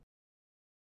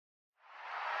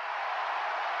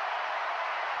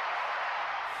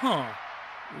Huh.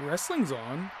 Wrestling's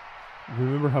on.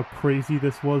 Remember how crazy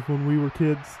this was when we were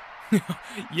kids?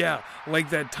 Yeah, like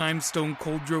that time Stone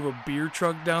Cold drove a beer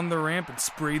truck down the ramp and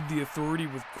sprayed the Authority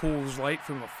with Coors Light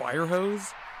from a fire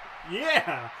hose?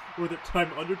 Yeah! Or that time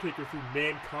Undertaker threw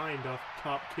Mankind off the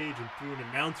top cage and threw an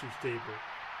announcer's table.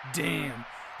 Damn,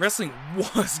 wrestling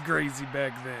was crazy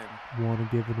back then. Want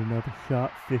to give it another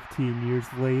shot 15 years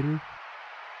later?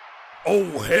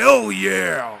 Oh, hell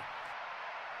yeah!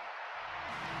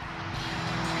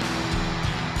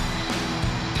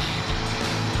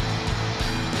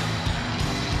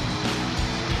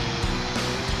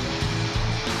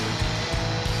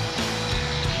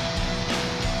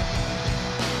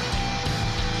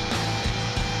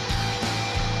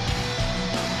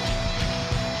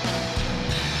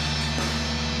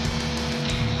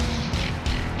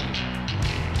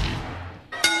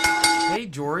 Hey,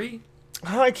 Jory.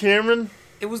 Hi, Cameron.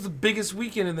 It was the biggest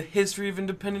weekend in the history of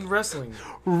independent wrestling.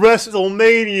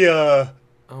 WrestleMania.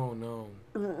 Oh, no.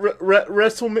 Braid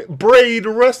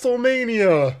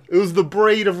WrestleMania. It was the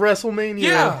braid of WrestleMania.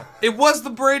 Yeah, it was the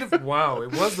braid of... Wow,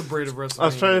 it was the braid of WrestleMania. I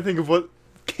was trying to think of what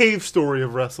cave story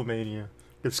of WrestleMania.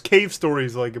 Because cave story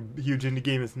is like a huge indie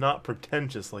game. It's not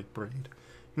pretentious like braid.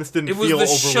 This didn't It was feel the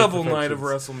overly shovel night of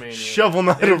pretentious. WrestleMania. Shovel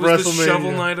night It of was WrestleMania. the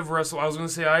shovel night of Wrestle. I was going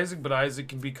to say Isaac, but Isaac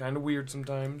can be kind of weird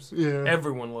sometimes. Yeah.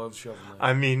 Everyone loves shovel night.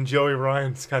 I mean, Joey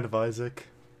Ryan's kind of Isaac.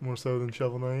 More so than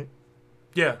Shovel Knight.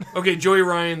 Yeah. Okay, Joey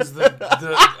Ryan's the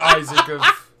Isaac of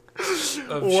Wow,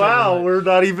 Shovel Knight. we're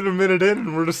not even a minute in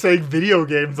and we're just saying video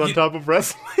games on top of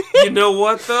wrestling. You know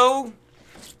what, though?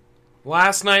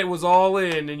 Last night was all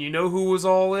in, and you know who was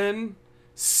all in?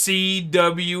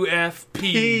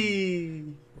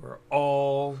 CWFP. We're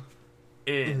all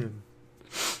in.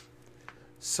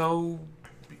 So,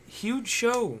 huge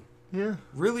show. Yeah,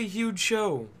 Really huge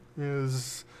show. it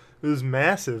was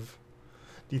massive.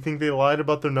 Do you think they lied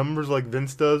about their numbers like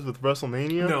Vince does with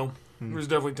WrestleMania? No. There's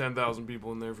definitely 10,000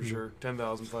 people in there for sure.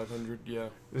 10,500, yeah.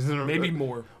 Isn't it, Maybe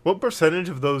more. What percentage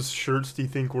of those shirts do you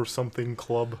think were something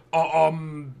club? It Uh,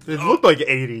 looked like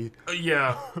 80.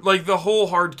 Yeah. Like the whole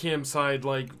hard cam side,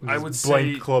 like I would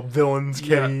Blank say, club villains,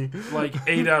 Kenny. yeah, like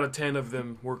 8 out of 10 of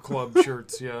them were club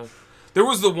shirts. Yeah. There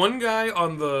was the one guy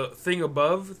on the thing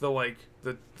above the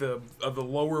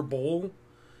lower bowl.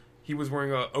 He was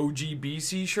wearing a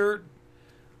OGBC shirt.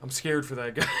 I'm scared for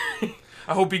that guy.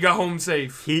 I hope he got home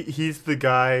safe. He's the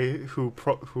guy who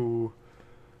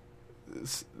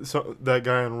that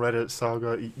guy on Reddit saw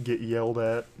get yelled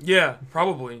at. Yeah,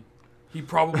 probably. He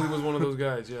probably was one of those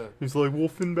guys. Yeah. He's like, well,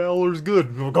 Finn Balor's good.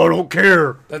 I'm like, I don't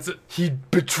care. That's it. He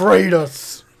betrayed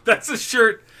us. That's a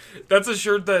shirt. That's a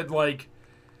shirt that like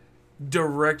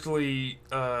directly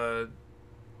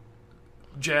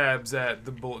jabs at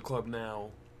the Bullet Club now,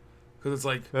 because it's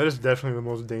like, That is definitely the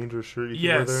most dangerous shirt you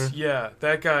can wear there. yes, yeah,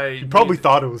 that guy. He probably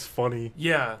thought it was funny.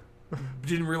 yeah,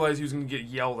 didn't realize he was gonna get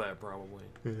yelled at probably.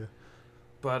 Yeah.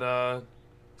 But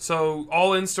so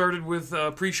All In started with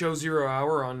pre-show 0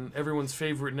 Hour on everyone's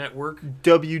favorite network.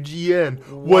 WGN.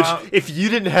 Wow. Which, if you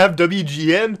didn't have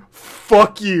WGN,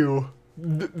 fuck you.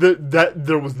 That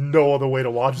there was no other way to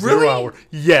watch Really? 0 Hour.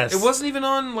 Yes. It wasn't even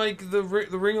on like the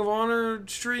Ring of Honor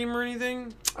stream or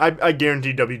anything. I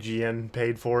guarantee WGN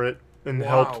paid for it and Wow.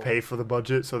 helped pay for the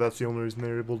budget, so that's the only reason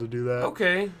they're able to do that.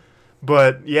 Okay.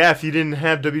 But yeah, if you didn't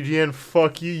have WGN,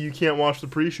 fuck you. You can't watch the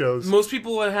pre-shows. Most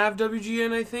people have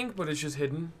WGN, I think, but it's just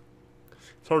hidden.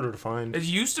 It's harder to find. It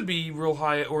used to be real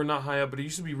high, or not high up, but it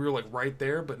used to be real like right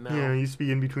there. But now, Yeah, it used to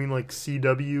be in between like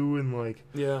CW and like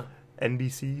yeah,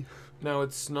 NBC. now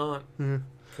it's not Yeah.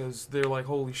 because they're like,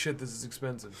 holy shit, this is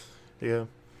expensive. Yeah.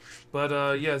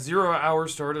 But yeah, 0 Hour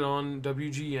started on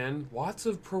WGN. Lots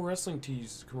of pro wrestling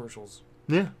tees commercials.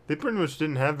 Yeah, they pretty much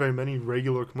didn't have very many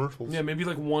regular commercials. Yeah, maybe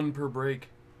like one per break.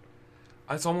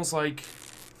 It's almost like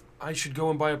I should go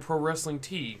and buy a pro wrestling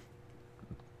tee.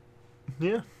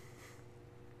 Yeah.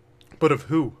 But of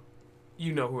who?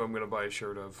 You know who I'm going to buy a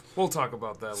shirt of. We'll talk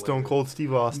about that Stone later. Cold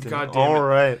Steve Austin. God damn it. All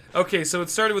right. Okay, so it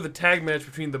started with a tag match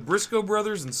between the Briscoe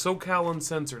brothers and SoCal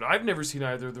Uncensored. I've never seen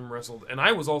either of them wrestled, and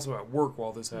I was also at work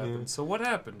while this happened. Yeah. So what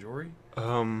happened, Jory?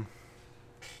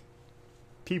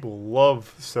 People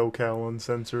love SoCal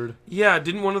Uncensored. Yeah,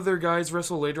 didn't one of their guys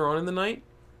wrestle later on in the night?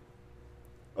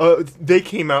 They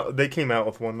came out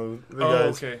with one of the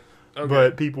guys. Okay. Okay.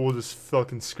 But people were just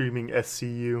fucking screaming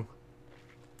SCU,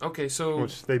 Okay, so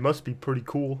which they must be pretty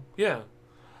cool. yeah.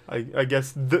 I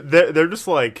guess they're just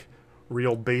like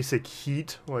real basic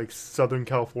heat. Like Southern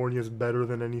California is better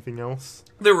than anything else.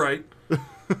 They're right.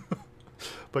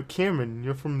 But Cameron,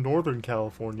 you're from Northern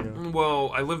California.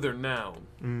 Well, I live there now,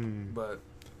 Mm. but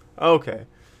Okay.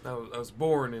 I was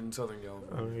born in Southern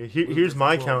California. Okay. Here's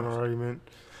my Well, counter argument.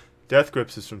 Death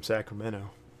Grips is from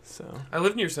Sacramento. So I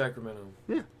live near Sacramento.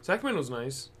 Yeah. Sacramento's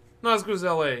nice. Not as good as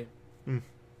L.A. Mm.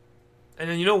 And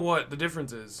then you know what? The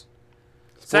difference is...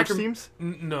 sports teams?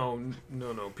 No.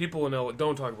 People in L.A.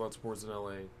 don't talk about sports in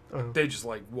L.A. Oh. They just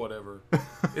like, whatever.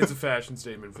 It's a fashion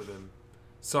statement for them.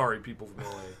 Sorry, people from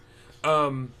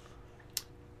L.A.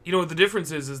 You know what the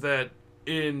difference is that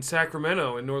in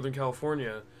Sacramento, in Northern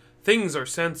California, things are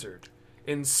censored.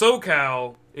 In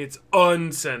SoCal, it's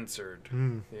uncensored.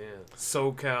 Mm. Yeah,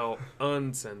 SoCal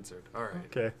uncensored. All right.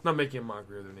 Okay. Not making a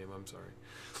mockery of their name, I'm sorry.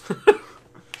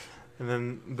 And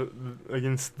then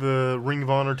against the Ring of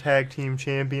Honor Tag Team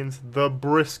Champions, the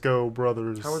Briscoe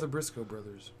Brothers. How are the Briscoe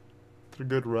brothers? They're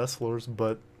good wrestlers,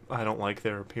 but I don't like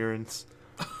their appearance.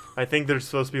 I think they're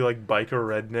supposed to be like biker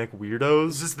redneck weirdos.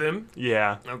 Is this them?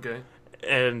 Yeah. Okay.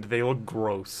 And they look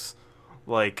gross.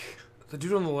 Like... The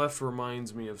dude on the left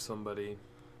reminds me of somebody.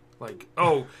 Like,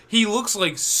 oh, he looks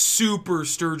like Super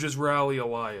Sturgis Rally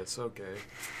Elias. Okay.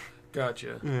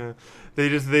 Gotcha. Yeah. They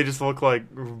just look like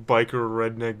biker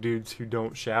redneck dudes who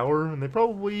don't shower, and they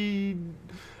probably...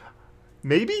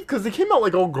 Maybe? Because they came out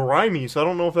like all grimy, so I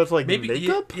don't know if that's like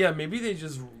makeup? Yeah, maybe they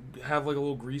just have like a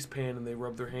little grease pan and they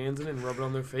rub their hands in it and rub it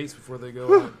on their face before they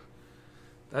go out.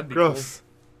 That'd be gross.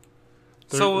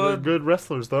 Cool. They're good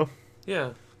wrestlers, though.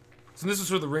 Yeah. So this is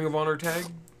for the Ring of Honor tag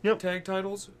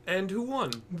titles. And who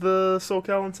won? The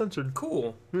SoCal Uncensored.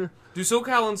 Cool. Yeah. Do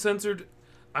SoCal Uncensored...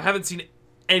 I haven't seen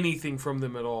anything from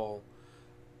them at all.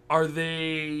 Are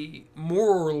they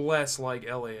more or less like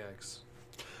LAX?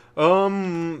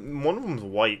 One of them's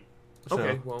white. So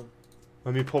Okay, well...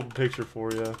 let me pull up a picture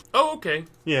for you. Oh, okay.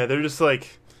 Yeah, they're just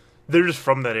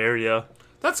from that area.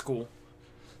 That's cool.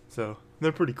 So,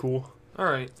 they're pretty cool.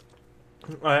 Alright.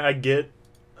 I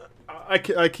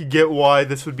could get why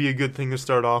this would be a good thing to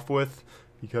start off with,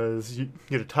 because you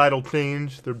get a title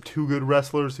change. They're two good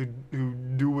wrestlers who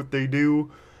do what they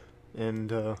do,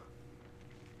 and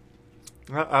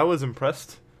I was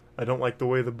impressed. I don't like the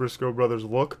way the Briscoe brothers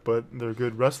look, but they're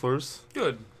good wrestlers.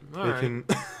 Good. Alright. Can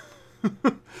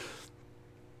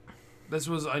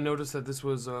I noticed that this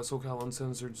was SoCal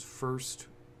Uncensored's first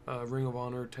Ring of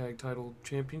Honor Tag Title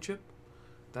Championship.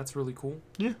 That's really cool.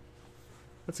 Yeah.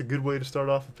 That's a good way to start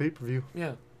off a pay-per-view.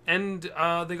 Yeah. And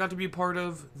they got to be a part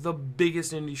of the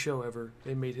biggest indie show ever.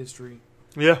 They made history.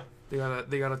 Yeah. They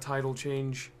got a title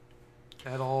change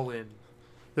at All In.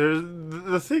 There's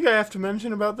the thing I have to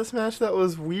mention about this match that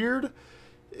was weird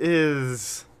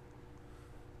is,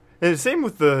 and same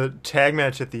with the tag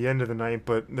match at the end of the night,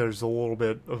 but there's a little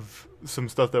bit of some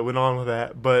stuff that went on with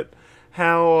that. But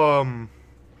how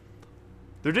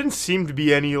there didn't seem to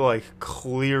be any like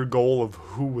clear goal of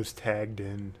who was tagged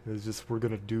in. It was just, we're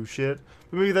gonna do shit.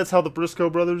 But maybe that's how the Briscoe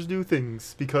brothers do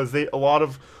things, because a lot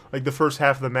of like the first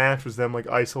half of the match was them like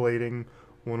isolating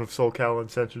one of SoCal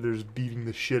Uncensored. They're just beating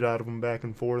the shit out of them back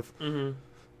and forth. Mm-hmm.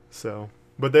 So,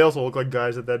 but they also look like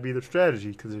guys that'd be their strategy,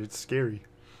 because it's scary.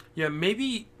 Yeah,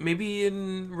 maybe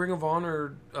in Ring of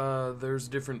Honor there's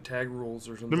different tag rules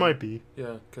or something. There might be.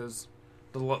 Yeah, because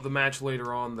the match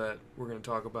later on that we're going to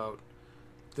talk about,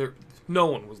 no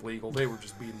one was legal. They were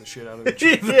just beating the shit out of each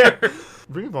other. Yeah.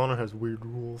 Ring of Honor has weird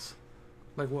rules.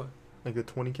 Like what? Like the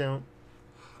 20 count.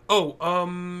 Oh, I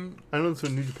know that's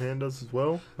what New Japan does as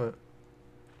well, but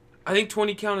I think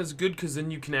 20 count is good because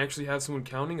then you can actually have someone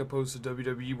counting, opposed to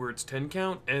WWE where it's 10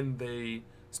 count and they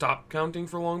stop counting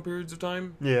for long periods of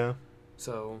time. yeah.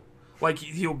 So, like,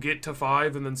 he'll get to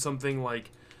 5 and then something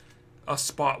like a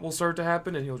spot will start to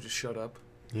happen and he'll just shut up.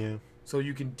 Yeah. So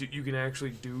you can actually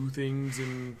do things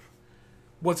in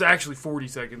what's actually 40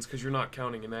 seconds because you're not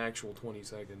counting an actual 20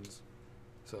 seconds.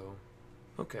 So,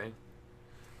 okay.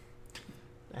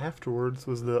 Afterwards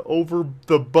was the over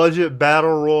the budget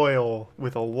battle royal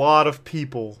with a lot of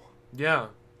people. Yeah.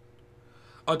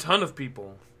 A ton of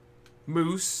people.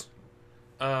 Moose,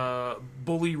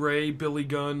 Bully Ray, Billy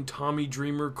Gunn, Tommy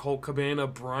Dreamer, Colt Cabana,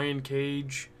 Brian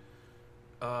Cage,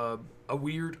 a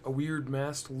weird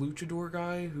masked luchador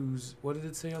guy who's, what did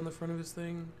it say on the front of his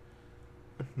thing?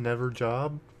 Never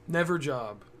Job. Never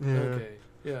Job. Yeah. Okay.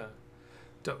 Yeah.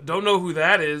 Don't know who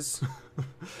that is.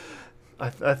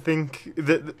 I think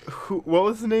that what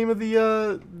was the name of the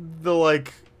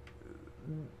like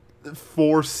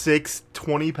 4'6",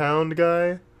 20-pound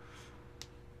guy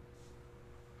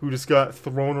who just got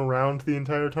thrown around the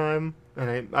entire time,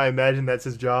 and I imagine that's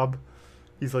his job.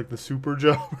 He's like the super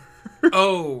job.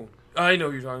 Oh, I know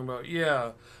who you're talking about.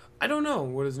 Yeah, I don't know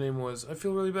what his name was. I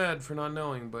feel really bad for not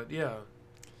knowing, but yeah,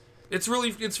 it's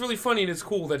really funny and it's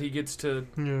cool that he gets to.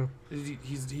 Yeah,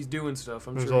 he's doing stuff.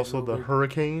 I'm There's sure. also the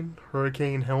Hurricane.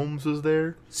 Hurricane Helms was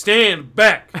there. Stand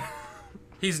back.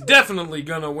 He's definitely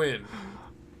gonna win.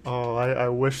 Oh, I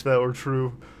wish that were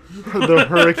true. The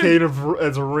Hurricane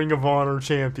as a Ring of Honor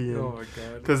champion. Oh my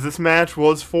god. Because this match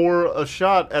was for a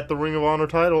shot at the Ring of Honor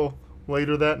title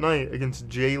later that night against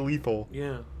Jay Lethal.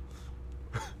 Yeah.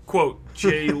 Quote,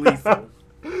 Jay Lethal.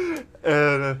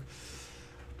 And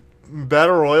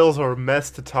Battle Royals are a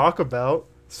mess to talk about.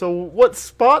 So what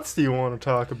spots do you want to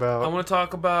talk about? I want to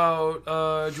talk about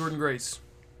Jordan Grace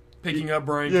picking up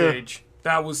Brian Yeah. Cage.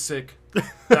 That was sick.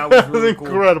 That was really cool.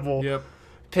 incredible. Yep.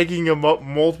 Picking him up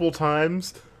multiple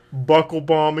times, buckle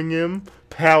bombing him,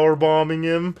 power bombing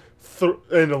him,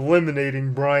 and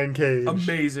eliminating Brian Cage.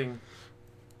 Amazing.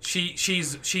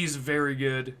 She's very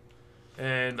good,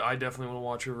 and I definitely want to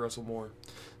watch her wrestle more.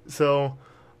 So,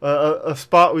 a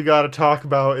spot we got to talk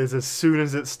about is as soon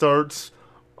as it starts,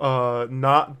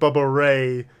 not Bubba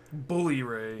Ray. Bully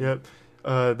Ray. Yep.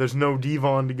 There's no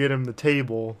Devon to get him the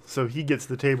table, so he gets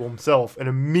the table himself and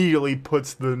immediately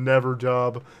puts the Never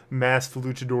Job masked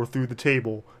luchador through the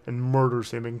table and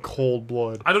murders him in cold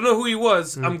blood. I don't know who he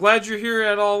was. I'm glad you're here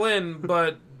at All In,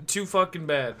 but too fucking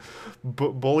bad.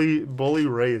 Bully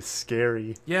Ray is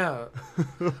scary. Yeah.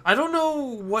 I don't know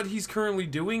what he's currently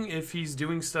doing, if he's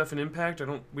doing stuff in Impact.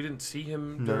 We didn't see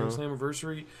him during No.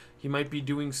 Slammiversary. He might be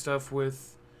doing stuff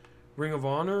with Ring of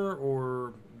Honor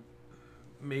or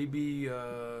maybe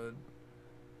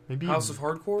Maybe House of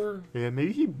Hardcore. Yeah,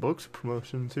 maybe he books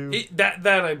promotion too. That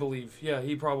I believe. Yeah,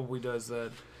 he probably does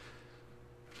that.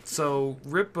 So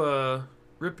rip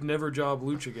Never Job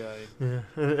Lucha guy. Yeah,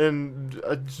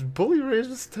 and Bully Ray is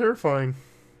just terrifying.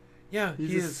 Yeah,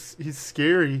 he is. He's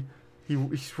scary.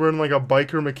 He's wearing like a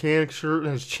biker mechanic shirt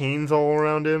and has chains all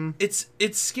around him. It's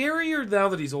scarier now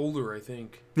that he's older, I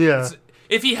think. Yeah.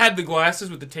 If he had the glasses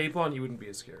with the tape on, he wouldn't be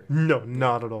as scary. No,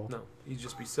 not at all. No, he'd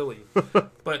just be silly.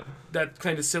 But that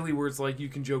kind of silly where it's like you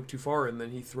can joke too far and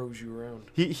then he throws you around.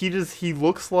 He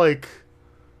looks like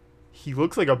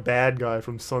a bad guy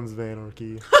from Sons of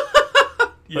Anarchy.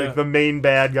 Yeah. Like the main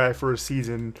bad guy for a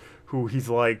season who he's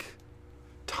like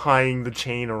tying the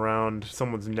chain around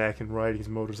someone's neck and riding his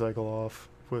motorcycle off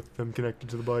with them connected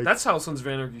to the bike. That's how Sons of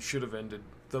Anarchy should have ended.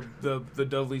 The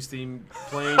Dudley's theme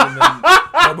playing and then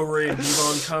Bubba Ray and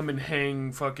Devon come and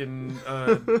hang fucking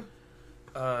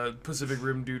Pacific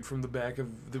Rim dude from the back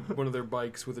of one of their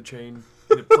bikes with a chain,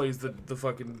 and it plays the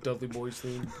fucking Dudley Boys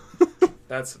theme.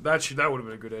 That would have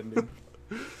been a good ending.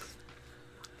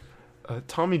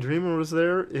 Tommy Dreamer was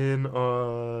there in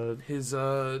His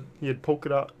he had polka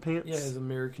dot pants. yeah, his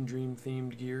American Dream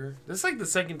themed gear. This is like the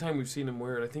second time we've seen him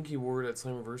wear it. I think he wore it at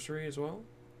Slammiversary as well.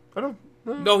 I don't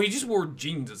know. No, he just wore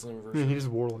jeans at Slammiversary. Yeah, he just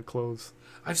wore like clothes.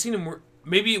 I've seen him wear.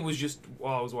 Maybe it was just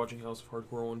while I was watching House of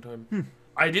Hardcore one time.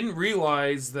 I didn't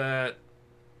realize that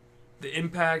the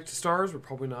Impact stars were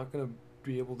probably not going to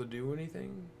be able to do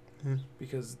anything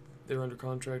because they're under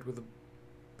contract with a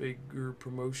bigger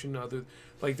promotion.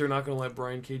 They're not going to let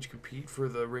Brian Cage compete for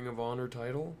the Ring of Honor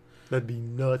title. That'd be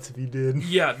nuts if he did.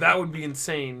 Yeah, that would be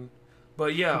insane.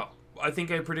 But yeah, I think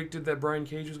I predicted that Brian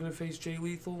Cage was going to face Jay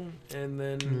Lethal, and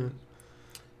then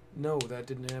no, that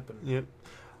didn't happen. Yep.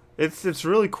 It's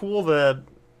really cool that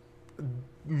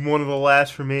one of the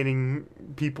last remaining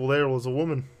people there was a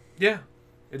woman. Yeah,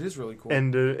 it is really cool.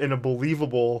 And a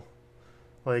believable,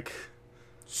 like,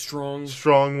 strong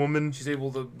woman. She's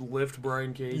able to lift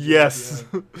Brian Cage. Yes.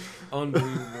 Yeah.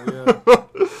 Unbelievable,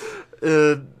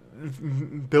 yeah.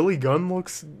 Billy Gunn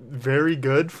looks very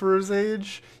good for his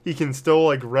age. He can still,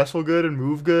 like, wrestle good and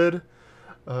move good.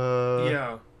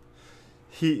 Yeah.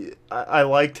 I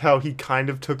liked how he kind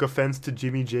of took offense to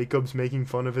Jimmy Jacobs making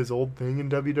fun of his old thing in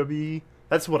WWE.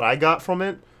 That's what I got from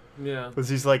it. Yeah. Was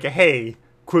he's like, hey,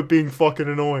 quit being fucking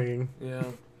annoying. Yeah.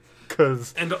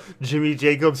 Because And Jimmy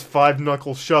Jacobs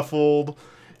 5-knuckle shuffled.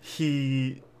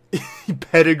 He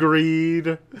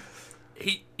pedigreed.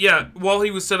 while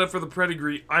he was set up for the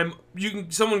pedigree,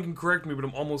 someone can correct me, but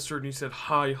I'm almost certain he said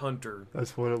hi Hunter.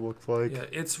 That's what it looked like. Yeah,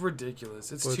 it's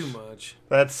ridiculous. It's too much.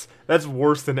 That's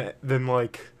worse than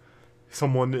like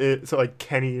someone so like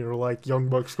Kenny or like Young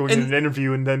Bucks going in an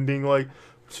interview and then being like,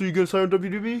 "So you gonna sign with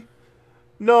WWE?"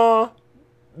 Nah,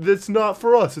 that's not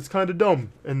for us. It's kind of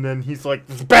dumb. And then he's like,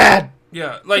 "It's bad."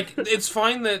 Yeah, like, it's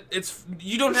fine that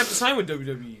you don't have to sign with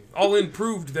WWE. All In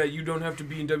proved that you don't have to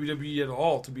be in WWE at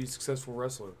all to be a successful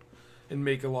wrestler and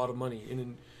make a lot of money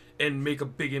and make a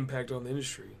big impact on the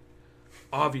industry.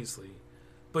 Obviously.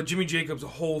 But Jimmy Jacobs'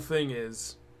 whole thing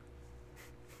is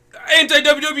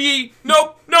anti-WWE.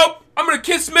 Nope. I'm going to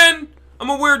kiss men. I'm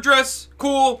going to wear a dress.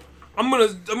 Cool. I'm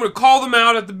gonna call them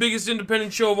out at the biggest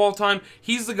independent show of all time.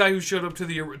 He's the guy who showed up to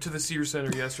the Sears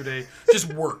Center yesterday.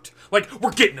 Just worked. Like,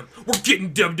 we're getting him. We're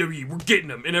getting WWE. We're getting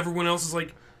him. And everyone else is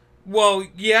like, well,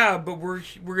 yeah, but we're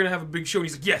gonna have a big show. And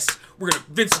he's like, yes,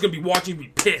 Vince is gonna be watching, be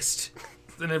pissed.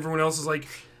 Then everyone else is like,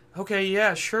 okay,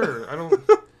 yeah, sure.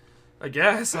 I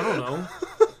guess I don't know.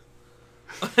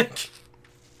 Like,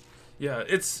 yeah,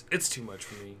 it's too much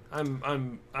for me.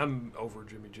 I'm over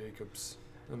Jimmy Jacobs.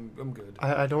 I'm good.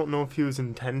 I don't know if he was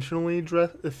intentionally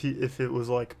dressed, if it was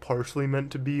like partially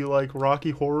meant to be like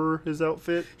Rocky Horror, his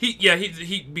outfit. He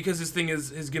because his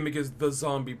gimmick is the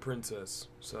zombie princess.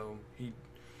 So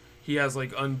he has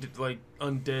like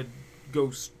undead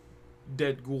ghost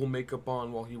dead ghoul makeup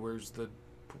on while he wears the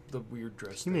weird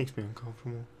dress. He makes me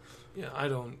uncomfortable. Yeah, I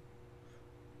don't.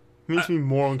 He makes me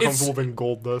more uncomfortable than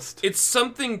Gold Dust. It's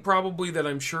something probably that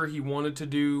I'm sure he wanted to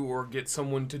do or get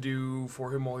someone to do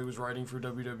for him while he was writing for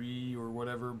WWE or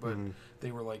whatever, but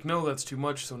they were like, no, that's too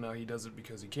much, so now he does it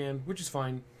because he can, which is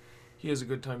fine. He has a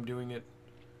good time doing it.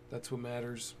 That's what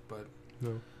matters, but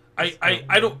No.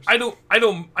 I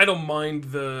don't mind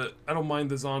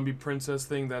the zombie princess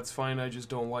thing. That's fine. I just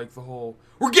don't like the whole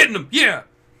we're getting him. Yeah.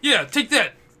 Take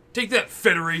that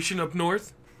Federation up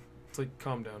north. It's like,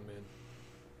 calm down, man.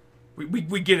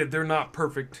 We get it. They're not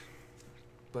perfect,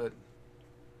 but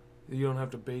you don't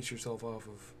have to base yourself off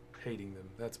of hating them.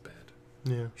 That's bad.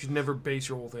 Yeah. You should never base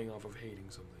your whole thing off of hating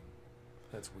something.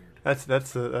 That's weird.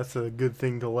 That's a good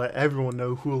thing to let everyone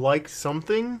know who likes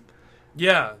something.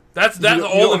 Yeah, that's all you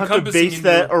don't have to encompassing. base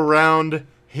that around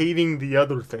hating the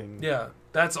other thing. Yeah,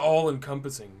 that's all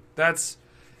encompassing. And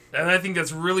I think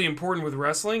that's really important with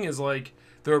wrestling. Is like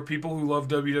there are people who love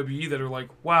WWE that are like,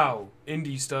 wow,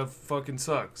 indie stuff fucking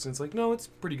sucks. And it's like, no, it's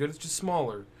pretty good. It's just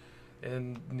smaller.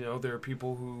 And there are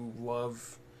people who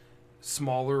love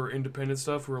smaller or independent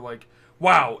stuff who are like,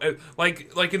 wow,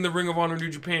 like in the Ring of Honor New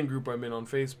Japan group I'm in on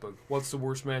Facebook. What's the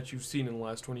worst match you've seen in the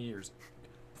last 20 years?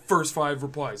 First 5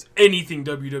 replies. Anything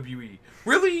WWE.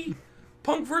 Really?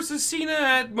 Punk versus Cena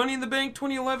at Money in the Bank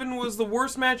 2011 was the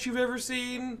worst match you've ever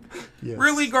seen? Yes.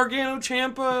 Really? Gargano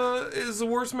Ciampa is the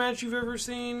worst match you've ever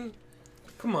seen?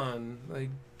 Come on. Like,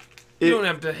 you don't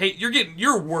have to hate.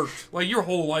 You're worked. Like, your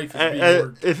whole life is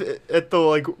being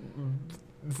worked.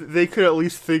 They could at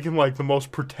least think in like the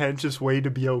most pretentious way to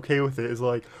be okay with it is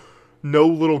like, no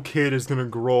little kid is gonna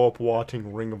grow up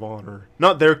watching Ring of Honor.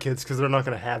 Not their kids, because they're not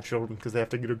gonna have children because they have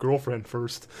to get a girlfriend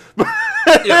first.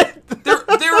 Yeah.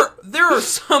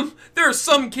 There are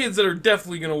some kids that are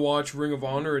definitely gonna watch Ring of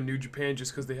Honor and New Japan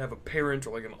just because they have a parent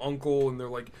or like an uncle and they're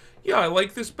like, yeah, I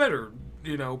like this better,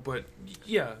 But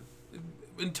yeah,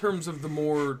 in terms of the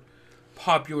more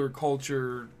popular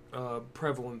culture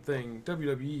prevalent thing,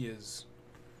 WWE is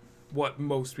what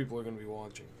most people are gonna be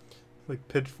watching. Like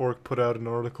Pitchfork put out an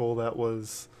article that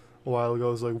was a while ago.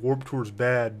 It was like Warped Tour's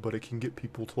bad, but it can get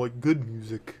people to like good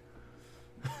music.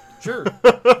 Sure,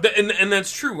 and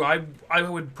that's true. I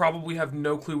would probably have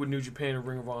no clue what New Japan or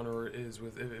Ring of Honor is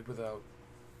without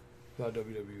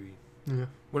WWE. Yeah.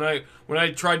 When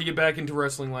I tried to get back into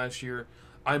wrestling last year,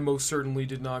 I most certainly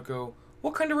did not go,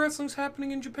 what kind of wrestling's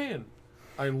happening in Japan?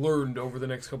 I learned over the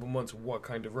next couple months what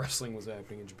kind of wrestling was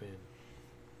happening in Japan.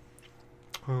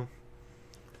 Well,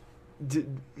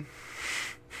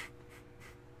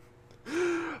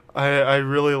 I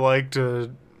really liked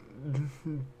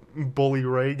Bully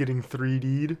Ray getting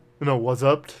 3D'd. No, was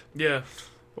upped. Yeah.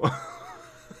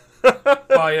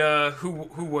 By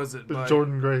who was it? By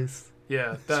Jordan Grace.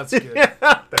 Yeah, that's good.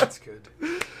 That's good.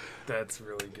 That's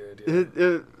really good.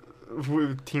 Yeah.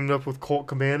 We teamed up with Colt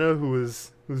Cabana,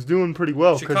 who's doing pretty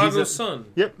well. Chicago's son.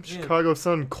 Yep, Yeah. Chicago's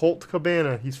son, Colt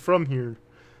Cabana. He's from here.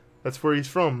 That's where he's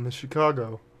from, is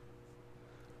Chicago.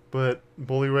 But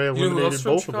Bully Ray eliminated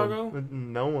both of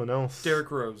them. No one else. Derrick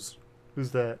Rose.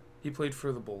 Who's that? He played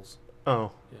for the Bulls.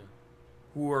 Oh. Yeah.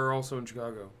 Who are also in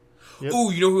Chicago. Yep.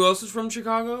 Ooh, you know who else is from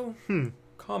Chicago?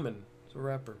 Common. He's a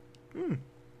rapper.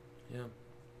 Yeah.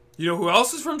 You know who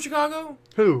else is from Chicago?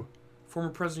 Who? Former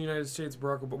President of the United States,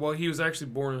 Barack Obama. Well, he was actually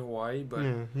born in Hawaii, but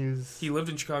he lived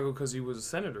in Chicago because he was a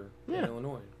senator in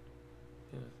Illinois.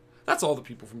 Yeah. That's all the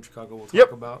people from Chicago we'll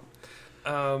talk about.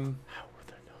 How were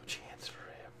there no chance for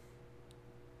him?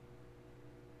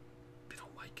 They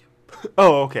don't like him.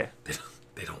 Oh, okay.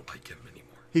 They don't like him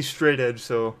anymore. He's straight edge,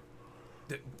 so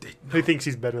No. he thinks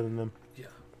he's better than them. Yeah,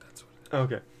 that's what it is.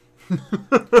 Okay.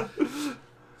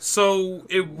 So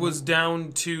it was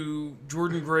down to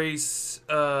Jordan Grace,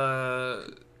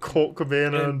 Colt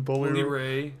Cabana and Bully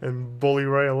Ray. And Bully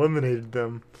Ray eliminated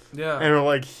them. Yeah. And we're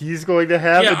like, he's going to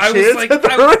have a chance I was like, at the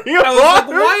Ring of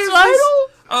Honor title?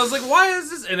 I was like, why is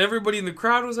this? And everybody in the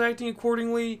crowd was acting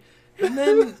accordingly. And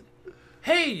then,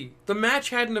 hey, the match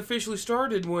hadn't officially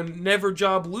started when Never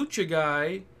Job Lucha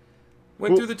guy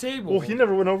went through the table. Well, he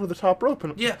never went over the top rope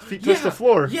and Yeah, feet touched the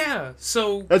floor. Yeah,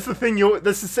 so That's the thing.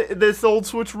 This old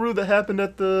switcheroo that happened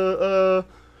at the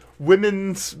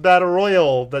women's battle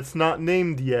royal that's not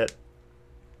named yet.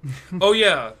 oh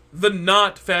yeah, the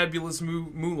not fabulous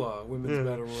Moolah women's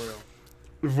battle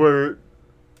royal. Where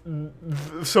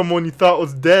someone you thought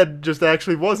was dead just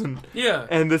actually wasn't. Yeah,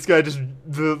 And this guy just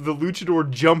the luchador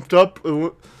jumped up,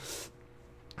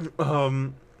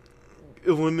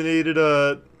 eliminated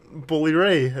Bully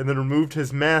Ray, and then removed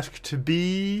his mask to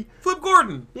be Flip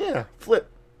Gordon. Flip.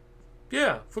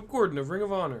 Yeah, Flip Gordon of Ring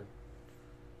of Honor.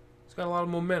 He's got a lot of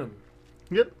momentum.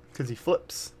 Yep, because he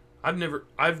flips. I've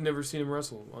never seen him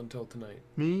wrestle until tonight.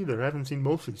 Me either. I haven't seen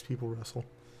most of these people wrestle.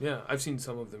 Yeah, I've seen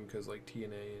some of them because like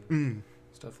TNA and Mm.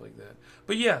 stuff like that.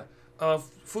 But yeah,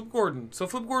 Flip Gordon. So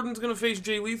Flip Gordon's gonna face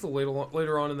Jay Lethal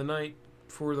later on in the night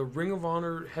for the Ring of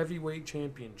Honor Heavyweight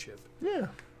Championship. Yeah.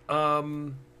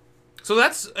 So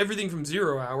that's everything from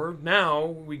 0 Hour. Now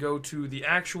we go to the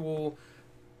actual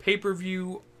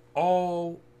pay-per-view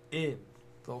All In,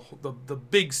 the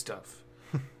big stuff.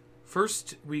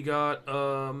 First, we got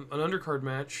an undercard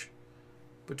match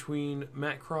between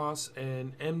Matt Cross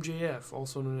and MJF,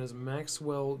 also known as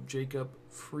Maxwell Jacob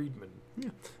Friedman.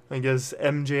 Yeah. I guess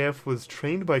MJF was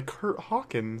trained by Kurt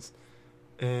Hawkins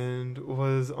and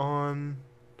was on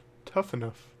Tough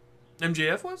Enough.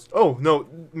 MJF was? Oh, no,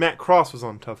 Matt Cross was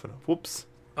on Tough Enough. Whoops.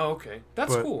 Oh, okay.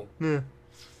 That's But- cool. Yeah.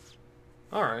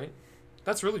 All right.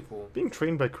 That's really cool. Being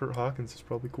trained by Kurt Hawkins is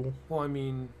probably cool. Well, I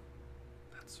mean,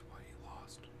 that's why he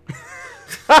lost.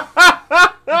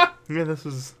 Yeah, this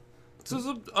was... This was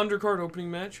an undercard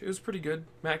opening match. It was pretty good.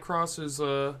 Matt Cross is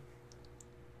a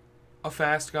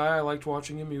fast guy. I liked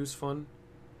watching him. He was fun.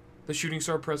 The shooting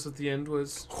star press at the end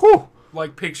was Whew!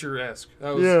 like picturesque.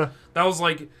 That was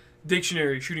like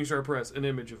dictionary shooting star press, an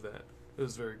image of that. It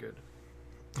was very good.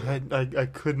 I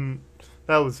couldn't...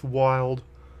 That was wild.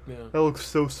 Yeah. That looks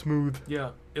so smooth. Yeah,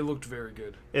 it looked very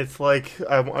good. It's like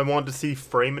I want to see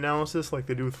frame analysis like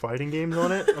they do with fighting games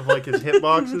on it, of like his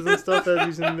hitboxes and stuff as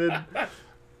he's in mid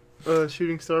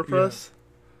shooting star press.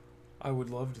 I would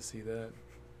love to see that.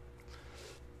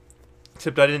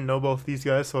 Except I didn't know both these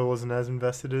guys, so I wasn't as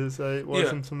invested as I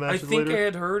was in some I matches think later. I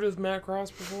had heard of Matt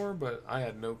Cross before, but I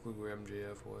had no clue who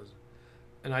MJF was.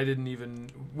 And I didn't even...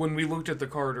 When we looked at the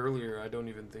card earlier, I don't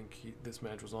even think this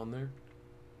match was on there.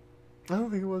 I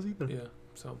don't think it was either. Yeah,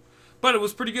 so... But it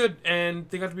was pretty good, and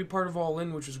they got to be part of All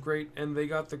In, which was great, and they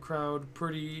got the crowd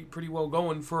pretty well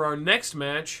going for our next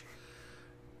match.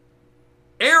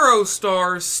 Arrow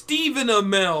star Stephen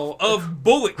Amell of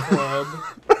Bullet Club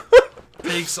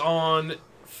takes on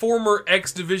former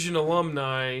X Division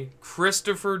alumni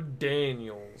Christopher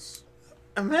Daniels.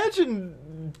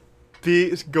 Imagine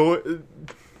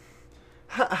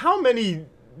how many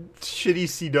shitty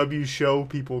CW show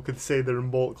people could say they're in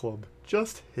Bullet Club?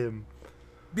 Just him.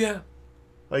 Yeah.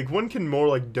 Like, when can more,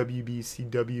 like,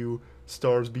 WBCW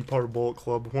stars be part of Bullet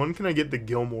Club? When can I get the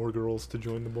Gilmore Girls to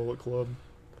join the Bullet Club?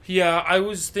 Yeah, I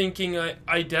was thinking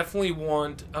I definitely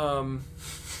want the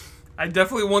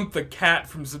cat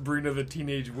from Sabrina the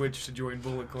Teenage Witch to join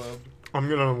Bullet Club. I'm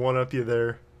gonna one-up you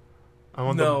there. I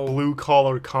want No. the Blue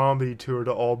Collar Comedy Tour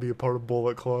to all be a part of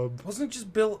Bullet Club. Wasn't it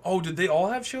just Bill? Oh, did they all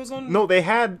have shows on? No, they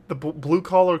had the Blue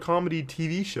Collar Comedy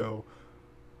TV show,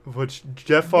 which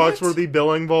Jeff Foxworthy, Bill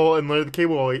Engvall, and Larry the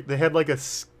Cable Guy, they had like a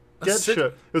sketch show.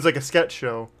 It was like a sketch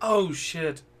show. Oh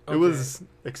shit! Okay. It was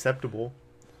acceptable.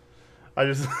 I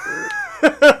just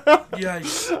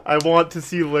Yikes! I want to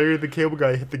see Larry the Cable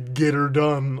Guy hit the get her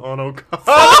done on Okada.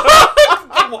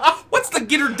 What's the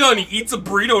get her done? He eats a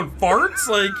burrito and farts,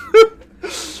 like,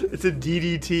 It's a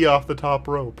DDT off the top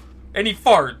rope. and he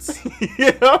farts.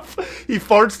 Yep. He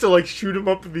farts to like shoot him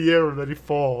up in the air and then he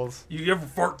falls. You ever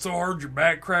fart so hard your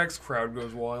back cracks? Crowd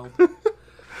goes wild.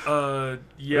 Yeah.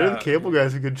 Larry the Cable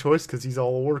Guy's a good choice because he's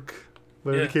all work.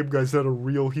 Larry Yeah. the Cable Guy's not a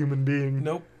real human being.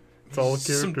 Nope. It's all a He's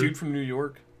some character. dude from New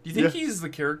York. Do you think Yeah. he's the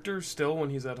character still when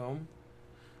he's at home?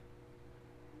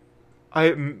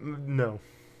 No.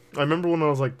 I remember when I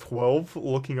was like 12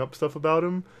 looking up stuff about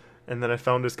him, and then I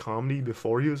found his comedy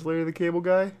before he was Larry the Cable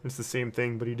Guy. It's the same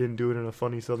thing, but he didn't do it in a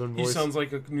funny southern He voice. sounds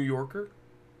like a New Yorker.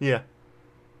 Yeah.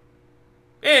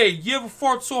 Hey, you ever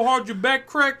fart so hard your back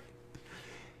crack?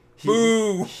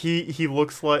 Boo! He just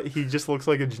looks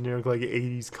like a generic like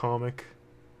 80s comic.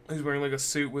 He's wearing like a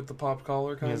suit with the pop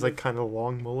collar He kind has of. like kind of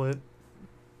long mullet.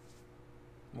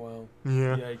 Wow.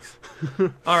 Yeah.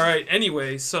 Yikes. Alright,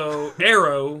 anyway, so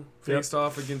Arrow faced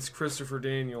off against Christopher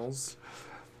Daniels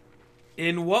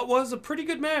in what was a pretty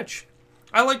good match.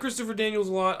 I like Christopher Daniels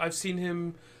a lot. I've seen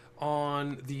him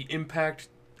on the Impact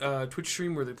Twitch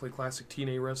stream where they play classic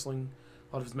TNA wrestling.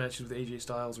 A lot of his matches with AJ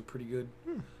Styles are pretty good.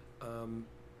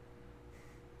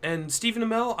 And Stephen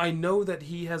Amell, I know that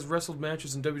he has wrestled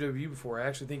matches in WWE before. I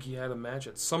actually think he had a match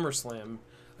at SummerSlam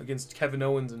against Kevin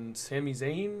Owens and Sami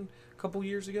Zayn a couple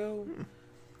years ago.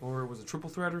 Or it was a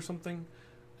triple threat or something.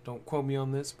 Don't quote me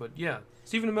on this, but yeah.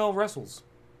 Stephen Amell wrestles.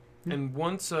 And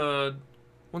once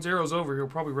Arrow's over, he'll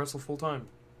probably wrestle full-time.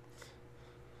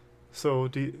 So,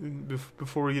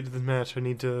 before we get to the match, I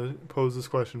need to pose this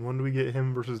question. When do we get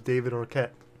him versus David Arquette?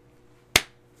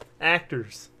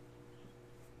 Actors.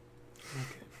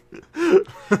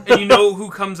 And you know who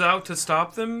comes out to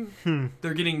stop them?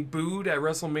 They're getting booed at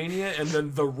WrestleMania, and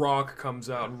then The Rock comes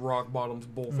out and rock bottoms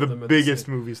both of them. The biggest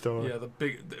movie star. Yeah,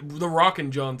 The Rock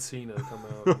and John Cena come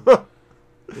out.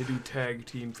 They do tag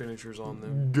team finishers on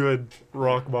them. Good.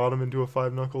 Rock bottom into a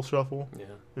 5-knuckle shuffle. Yeah.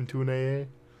 Into an AA.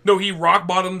 No, he rock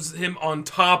bottoms him on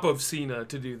top of Cena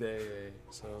to do the AA.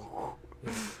 So,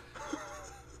 yeah.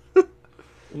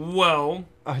 Well,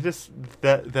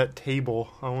 that table.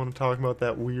 I want to talk about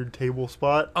that weird table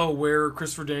spot. Oh, where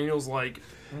Christopher Daniels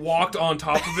walked on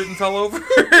top of it and fell over on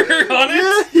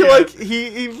it. Yeah,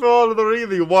 he fell out of the ring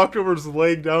and he walked over his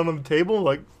leg down on the table.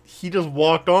 Like he just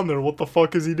walked on there. What the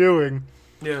fuck is he doing?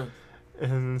 Yeah.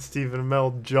 And then Stephen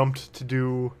Amell jumped to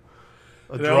do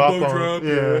a An drop elbow on. drop,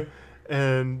 Yeah.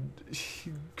 And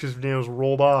Christopher Daniels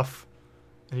rolled off.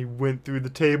 And he went through the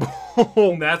table.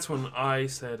 And that's when I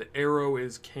said Arrow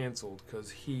is canceled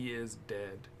because he is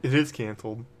dead. It is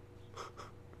canceled.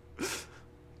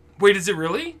 Wait, is it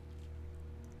really?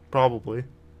 Probably.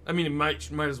 I mean, it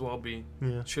might as well be.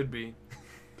 Yeah. Should be.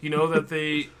 You know that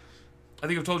I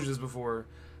think I've told you this before,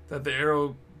 that the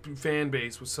Arrow fan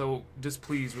base was so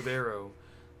displeased with Arrow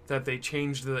that they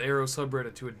changed the Arrow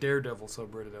subreddit to a Daredevil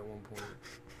subreddit at one point.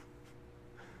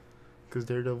 Because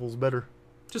Daredevil's better.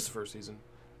 Just the first season.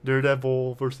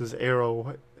 Daredevil versus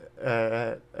Arrow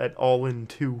at All In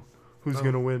 2. Who's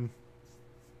going to win?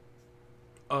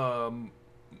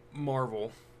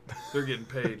 Marvel. They're getting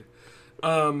paid.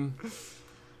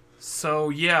 So,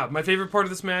 yeah. My favorite part of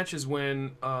this match is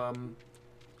when, I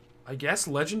guess,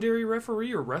 legendary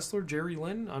referee or wrestler Jerry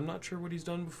Lynn. I'm not sure what he's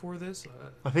done before this.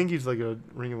 I think he's like a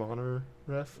Ring of Honor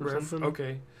ref or something.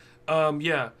 Okay.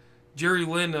 Yeah. Jerry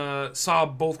Lynn saw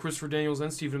both Christopher Daniels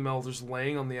and Stephen Amell just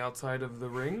laying on the outside of the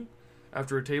ring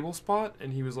after a table spot,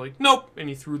 and he was like, nope, and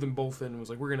he threw them both in and was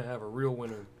like, we're going to have a real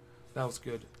winner. That was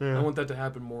good. Yeah. I want that to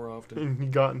happen more often. And he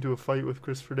got into a fight with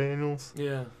Christopher Daniels.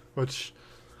 Yeah. Which,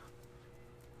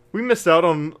 we missed out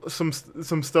on some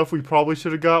stuff we probably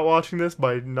should have got watching this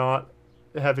by not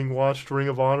having watched Ring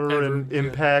of Honor and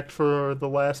Impact for the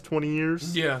last 20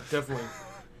 years. Yeah, definitely.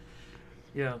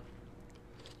 Yeah.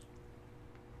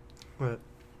 But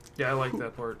yeah, I like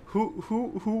that part.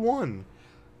 Who won?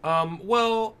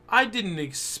 Well, I didn't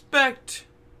expect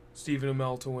Stephen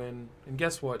Amell to win, and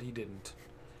guess what? He didn't.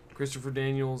 Christopher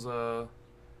Daniels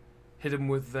hit him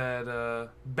with that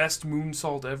best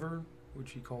moonsault ever,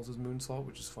 which he calls his moonsault,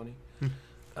 which is funny,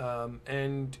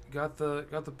 and got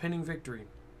the pinning victory.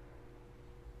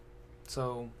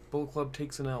 So Bullet Club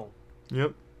takes an L.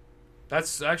 Yep.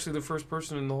 That's actually the first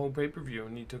person in the whole pay-per-view,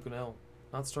 and he took an L.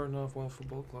 Not starting off well for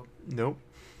Bullet Club. Nope.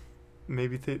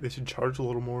 Maybe they should charge a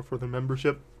little more for their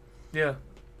membership. Yeah.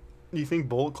 Do you think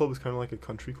Bullet Club is kind of like a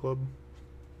country club?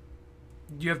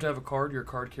 You have to have a card. You're a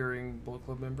card-carrying Bullet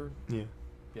Club member? Yeah.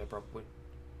 Yeah, probably.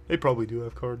 They probably do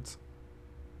have cards.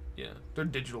 Yeah, they're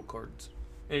digital cards.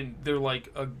 And they're like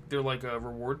a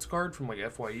rewards card from like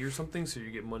FYE or something, so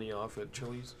you get money off at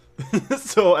Chili's.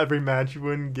 So every match you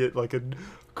win, get like a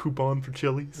coupon for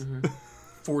Chili's.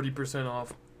 40%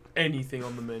 off anything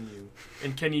on the menu.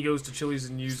 And Kenny goes to Chili's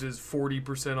and uses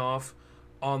 40% off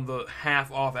on the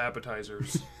half off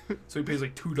appetizers. So he pays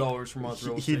like $2 for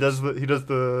mozzarella sticks. He does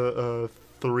the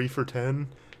 3 for $10,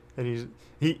 and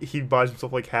he buys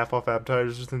himself like half off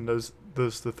appetizers and does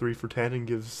the 3 for $10 and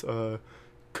gives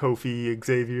Kofi,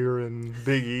 Xavier, and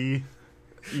Big E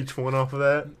each one off of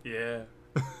that. Yeah.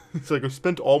 It's like, I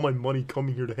spent all my money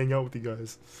coming here to hang out with you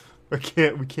guys. We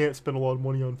can't spend a lot of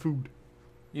money on food.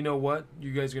 You know what?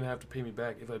 You guys are going to have to pay me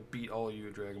back if I beat all of you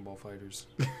at Dragon Ball FighterZ.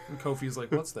 And Kofi's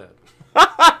like, what's that?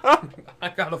 I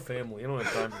got a family. I don't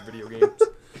have time for video games.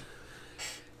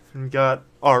 And we got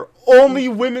our only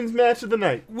women's match of the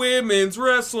night. Women's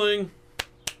wrestling.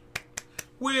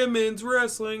 Women's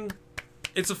wrestling.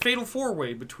 It's a fatal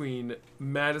four-way between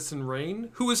Madison Rayne,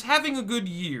 who is having a good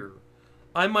year.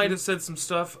 I might have said some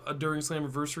stuff during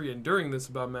Slammiversary and during this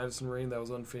about Madison Rayne that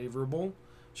was unfavorable.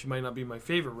 She might not be my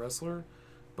favorite wrestler,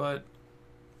 but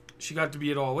she got to be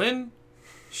at All In.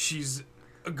 She's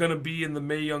going to be in the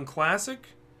Mae Young Classic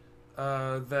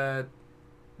that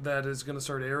is going to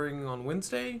start airing on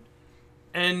Wednesday.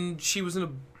 And she was in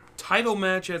a title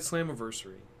match at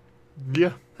Slammiversary.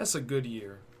 Yeah. That's a good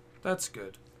year. That's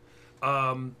good.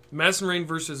 Madison Rayne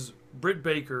versus Britt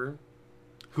Baker.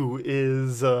 Who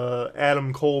is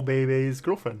Adam Cole Bebe's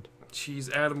girlfriend. She's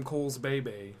Adam Cole's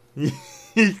baby.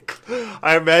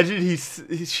 I imagine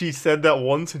she said that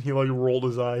once and he like rolled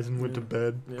his eyes and went to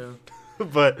bed. Yeah.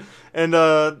 And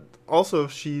also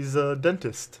she's a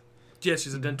dentist. Yeah,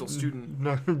 she's a dental student.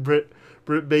 No, Britt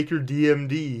Baker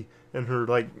DMD, and her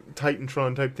like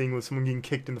Titantron type thing with someone getting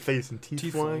kicked in the face and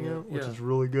teeth flying out, which is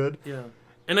really good. Yeah.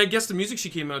 And I guess the music she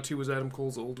came out to was Adam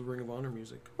Cole's old Ring of Honor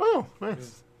music. Oh,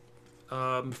 nice.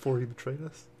 Yeah. Before he betrayed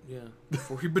us. Yeah,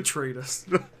 before he betrayed us.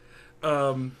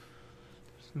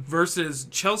 Versus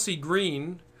Chelsea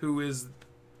Green, who is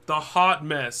the hot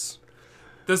mess.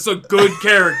 That's a good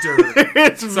character.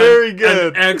 It's very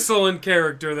good. An excellent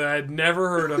character that I had never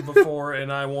heard of before,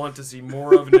 and I want to see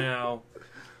more of now.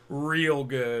 Real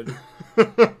good.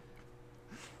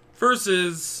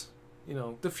 Versus,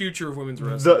 the future of women's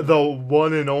wrestling. The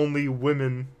one and only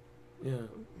women's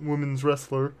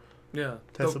wrestler. Yeah.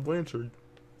 Tessa Blanchard.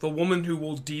 The woman who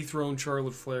will dethrone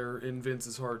Charlotte Flair in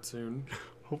Vince's heart soon.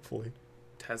 Hopefully.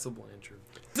 Tessa Blanchard.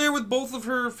 There with both of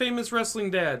her famous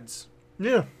wrestling dads.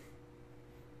 Yeah.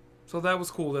 So that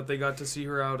was cool that they got to see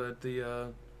her out at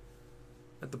the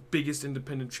biggest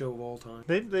independent show of all time.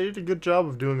 They did a good job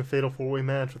of doing a Fatal 4-Way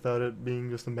match without it being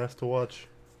just a mess to watch.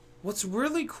 What's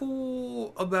really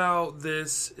cool about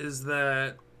this is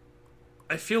that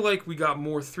I feel like we got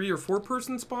more 3 or 4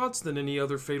 person spots than any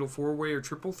other Fatal 4-Way or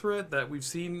Triple Threat that we've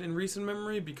seen in recent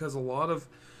memory, because a lot of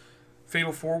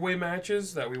Fatal 4-Way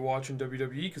matches that we watch in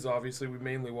WWE, because obviously we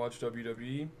mainly watch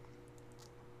WWE,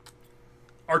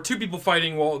 are 2 people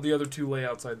fighting while the other 2 lay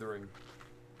outside the ring.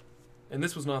 And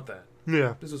this was not that.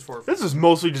 Yeah. This was far. This is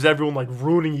mostly just everyone like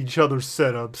ruining each other's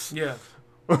setups. Yeah.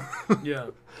 Yeah.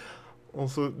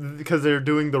 Also, because they're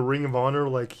doing the Ring of Honor,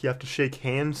 like, you have to shake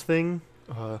hands thing.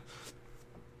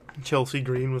 Chelsea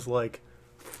Green was, like,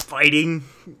 fighting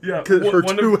Yeah, her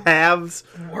two halves.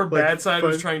 Her bad side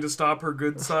was trying to stop her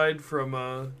good side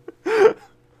from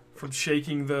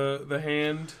shaking the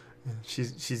hand.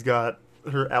 She's got...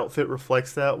 Her outfit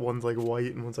reflects that. One's, like,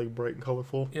 white and one's, like, bright and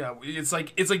colorful. Yeah, it's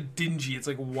like dingy. It's,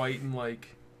 like, white and,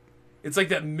 like... It's like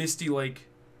that misty, like...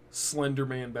 Slender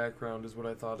Man background is what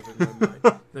I thought of it in my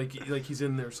mind. Like he's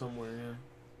in there somewhere, yeah.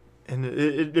 And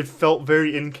it felt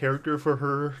very in character for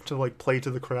her to like play to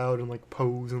the crowd and like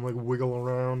pose and like wiggle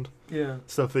around. Yeah.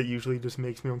 Stuff that usually just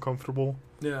makes me uncomfortable.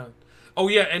 Yeah. Oh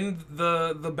yeah, and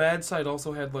the bad side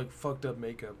also had like fucked up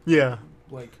makeup. Yeah.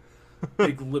 Like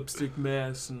big lipstick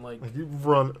mess and like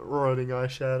running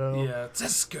eyeshadow. Yeah, it's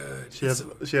just good. She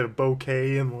had a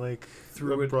bouquet and like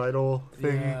through a bridal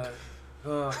thing. Yeah.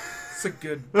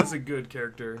 It's a good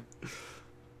character.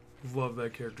 Love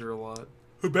that character a lot.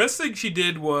 The best thing she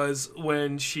did was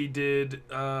when she did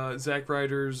Zack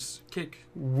Ryder's kick.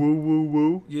 Woo woo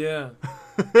woo. Yeah.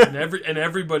 and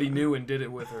everybody knew and did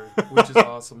it with her, which is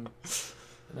awesome.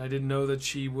 And I didn't know that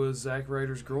she was Zack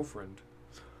Ryder's girlfriend.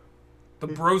 The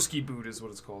broski boot is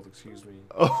what it's called, excuse me.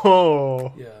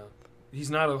 Oh. Yeah. He's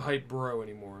not a hype bro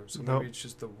anymore, so maybe it's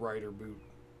just the Ryder boot.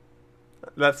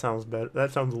 That sounds better.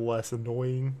 That sounds less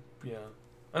annoying. Yeah.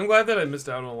 I'm glad that I missed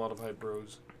out on a lot of hype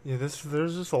bros. Yeah,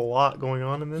 there's just a lot going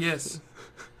on in this. Yes.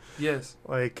 Yes.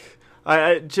 Like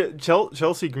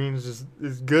Chelsea Green is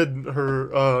good.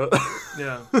 Her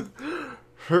yeah.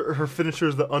 Her finisher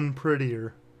is the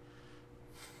unprettier.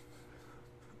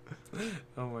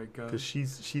 Oh my god. Because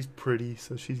she's pretty,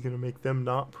 so she's gonna make them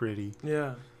not pretty.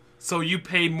 Yeah. So you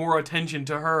pay more attention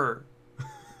to her.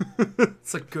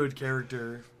 It's a good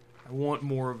character. I want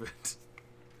more of it.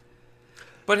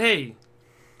 But hey,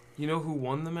 you know who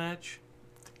won the match?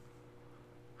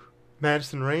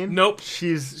 Madison Rayne? Nope.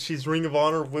 She's Ring of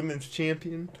Honor Women's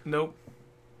Champion? Nope.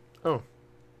 Oh.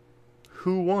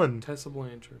 Who won? Tessa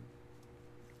Blanchard.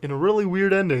 In a really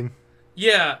weird ending.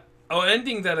 Yeah. An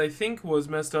ending that I think was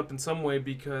messed up in some way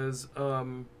because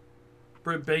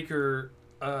Britt Baker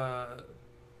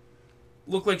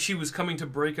looked like she was coming to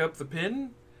break up the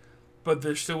pin, but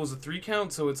there still was a 3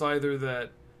 count, so it's either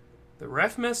that the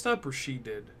ref messed up or she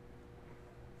did.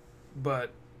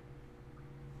 But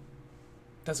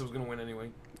Tessa was going to win anyway.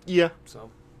 Yeah.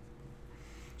 So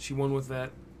she won with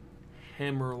that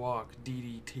hammerlock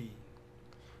DDT. You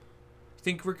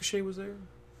think Ricochet was there?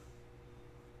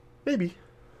 Maybe.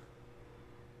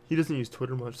 He doesn't use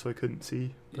Twitter much, so I couldn't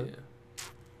see. But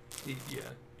he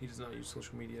does not use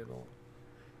social media at all.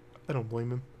 I don't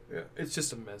blame him. Yeah, it's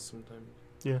just a mess sometimes.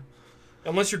 Yeah.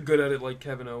 Unless you're good at it like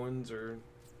Kevin Owens or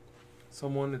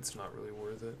someone, it's not really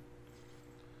worth it.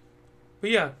 But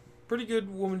yeah, pretty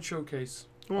good woman showcase.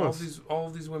 All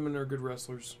of these women are good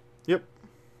wrestlers. Yep.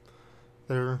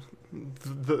 They're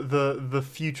the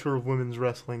future of women's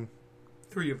wrestling.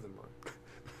 3 of them are.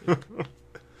 Yeah.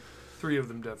 3 of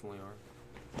them definitely are.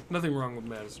 Nothing wrong with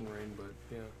Madison Rayne, but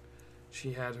yeah,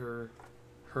 she had her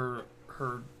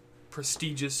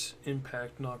prestigious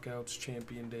Impact Knockouts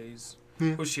champion days.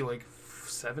 Yeah. Was she like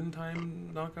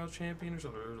 7-time Knockout champion or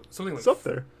something like? It's up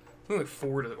there. Something like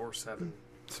 4 or 7.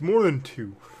 It's more than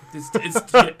 2.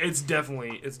 It's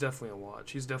definitely a lot.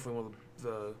 She's definitely one of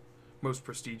the most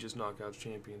prestigious Knockouts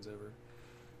champions ever.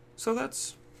 So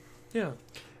that's, yeah.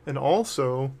 And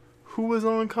also, who was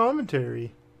on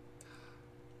commentary?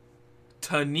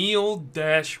 Tennille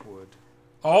Dashwood,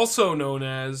 also known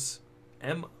as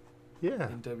Emma Yeah.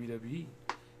 in WWE.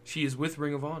 She is with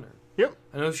Ring of Honor. Yep.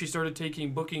 I know she started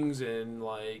taking bookings in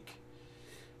like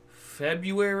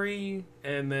February,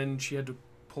 and then she had to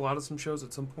pull out of some shows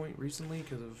at some point recently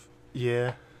because of...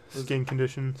 Yeah. Skin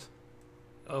conditions.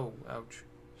 Oh, ouch.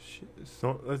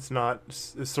 It's not.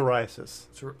 It's psoriasis.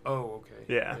 Oh, okay.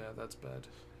 Yeah. Yeah, that's bad.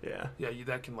 Yeah. Yeah,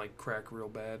 that can like crack real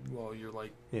bad while you're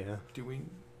like Yeah. doing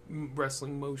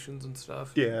wrestling motions and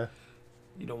stuff. Yeah.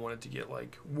 You don't want it to get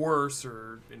like worse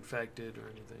or infected or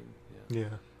anything. Yeah.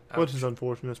 Yeah. Which is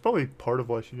unfortunate. It's probably part of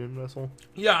why she didn't wrestle.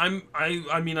 Yeah,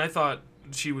 I mean, I thought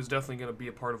she was definitely going to be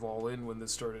a part of All In when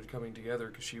this started coming together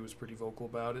because she was pretty vocal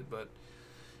about it. But,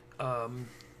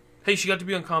 hey, she got to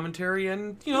be on commentary,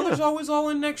 and, there's always All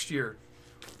In next year.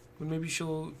 When maybe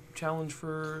she'll challenge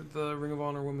for the Ring of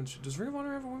Honor Women's... Does Ring of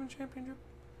Honor have a Women's Championship?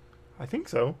 I think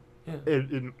so. Yeah.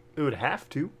 It would have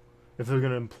to. If they're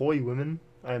going to employ women,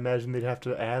 I imagine they'd have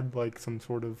to add, like, some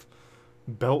sort of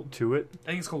belt to it.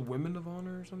 I think it's called Women of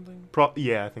Honor or something.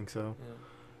 Yeah, I think so. Yeah.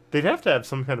 They'd have to have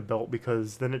some kind of belt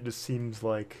because then it just seems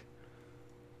like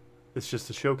it's just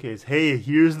a showcase. Hey,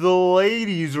 here's the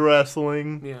ladies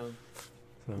wrestling. Yeah.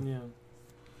 So. Yeah.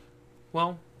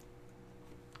 Well,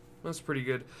 that's pretty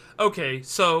good. Okay,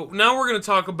 so now we're going to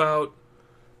talk about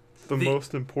the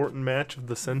most important match of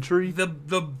the century. The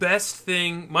best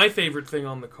thing, my favorite thing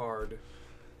on the card.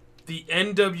 The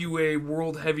NWA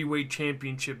World Heavyweight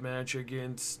Championship match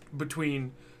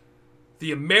between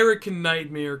the American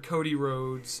Nightmare, Cody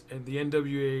Rhodes, and the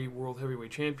NWA World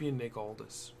Heavyweight Champion, Nick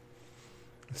Aldis.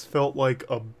 This felt like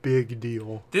a big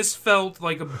deal. This felt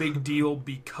like a big deal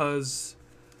because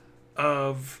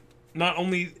of not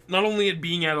only it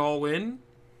being at All In,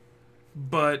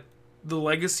 but the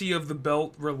legacy of the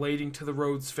belt relating to the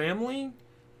Rhodes family,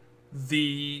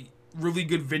 the really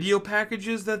good video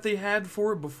packages that they had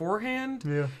for it beforehand,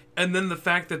 yeah, and then the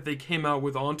fact that they came out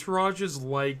with entourages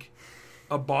like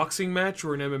a boxing match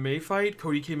or an MMA fight.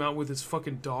 Cody came out with his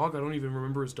fucking dog. I don't even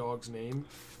remember his dog's name.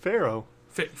 Pharaoh.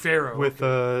 Pharaoh. With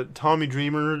Tommy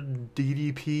Dreamer,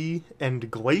 DDP,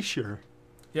 and Glacier.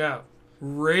 Yeah.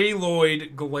 Ray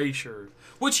Lloyd Glacier.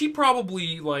 Which he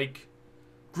probably,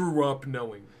 grew up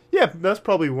knowing. Yeah, that's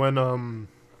probably when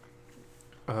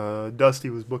Dusty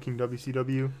was booking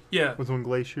WCW. Yeah. Was when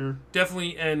Glacier.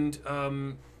 Definitely,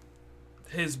 and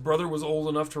his brother was old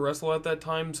enough to wrestle at that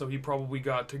time, so he probably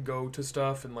got to go to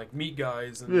stuff and, meet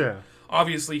guys. And yeah.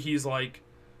 Obviously, he's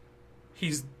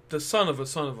the son of a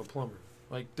plumber.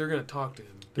 They're going to talk to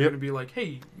him. They're going to be like,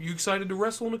 hey, you excited to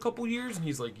wrestle in a couple years? And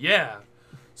he's like, yeah.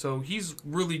 So he's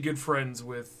really good friends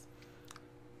with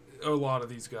a lot of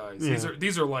these guys. Yeah.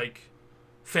 These are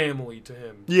family to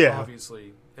him, yeah,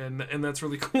 obviously. And that's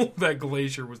really cool that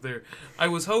Glacier was there. I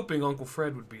was hoping Uncle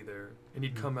Fred would be there, and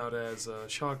he'd come out as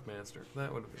Shockmaster.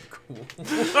 That would have been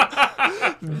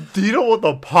cool. Do you know what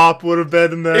the pop would have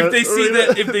been in that?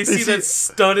 If they see that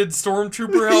studded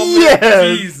stormtrooper helmet,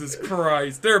 yes! Jesus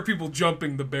Christ, there are people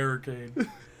jumping the barricade.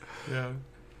 Yeah.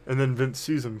 And then Vince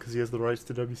sues him because he has the rights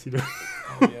to WCW.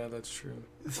 Oh yeah, that's true.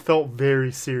 It felt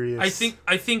very serious. I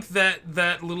think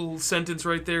that little sentence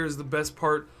right there is the best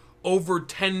part. Over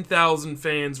 10,000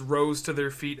 fans rose to their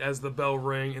feet as the bell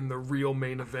rang and the real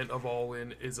main event of All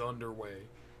In is underway.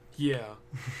 Yeah.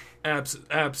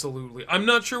 Absolutely. I'm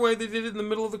not sure why they did it in the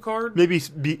middle of the card. Maybe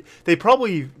they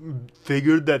probably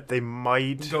figured that they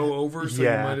might go over, so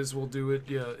yeah. you might as well do it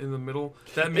in the middle.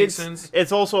 That makes sense.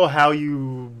 It's also how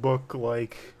you book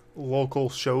local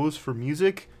shows for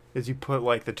music is you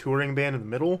put the touring band in the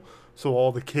middle, so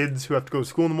all the kids who have to go to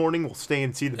school in the morning will stay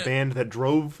and see the band that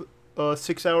drove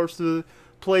 6 hours to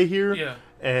play here. Yeah.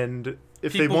 And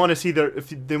if they want to see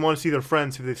their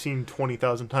friends who they've seen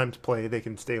 20,000 times play, they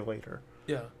can stay later.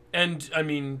 Yeah. And I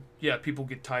mean, yeah, people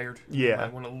get tired. Yeah.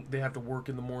 They have to work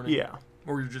in the morning. Yeah.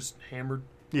 Or you're just hammered.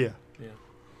 Yeah.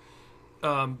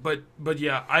 Yeah. But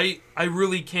yeah, I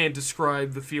really can't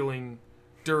describe the feeling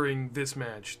during this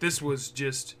match. This was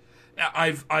just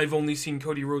I've only seen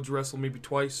Cody Rhodes wrestle maybe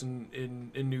twice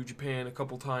in New Japan, a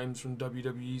couple times from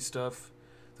WWE stuff,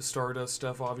 the Stardust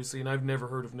stuff, obviously, and I've never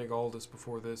heard of Nick Aldis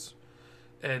before this.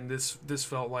 And this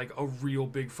felt like a real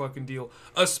big fucking deal,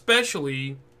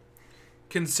 especially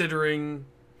considering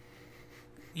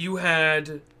you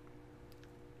had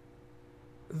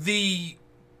the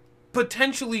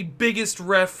potentially biggest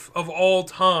ref of all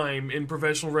time in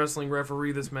professional wrestling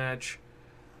referee this match,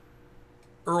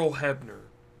 Earl Hebner.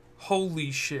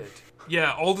 Holy shit.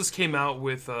 Yeah, all this came out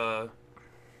with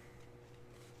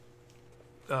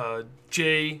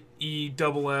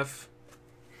JEFF.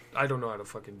 I don't know how to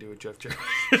fucking do it, Jeff Jarrett.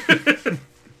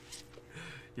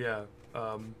 Yeah.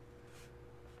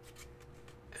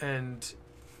 And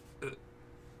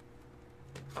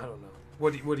I don't know.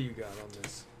 What do you got on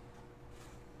this?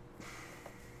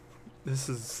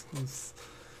 This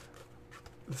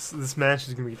match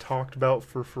is going to be talked about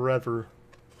for forever.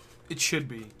 It should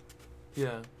be.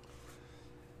 Yeah.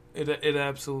 It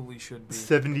absolutely should be.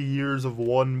 70 years of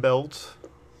one belt.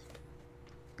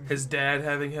 His dad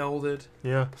having held it.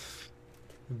 Yeah.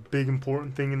 Big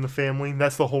important thing in the family.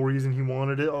 That's the whole reason he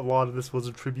wanted it. A lot of this was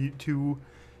a tribute to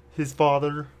his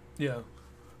father. Yeah.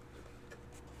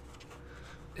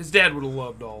 His dad would have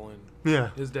loved All In. Yeah.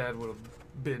 His dad would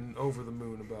have been over the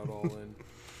moon about All In.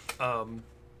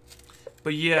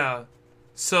 But yeah,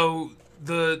 so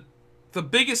the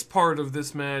biggest part of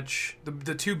this match,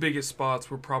 the two biggest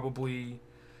spots were probably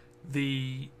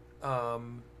the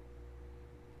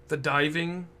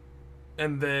diving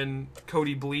and then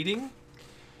Cody bleeding.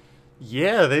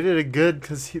 Yeah, they did it good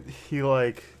because he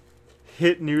like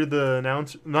hit near the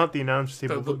not the announcer's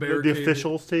table, but the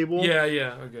officials table.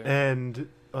 Yeah, okay. And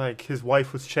like his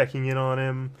wife was checking in on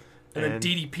him. And then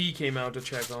DDP came out to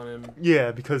check on him.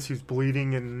 Yeah, because he was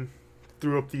bleeding and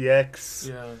threw up the X.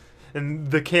 Yeah.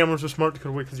 And the cameras were smart to cut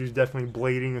away because he was definitely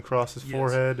blading across his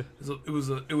forehead. It was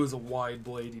a wide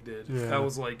blade he did. Yeah. That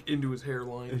was like into his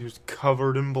hairline. And he was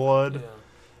covered in blood.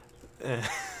 Yeah.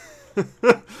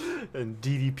 And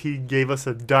DDP gave us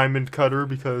a diamond cutter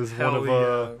because one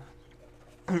of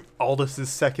Aldis's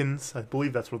seconds, I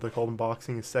believe that's what they called in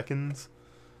boxing, is seconds.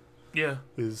 Yeah.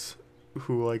 Is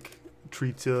who like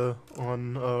treats you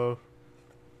on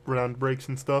round breaks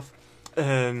and stuff.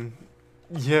 And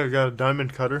yeah, we got a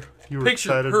diamond cutter. You were Picture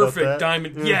excited perfect about that?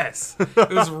 diamond. Yeah. Yes,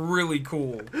 it was really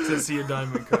cool to see a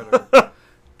diamond cutter.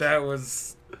 That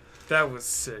was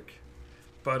sick.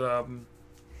 But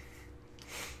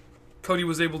Cody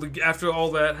was able to, after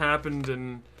all that happened,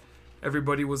 and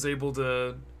everybody was able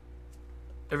to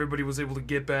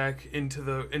get back into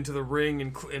the ring,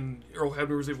 and Earl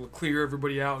Hebner was able to clear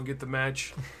everybody out and get the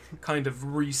match kind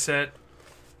of reset.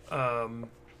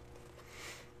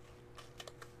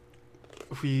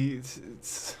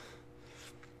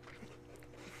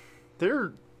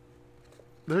 They're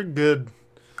good.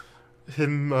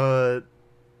 Him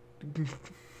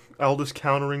Aldis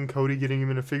countering Cody, getting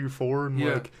him in a figure four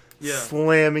and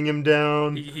slamming him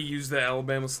down. He used the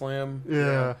Alabama Slam.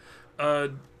 Yeah.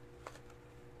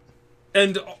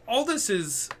 And all this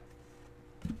is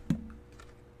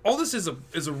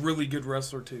a really good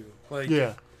wrestler too. Like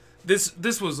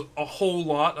this was a whole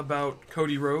lot about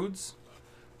Cody Rhodes,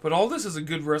 but all this is a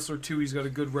good wrestler too. He's got a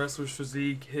good wrestler's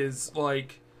physique. His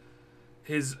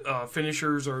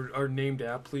finishers are named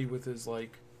aptly with his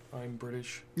like, I'm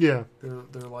British. Yeah. They're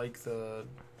like the,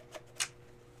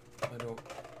 I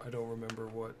don't remember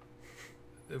what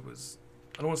it was.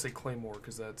 I don't want to say Claymore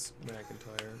because that's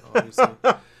McIntyre, obviously.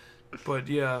 But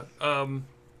yeah,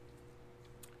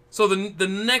 so the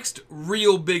next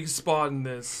real big spot in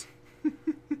this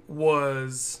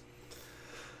was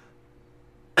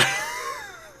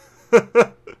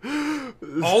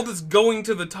Aldis going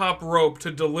to the top rope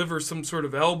to deliver some sort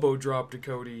of elbow drop to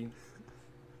Cody,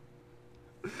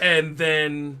 and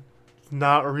then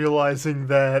not realizing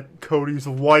that Cody's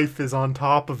wife is on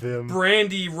top of him.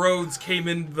 Brandy Rhodes came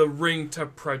into the ring to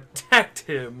protect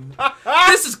him.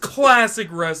 This is classic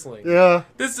wrestling. Yeah.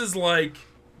 This is like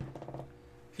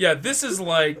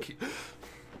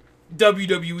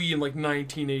WWE in like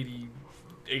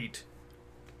 1988.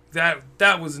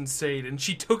 That was insane. And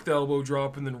she took the elbow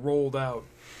drop and then rolled out.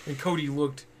 And Cody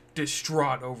looked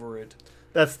distraught over it.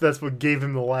 That's what gave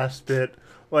him the last bit.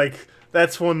 Like,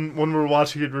 that's when we were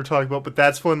watching it, we were talking about, but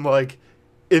that's when, like,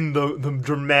 in the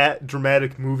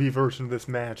dramatic movie version of this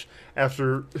match,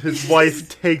 after his wife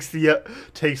takes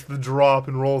the drop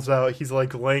and rolls out, he's,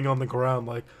 like, laying on the ground,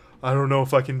 like, I don't know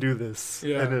if I can do this.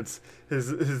 Yeah. And it's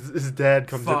his dad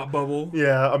comes Thought in. bubble.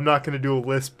 Yeah, I'm not going to do a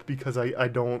lisp because I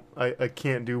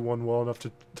can't do one well enough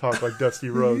to talk like Dusty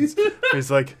Rhodes.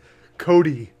 He's like,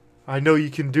 Cody, I know you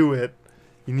can do it.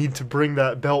 You need to bring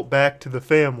that belt back to the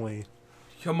family.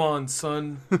 Come on,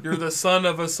 son. You're the son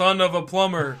of a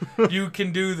plumber. You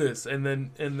can do this. And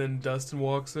then Dustin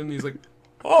walks in. He's like,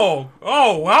 oh,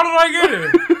 how did I get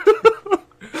here?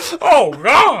 Oh,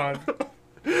 God.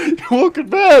 You're looking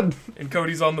bad. And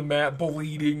Cody's on the mat,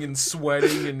 bleeding and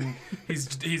sweating, and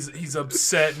he's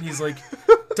upset, and he's like,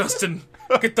 Dustin,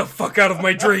 get the fuck out of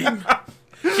my dream.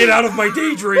 Get out of my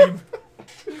daydream.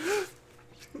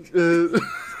 And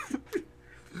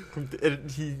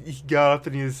he got up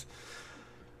and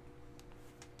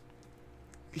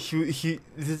he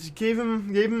gave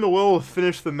him the will to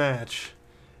finish the match.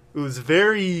 It was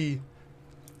very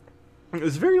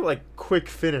like quick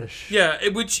finish. Yeah,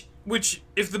 which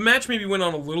if the match maybe went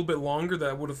on a little bit longer,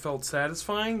 that would have felt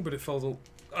satisfying. But it felt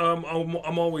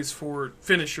I'm always for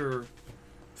finisher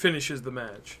finishes the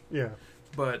match. Yeah,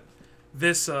 but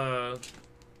this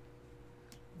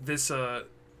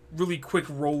really quick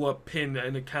roll up pin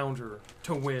and a counter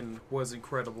to win was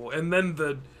incredible. And then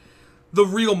the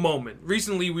real moment.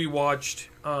 Recently we watched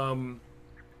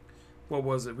what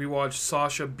was it? We watched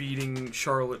Sasha beating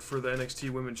Charlotte for the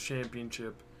NXT Women's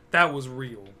Championship. That was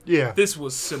real. Yeah. This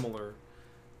was similar.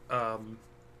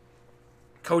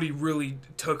 Cody really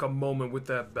took a moment with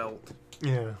that belt.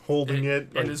 Yeah, holding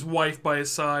it. And his wife by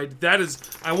his side.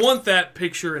 I want that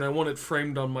picture and I want it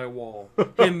framed on my wall.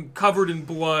 Him covered in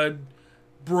blood,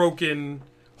 broken,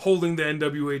 holding the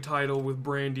NWA title with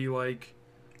Brandy right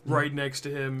next to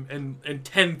him, and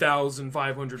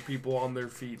 10,500 people on their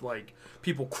feet,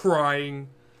 people crying.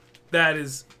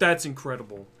 That's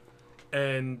incredible.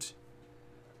 And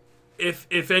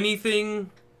if anything,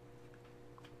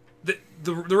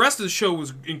 the rest of the show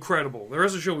was incredible. The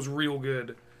rest of the show was real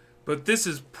good. But this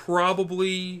is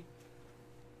probably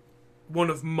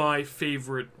one of my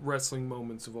favorite wrestling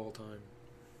moments of all time.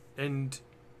 And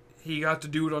he got to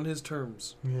do it on his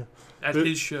terms. Yeah. At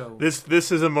his show.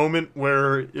 This is a moment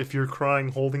where if you're crying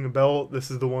holding a belt, this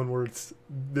is the one where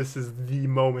this is the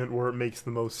moment where it makes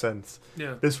the most sense.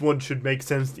 Yeah. This one should make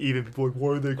sense to even people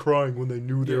why are they crying when they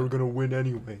knew they were going to win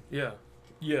anyway? Yeah.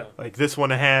 Yeah. This one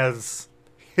has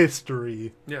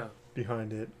history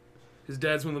behind it. His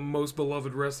dad's one of the most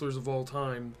beloved wrestlers of all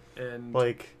time, and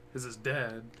is his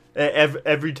dad.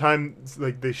 Every time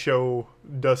they show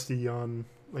Dusty on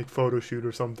photo shoot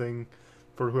or something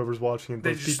for whoever's watching it,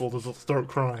 those people just start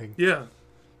crying. Yeah,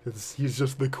 he's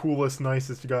just the coolest,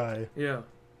 nicest guy. Yeah,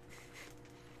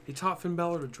 he taught Finn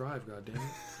Balor to drive. Goddamn,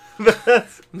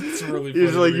 that's really funny.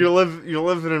 He's like, you're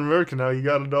living in America now. You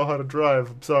got to know how to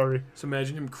drive. I'm sorry. So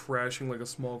imagine him crashing like a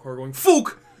small car, going,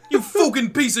 "Fook, you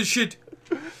fucking piece of shit."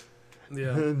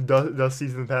 Yeah. And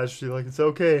Dusty's in the passenger it's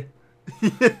okay.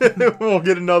 We'll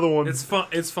get another one. It's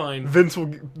fine.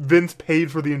 Vince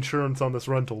paid for the insurance on this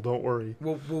rental. Don't worry.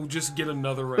 We'll just get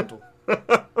another rental.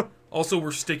 Also,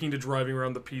 we're sticking to driving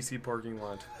around the PC parking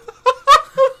lot.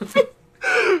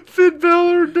 Finn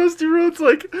Balor and Dusty Rhodes,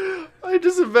 I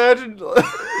just imagined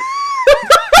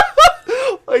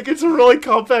it's a really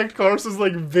compact car, so it's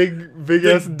big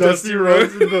ass Dusty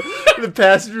Rhodes in the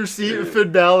passenger seat, and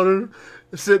Finn Balor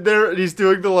sitting there, and he's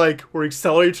doing the where he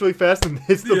accelerates really fast and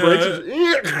hits the brakes.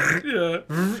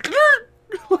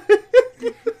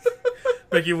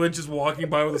 Becky Lynch is walking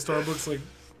by with a Starbucks,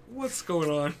 what's going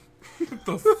on? What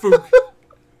the fuck?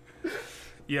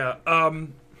 Yeah,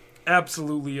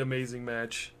 absolutely amazing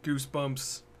match.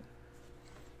 Goosebumps.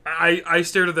 I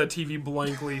stared at that TV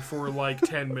blankly for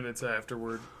 10 minutes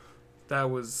afterward. That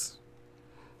was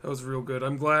real good.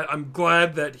 I'm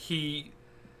glad that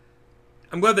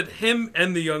him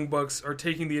and the Young Bucks are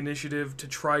taking the initiative to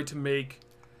try to make,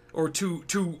 or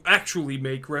to actually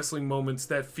make wrestling moments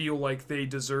that feel like they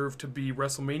deserve to be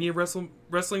WrestleMania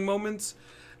wrestling moments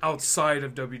outside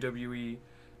of WWE.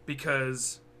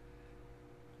 Because,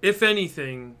 if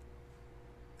anything,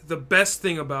 the best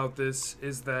thing about this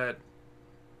is that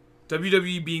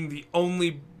WWE being the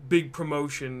only big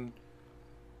promotion,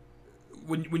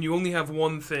 when you only have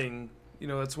one thing,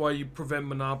 that's why you prevent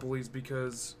monopolies,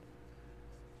 because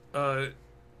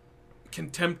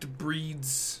contempt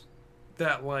breeds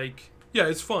that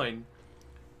it's fine,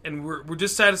 and we're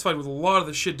dissatisfied with a lot of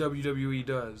the shit WWE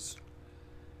does.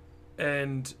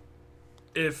 And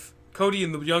if Cody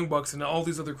and the Young Bucks and all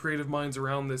these other creative minds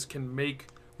around this can make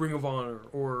Ring of Honor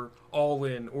or All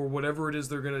In or whatever it is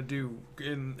they're gonna do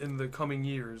in the coming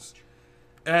years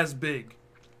as big,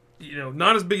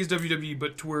 not as big as WWE,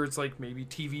 but to where it's maybe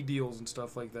TV deals and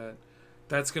stuff like that.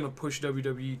 That's going to push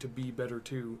WWE to be better,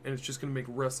 too. And it's just going to make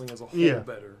wrestling as a whole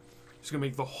better. It's going to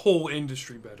make the whole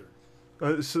industry better.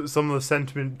 So some of the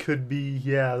sentiment could be,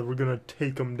 we're going to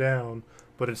take them down.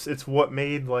 But it's what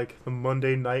made, the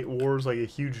Monday Night Wars, a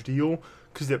huge deal.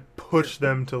 because it pushed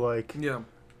them to like Yeah.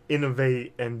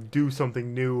 innovate and do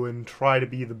something new and try to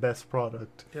be the best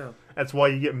product. Yeah. That's why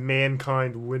you get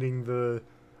Mankind winning the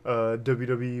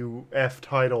WWF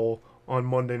title on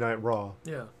Monday Night Raw.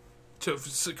 Yeah.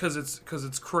 Because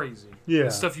it's crazy. Yeah.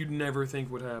 It's stuff you'd never think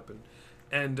would happen.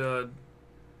 And,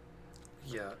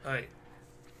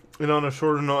 And on a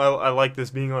shorter note, I like this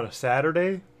being on a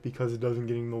Saturday because it doesn't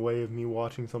get in the way of me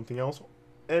watching something else.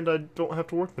 And I don't have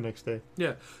to work the next day.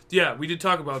 Yeah, we did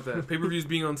talk about that. Pay-per-views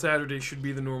being on Saturday should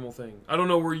be the normal thing. I don't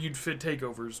know where you'd fit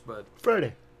takeovers, but...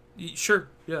 Friday. Sure,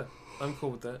 yeah. I'm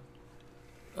cool with that.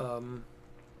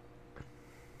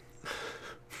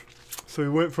 So we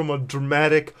went from a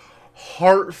dramatic,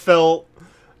 heartfelt,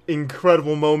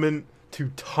 incredible moment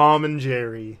to Tom and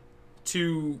Jerry.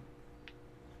 To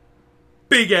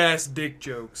big-ass dick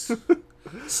jokes.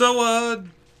 So,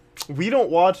 We don't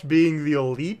watch Being the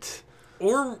Elite.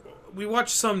 or we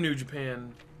watch some New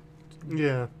Japan.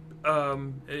 Yeah.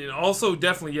 And also,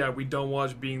 definitely, yeah, we don't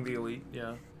watch Being the Elite,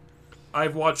 yeah.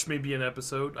 I've watched maybe an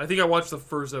episode. I think I watched the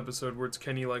first episode where it's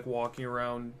Kenny, like, walking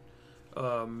around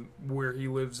where he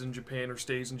lives in Japan or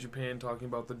stays in Japan, talking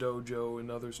about the dojo and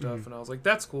other stuff, and I was like,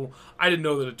 that's cool. I didn't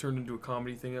know that it turned into a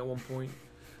comedy thing at one point.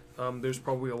 There's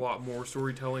probably a lot more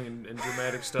storytelling and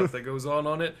dramatic stuff that goes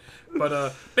on it.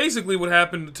 But basically what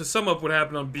happened, to sum up what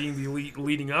happened on Being the Elite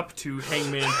leading up to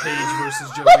Hangman Page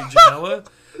versus Joey Janela,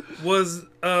 was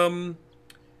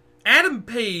Adam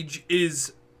Page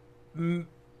is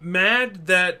mad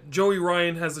that Joey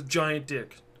Ryan has a giant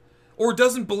dick. Or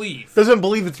doesn't believe. Doesn't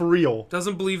believe it's real.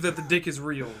 Doesn't believe that the dick is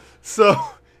real. So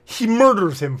he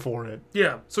murders him for it.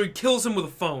 Yeah, so he kills him with a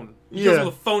phone. He kills him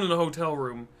with a phone in a hotel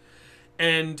room.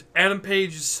 And Adam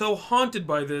Page is so haunted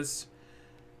by this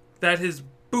that his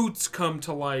boots come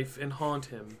to life and haunt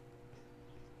him.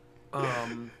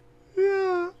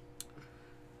 Yeah.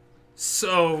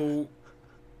 So...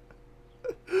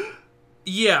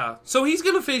 yeah. So he's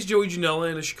going to face Joey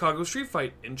Janela in a Chicago street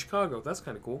fight in Chicago. That's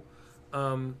kind of cool.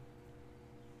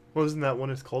 Wasn't that one?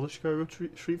 It's called a Chicago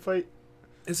Street Fight?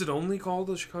 Is it only called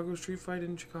a Chicago street fight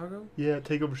in Chicago? Yeah,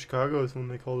 Takeover Chicago is when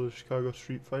they call it a Chicago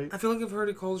Street Fight. I feel like I've heard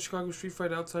it called a Chicago street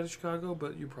fight outside of Chicago,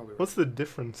 but you're probably right. What's the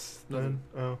difference Nothing.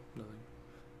 then? Oh. Nothing.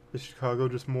 Is Chicago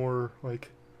just more,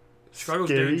 like, Chicago's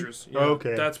scary? dangerous. Yeah,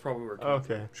 Okay. That's probably where it came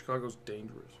from. Okay. Chicago's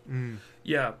dangerous. Mm.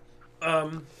 Yeah.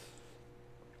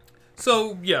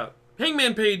 So, yeah.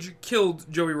 Hangman Page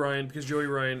killed Joey Ryan because Joey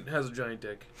Ryan has a giant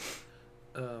dick.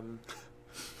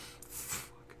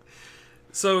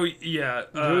 So, yeah.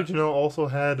 Joey Janela also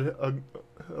had a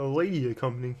lady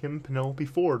accompanying him, Penelope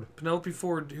Ford. Penelope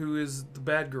Ford, who is the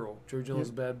bad girl. Joey Janela's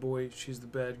a bad boy. She's the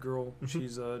bad girl. Mm-hmm.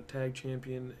 She's a tag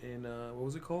champion in, what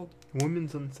was it called?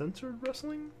 Women's Uncensored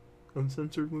Wrestling?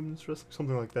 Uncensored Women's Wrestling?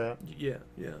 Something like that. Yeah,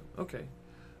 okay.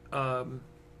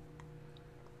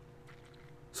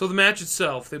 So the match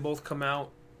itself, they both come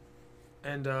out,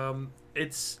 and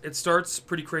it starts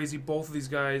pretty crazy. Both of these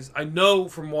guys, I know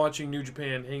from watching New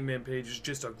Japan, Hangman Page is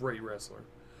just a great wrestler.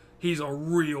 He's a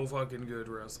real fucking good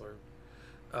wrestler.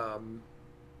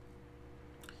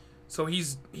 So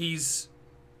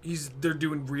they're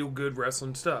doing real good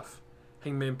wrestling stuff.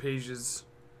 Hangman Page is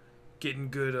getting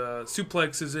good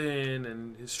suplexes in,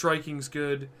 and his striking's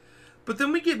good. But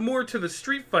then we get more to the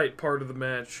street fight part of the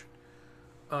match.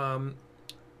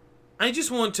 I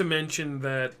just want to mention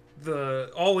that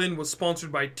the All In was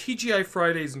sponsored by TGI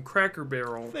Fridays and Cracker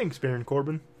Barrel. Thanks, Baron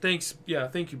Corbin. Thank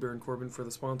you, Baron Corbin, for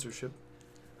the sponsorship.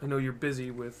 I know you're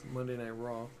busy with Monday Night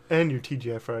Raw. And your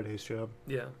TGI Fridays job.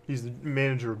 Yeah. He's the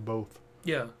manager of both.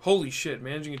 Yeah. Holy shit,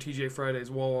 managing a TGI Fridays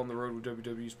while on the road with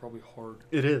WWE is probably hard.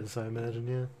 It is, I imagine,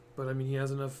 yeah. But, I mean, he has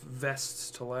enough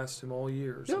vests to last him all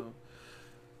year, so... Yep.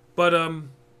 But,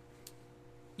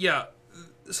 yeah.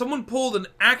 Someone pulled an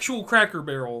actual Cracker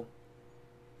Barrel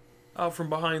out from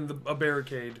behind a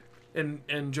barricade, and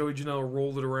Joey Janela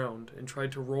rolled it around and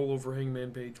tried to roll over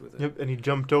Hangman Page with it. Yep, and he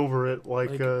jumped over it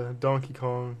like Donkey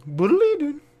Kong.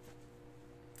 Boodly-doo.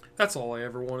 That's all I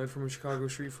ever wanted from a Chicago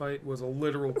street fight, was a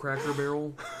literal Cracker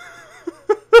Barrel.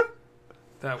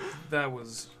 That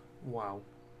was... wow.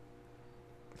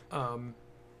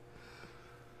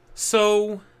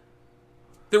 So...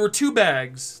 there were two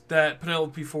bags that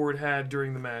Penelope Ford had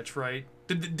during the match, right?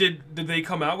 Did they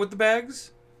come out with the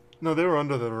bags? No, they were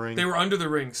under the ring. They were under the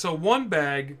ring. So one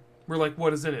bag, we're like,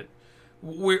 what is in it?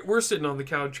 We're sitting on the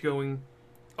couch going,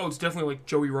 oh, it's definitely like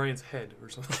Joey Ryan's head or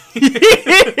something.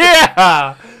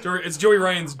 Yeah! It's Joey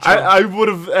Ryan's junk. I would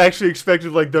have actually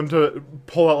expected like them to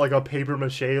pull out like a paper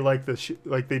mache like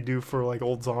like they do for like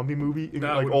old zombie movie,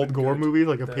 That like would've old been gore good. movie,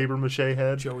 like a That- paper mache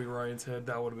head. Joey Ryan's head,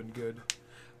 that would have been good.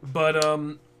 But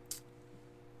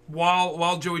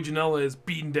while Joey Janela is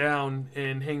beaten down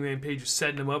and Hangman Page is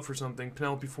setting him up for something,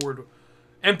 Penelope Ford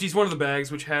empties one of the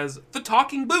bags, which has the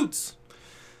talking boots.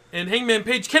 And Hangman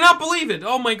Page cannot believe it.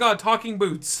 Oh my god, talking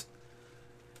boots.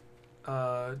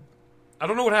 I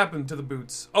don't know what happened to the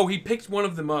boots. Oh, he picked one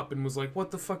of them up and was like,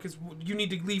 what the fuck is... You need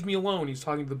to leave me alone. He's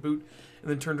talking to the boot, and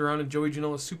then turned around and Joey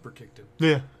Janela super kicked him.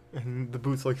 Yeah, and the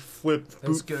boots like flipped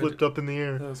up in the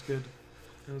air. That was good.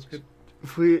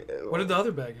 What What did the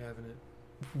other bag have in it?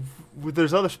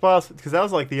 There's other spots, because that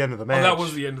was like the end of the match. Oh, that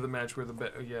was the end of the match where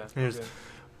the... yeah. Okay.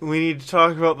 We need to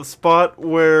talk about the spot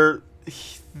where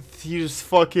he just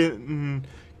fucking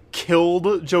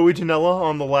killed Joey Janela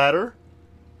on the ladder.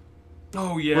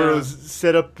 Oh, yeah. Where it was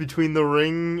set up between the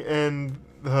ring and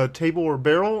the table or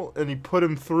barrel, and he put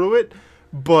him through it,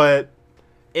 but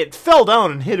it fell down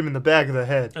and hit him in the back of the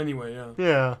head. Anyway, yeah.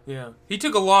 Yeah. Yeah. He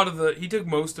took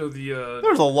most of the...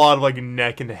 There's a lot of, like,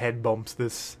 neck and head bumps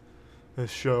this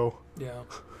show. Yeah.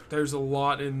 There's a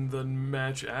lot in the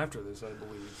match after this, I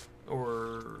believe.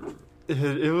 Or...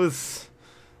 It was...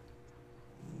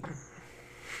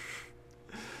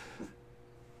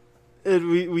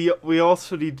 We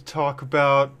also need to talk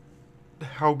about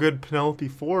how good Penelope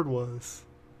Ford was.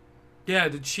 Yeah,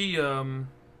 did she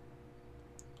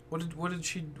what did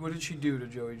she do to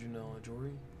Joey Janela,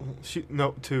 Jory?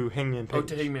 To Hangman Page. Oh,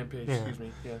 to Hangman Page, Yeah. excuse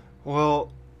me. Yeah.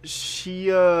 Well,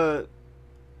 she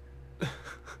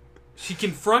she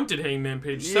confronted Hangman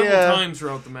Page several times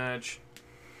throughout the match.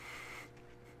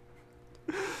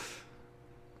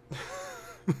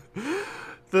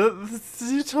 Did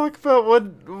you talk about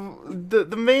what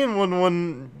the main one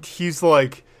when he's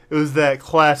like, it was that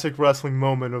classic wrestling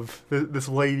moment of this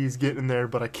lady's getting there,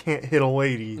 but I can't hit a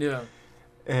lady. Yeah.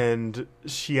 And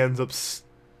she ends up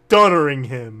stunnering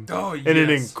him. Oh, yes. In an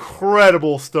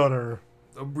incredible stunner.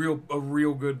 A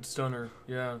real good stunner.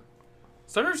 Yeah.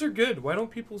 Stunners are good. Why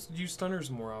don't people use stunners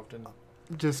more often?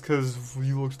 Just because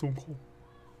you look Stone Cold.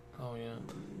 Oh,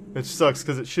 yeah. It sucks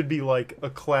because it should be like a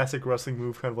classic wrestling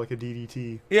move, kind of like a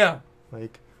DDT. Yeah.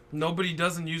 Like, nobody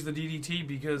doesn't use the DDT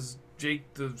because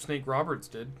Jake the Snake Roberts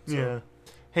did. So. Yeah.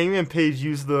 Hangman Page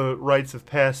used the rites of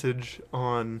passage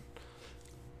on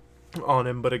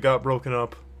him, but it got broken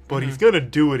up. But he's going to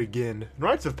do it again.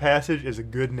 Rites of Passage is a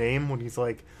good name when he's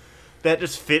like, that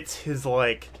just fits his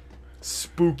like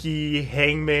spooky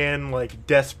hangman, like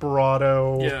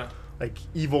desperado, like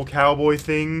evil cowboy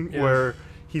thing where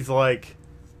he's like,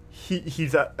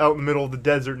 he's out in the middle of the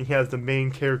desert and he has the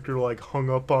main character like hung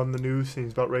up on the noose and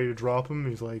he's about ready to drop him.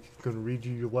 He's like, gonna read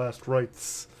you your last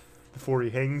rites before he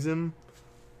hangs him.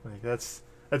 Like that's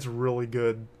really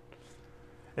good.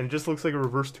 And it just looks like a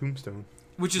reverse tombstone.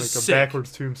 Which is like sick. A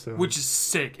backwards tombstone. Which is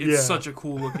sick. It's such a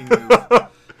cool looking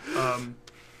move.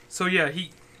 So yeah,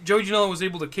 Joey Janela was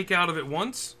able to kick out of it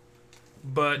once,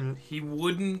 but he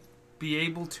wouldn't be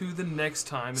able to the next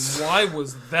time. And why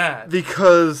was that?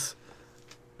 Because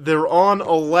they're on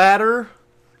a ladder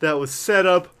that was set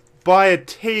up by a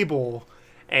table,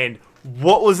 and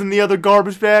what was in the other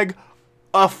garbage bag?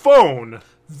 A phone.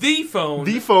 The phone.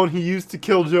 The phone he used to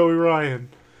kill Joey Ryan.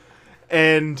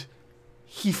 And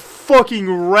he fucking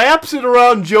wraps it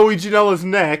around Joey Janela's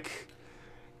neck,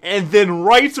 and then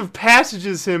rites of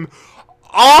passages him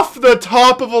off the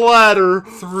top of a ladder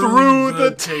through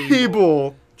the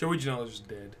table. Joey Janela's just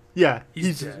dead. Yeah,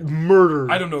 he's dead.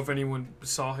 Murdered. I don't know if anyone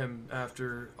saw him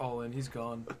after All In. He's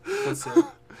gone. That's it.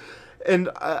 And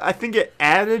I think it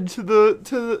added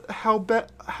to how bad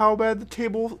the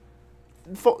table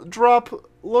drop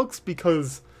looks,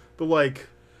 because the like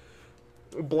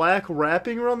black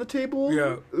wrapping around the table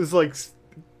is like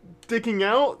sticking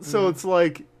out, so it's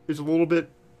like it's a little bit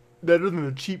better than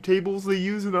the cheap tables they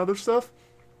use and other stuff.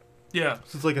 Yeah,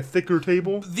 so it's like a thicker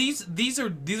table. These are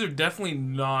definitely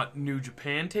not New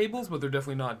Japan tables, but they're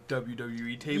definitely not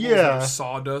WWE tables. Yeah, they're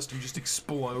sawdust and just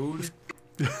explode.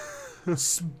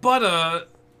 But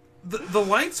the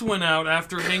lights went out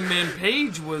after Hangman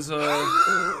Page was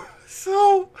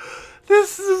So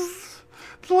this is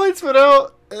the lights went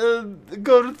out and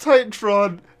go to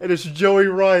Titantron and it's Joey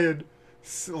Ryan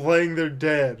laying there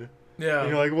dead. Yeah, and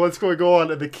you're like, what's going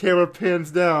on? And the camera pans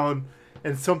down.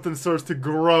 And something starts to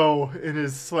grow in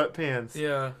his sweatpants.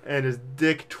 Yeah. And his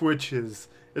dick twitches.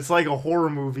 It's like a horror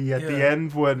movie at the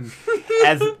end when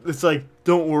it's like,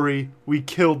 don't worry, we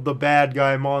killed the bad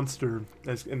guy monster.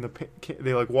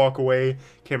 They like walk away,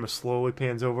 camera slowly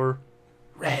pans over.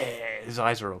 His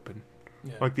eyes are open.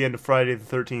 Yeah. Like the end of Friday the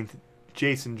 13th,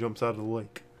 Jason jumps out of the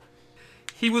lake.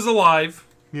 He was alive.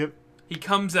 Yep. He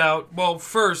comes out. Well,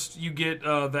 first you get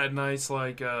that nice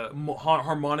like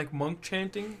harmonic monk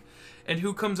chanting. And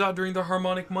who comes out during the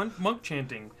harmonic monk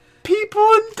chanting? People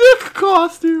people in dick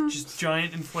costumes. Just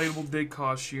giant inflatable dick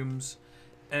costumes,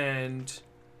 and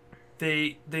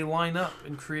they line up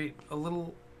and create a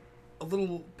little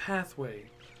pathway,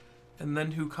 and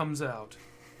then who comes out?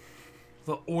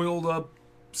 The oiled up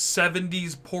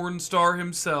 70s porn star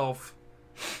himself,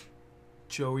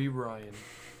 Joey Ryan.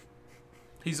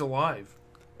 He's alive.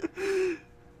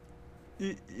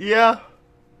 Yeah.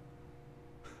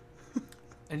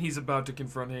 And he's about to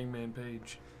confront Hangman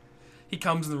Page. He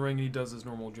comes in the ring and he does his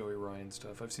normal Joey Ryan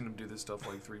stuff. I've seen him do this stuff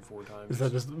like 3-4 times. Is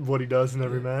that just what he does in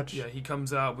every match? Yeah, he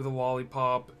comes out with a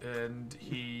lollipop and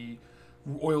he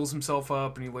oils himself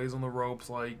up and he lays on the ropes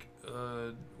like,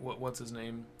 what's his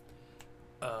name?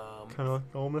 Kind of like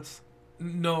Almas.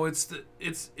 No, it's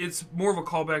more of a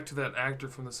callback to that actor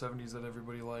from the 70s that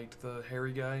everybody liked, the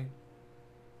hairy guy.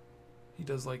 He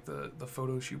does like the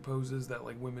photo shoot poses that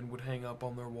like women would hang up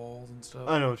on their walls and stuff.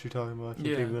 I know what you're talking about. I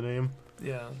can't think of the name.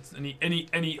 Yeah, and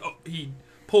he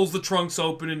pulls the trunks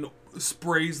open and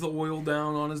sprays the oil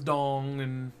down on his dong,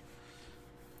 and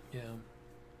yeah,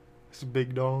 It's a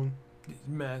big dong.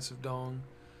 massive dong.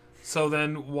 So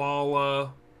then,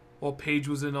 while Paige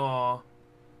was in awe,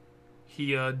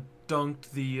 he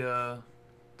dunked the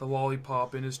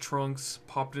lollipop in his trunks,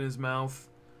 popped in his mouth,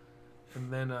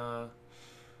 and then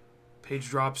Paige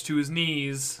drops to his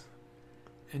knees,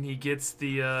 and he gets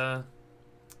the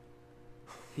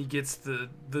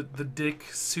dick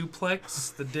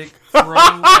suplex, the dick throw.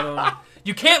 I don't know.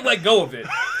 You can't let go of it.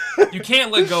 You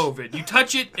can't let go of it. You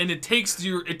touch it, and it takes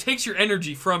your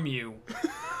energy from you,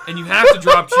 and you have to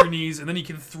drop to your knees, and then he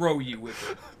can throw you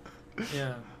with it.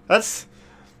 Yeah.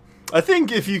 I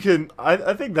think if you can,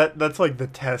 I think that's like the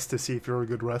test to see if you're a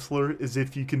good wrestler is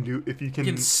if you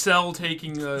can sell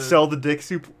taking the dick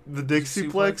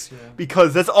suplex yeah.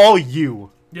 because that's all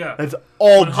you. Yeah. That's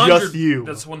all just you.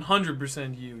 That's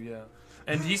 100% you. Yeah.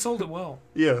 And he sold it well.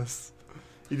 Yes,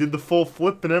 he did the full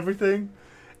flip and everything,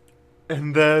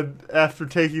 and then after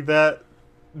taking that,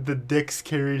 the dicks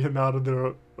carried him out of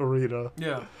the arena.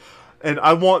 Yeah. And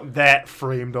I want that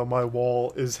framed on my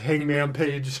wall is Hangman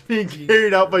Page being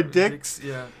carried out by dicks.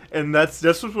 Yeah. And that's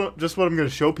just what I'm going to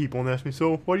show people and ask me,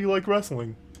 so why do you like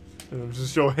wrestling? And I'm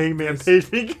just show Hangman Page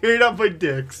being carried out by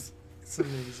dicks. It's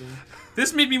amazing.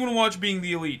 This made me want to watch Being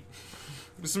the Elite.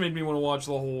 This made me want to watch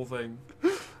the whole thing.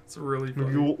 It's really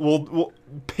funny. We'll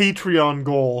Patreon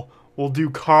goal. We'll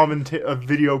do a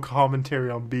video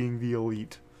commentary on Being the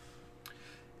Elite.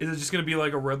 Is it just going to be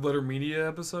like a Red Letter Media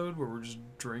episode where we're just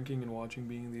drinking and watching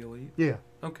Being the Elite? Yeah.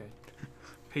 Okay.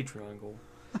 Patreon goal.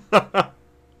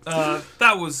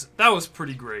 That was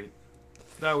pretty great.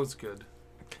 That was good.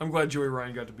 I'm glad Joey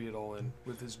Ryan got to be it all in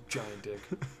with his giant dick.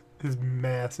 His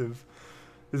massive.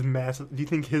 Do you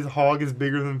think his hog is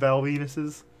bigger than Val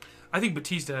Venus's? I think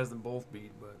Batista has them both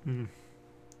beat, but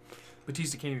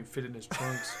Batista can't even fit in his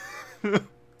trunks.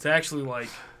 It's actually like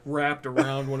wrapped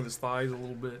around one of his thighs a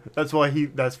little bit. That's why he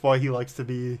likes to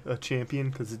be a champion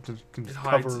because it just can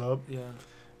cover it up. Yeah.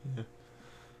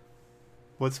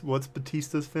 What's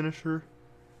Batista's finisher?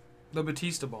 The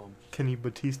Batista bomb. Can he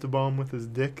Batista bomb with his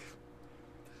dick?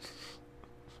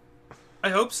 I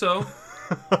hope so.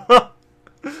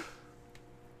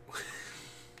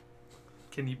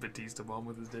 Can he Batista bomb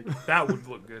with his dick? That would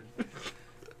look good.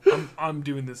 I'm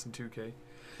doing this in 2K.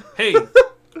 Hey,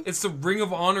 it's the Ring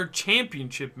of Honor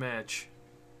Championship match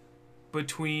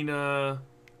between our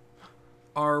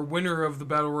winner of the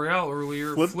Battle Royale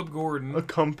earlier, Flip Gordon,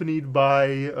 accompanied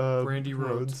by Brandy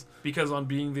Rhodes. Because on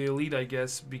Being the Elite, I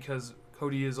guess, because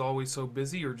Cody is always so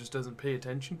busy or just doesn't pay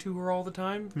attention to her all the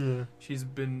time. Yeah. She's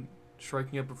been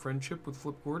striking up a friendship with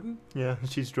Flip Gordon. Yeah,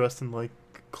 she's dressed in like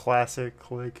classic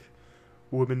like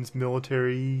women's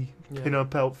military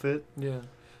pinup outfit. Yeah.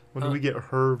 When do we get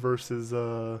her versus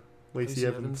Lacey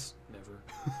Evans?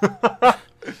 Never.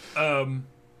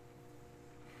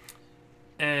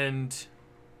 And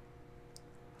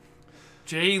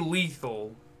Jay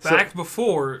Lethal,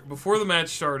 before the match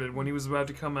started, when he was about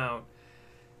to come out,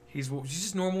 he's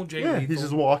just normal Jay Lethal. He's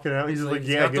just walking out. He's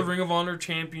he's got the Ring of Honor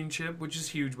Championship, which is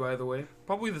huge, by the way.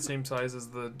 Probably the same size as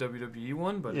the WWE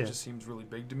one, but it just seems really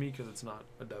big to me because it's not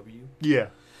a W. Yeah.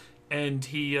 And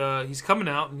he's coming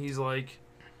out and he's like,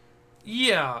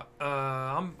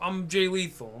 I'm Jay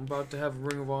Lethal. I'm about to have a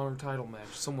Ring of Honor title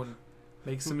match. Someone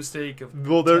makes the mistake of.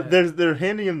 Well, they're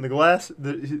handing him the glass.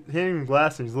 Handing him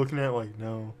glass, and he's looking at it like,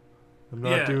 no, I'm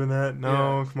not doing that.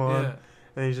 No, come on. Yeah.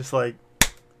 And he's just like,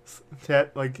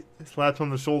 slaps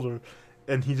on the shoulder,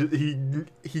 and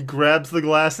he grabs the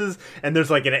glasses, and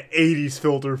there's like an 80s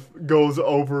filter goes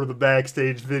over the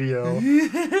backstage video,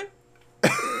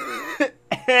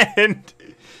 and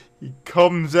he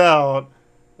comes out.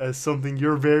 as something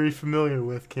you're very familiar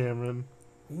with, Cameron.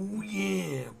 Oh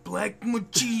yeah, Black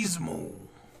Machismo.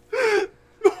 The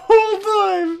whole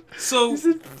time. So,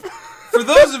 for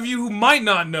those of you who might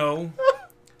not know,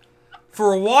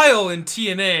 for a while in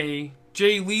TNA,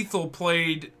 Jay Lethal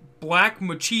played Black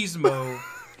Machismo,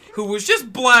 who was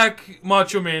just Black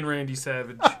Macho Man Randy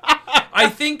Savage. I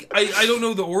think, I don't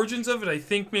know the origins of it. I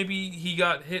think maybe he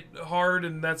got hit hard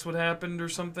and that's what happened or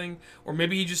something. Or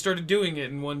maybe he just started doing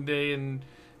it and one day and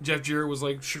Jeff Jarrett was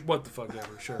like, what the fuck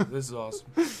ever, sure, this is awesome.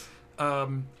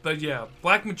 But yeah,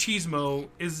 Black Machismo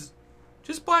is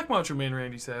just Black Macho Man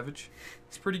Randy Savage.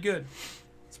 It's pretty good.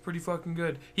 It's pretty fucking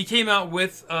good. He came out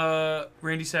with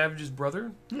Randy Savage's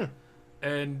brother. Yeah.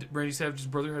 And Randy Savage's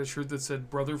brother had a shirt that said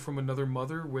 "Brother from Another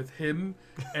Mother" with him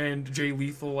and Jay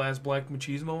Lethal as Black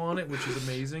Machismo on it, which is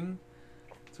amazing.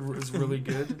 It's really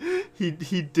good. He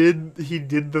did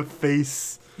the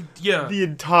face Yeah. the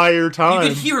entire time. You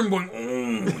could hear him going,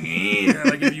 "Oh yeah!"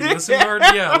 Like if you listen hard,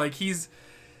 yeah. Like he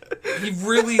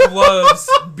really loves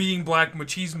being Black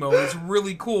Machismo. It's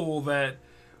really cool that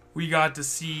we got to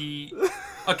see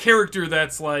a character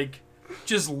that's like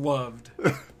just loved.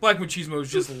 Black Machismo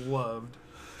is just loved.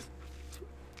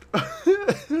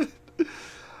 I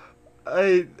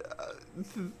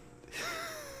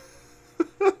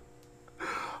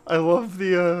love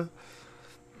the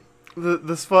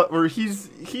spot where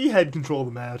he had control of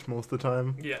the match most of the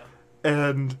time. Yeah.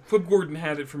 And Flip Gordon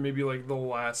had it for maybe like the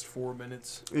last 4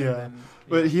 minutes. yeah.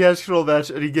 But he has control of the match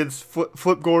and he gets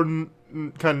Flip Gordon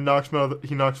kind of knocks him out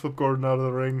he knocks Flip Gordon out of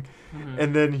the ring. Mm-hmm.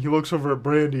 And then he looks over at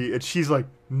Brandy and she's like,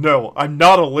 "No, I'm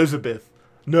not Elizabeth.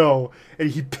 No."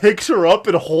 And he picks her up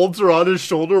and holds her on his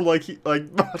shoulder like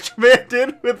Macho Man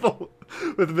did with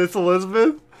Miss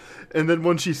Elizabeth. And then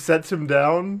when she sets him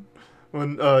down,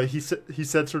 when he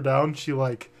sets her down, she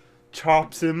like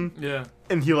chops him. Yeah.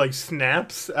 And he like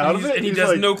snaps out of it. And he He's has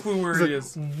like, no clue where he like,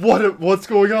 is. What's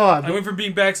going on? I went from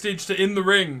being backstage to in the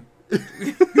ring.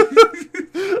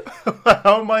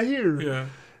 How am I here? Yeah.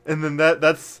 And then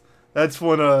that's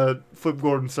when Flip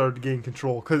Gordon started to gain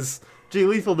control because Jay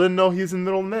Lethal didn't know he was in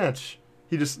the middle of the match.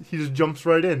 He just jumps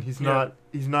right in. He's not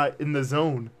in the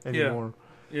zone anymore.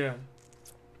 Yeah.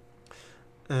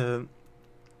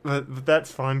 But that's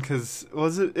fine because it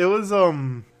was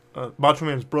Macho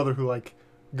Man's brother who like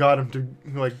got him to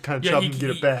like kind of chop him and get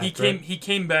it back. He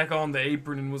came back on the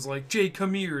apron and was like, "Jay,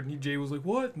 come here." And Jay was like,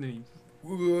 "What?" And he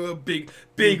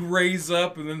big raise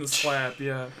up and then the slap.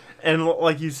 Yeah. And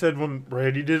like you said, when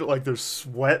Randy did it, like there's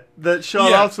sweat that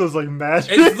shot Yeah. off, so it was like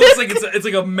magic. It looks like it's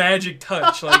like a magic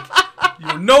touch. Like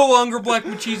you're no longer Black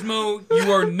Machismo.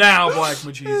 You are now Black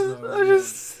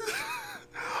Machismo.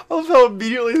 I love how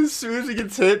immediately as soon as he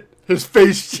gets hit, his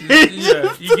face changes.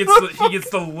 Yeah, he gets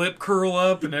the lip curl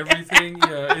up and everything.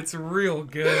 Yeah, it's real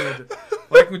good.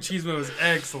 Black Machismo is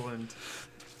excellent.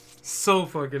 So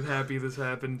fucking happy this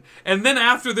happened. And then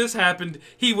after this happened,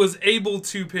 he was able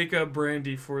to pick up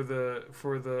Brandy for the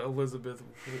Elizabeth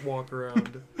walk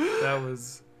around. That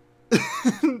was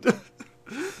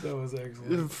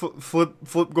excellent.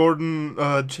 Flip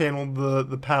Gordon channeled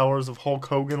the powers of Hulk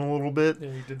Hogan a little bit.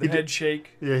 Yeah, he did the head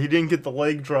shake. Yeah, he didn't get the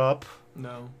leg drop.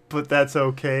 No. But that's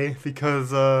okay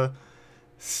because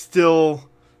still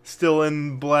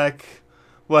in Black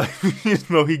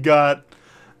Machismo he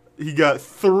got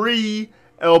 3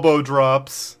 elbow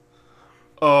drops.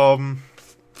 And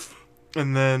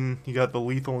then he got the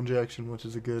lethal injection, which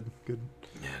is a good Yeah,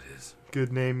 it is.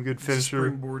 good name, good finisher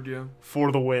Springboard, yeah.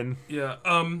 for the win. Yeah.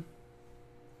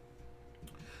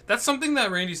 That's something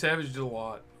that Randy Savage did a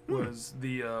lot was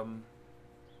the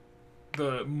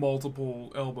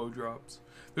multiple elbow drops.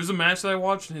 There's a match that I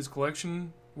watched in his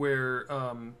collection where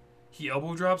he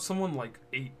elbow drops someone like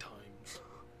 8 times.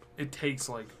 It takes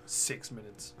like 6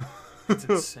 minutes. It's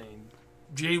insane.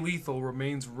 Jay Lethal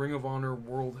remains Ring of Honor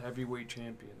World Heavyweight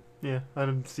Champion. Yeah, I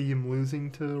didn't see him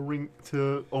losing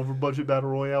to over budget battle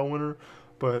royale winner,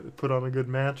 but put on a good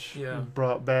match. Yeah,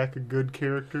 brought back a good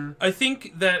character. I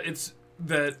think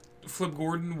that Flip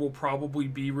Gordon will probably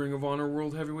be Ring of Honor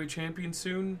World Heavyweight Champion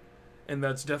soon, and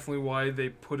that's definitely why they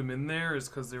put him in there. Is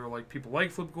because they were like, people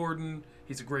like Flip Gordon.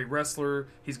 He's a great wrestler.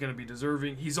 He's going to be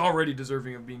deserving. He's already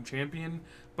deserving of being champion,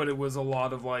 but it was a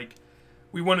lot of like,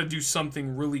 we want to do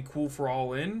something really cool for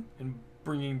All In, and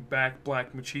bringing back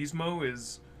Black Machismo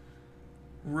is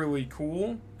really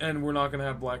cool, and we're not going to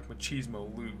have Black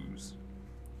Machismo lose,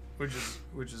 which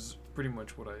is pretty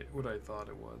much what I thought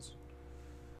it was.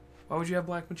 Why would you have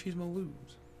Black Machismo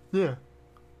lose? Yeah.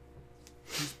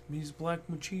 He's Black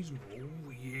Machismo.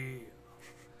 Oh, yeah.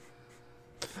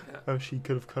 Oh, she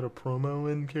could have cut a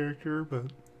promo in character, but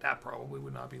That probably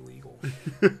would not be legal.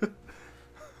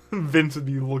 Vince would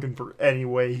be looking for any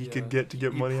way he could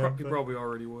get money out of He that. probably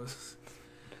already was.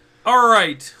 All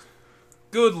right.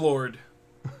 Good Lord.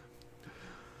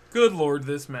 Good Lord,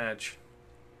 this match.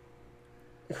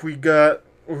 We got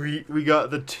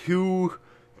the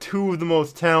two of the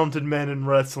most talented men in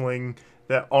wrestling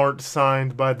that aren't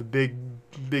signed by the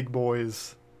big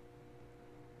boys.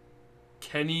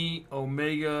 Kenny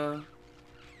Omega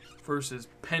versus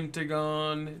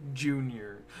Pentagon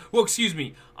Jr. Well, excuse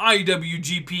me,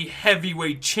 IWGP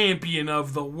Heavyweight Champion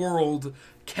of the World,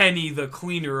 Kenny the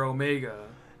Cleaner Omega.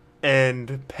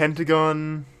 And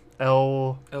Pentagon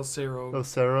El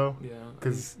Cero. Yeah.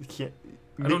 Because he can't.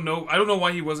 I don't know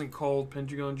why he wasn't called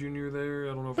Pentagon Jr. there.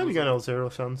 I don't know if Pentagon El Zero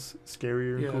sounds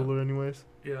scarier and cooler anyways.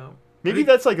 Yeah. Maybe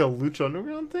that's like a Lucha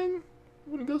Underground thing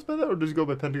when he goes by that, or does he go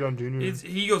by Pentagon Jr.?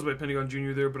 He goes by Pentagon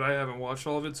Jr. there, but I haven't watched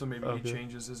all of it, so maybe he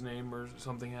changes his name or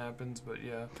something happens, but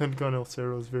yeah. Pentagon El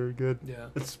Zero is very good. Yeah.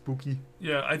 It's spooky.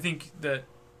 Yeah, I think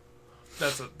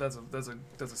that's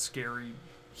a scary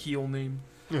heel name.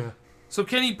 Yeah. So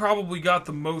Kenny probably got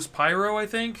the most pyro, I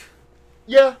think.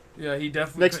 Yeah. Yeah, he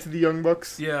definitely... Next to the Young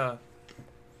Bucks. Yeah.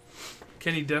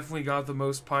 Kenny definitely got the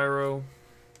most pyro.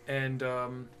 And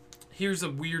here's a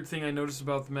weird thing I noticed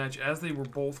about the match. As they were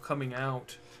both coming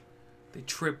out, they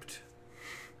tripped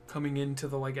coming into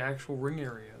the actual ring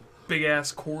area. Big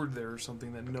ass cord there or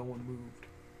something that no one moved.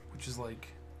 Which is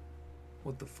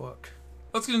what the fuck?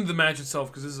 Let's get into the match itself,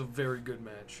 because this is a very good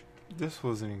match. This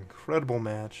was an incredible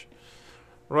match.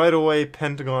 Right away,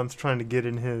 Pentagon's trying to get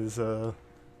in his...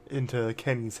 into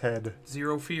Kenny's head.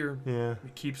 Zero fear. Yeah. He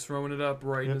keeps throwing it up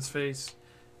right in his face.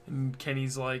 And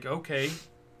Kenny's like, okay,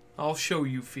 I'll show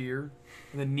you fear.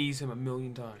 And then knees him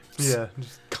 1,000,000 times. Yeah,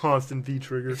 just constant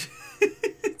V-trigger.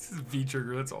 It's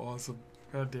V-trigger, that's awesome.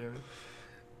 God damn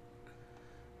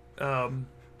it.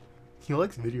 He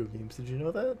likes video games, did you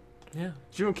know that? Yeah.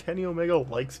 Did you know Kenny Omega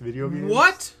likes video games?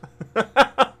 What?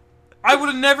 I would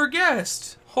have never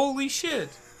guessed. Holy shit.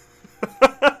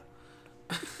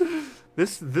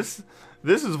 This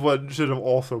is what should have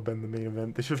also been the main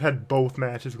event. They should have had both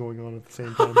matches going on at the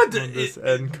same time.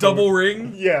 Double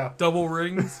ring? Yeah. Double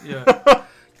rings? Yeah.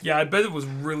 Yeah, I bet it was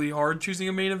really hard choosing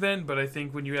a main event, but I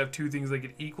think when you have two things that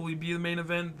could equally be the main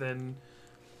event, then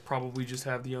probably just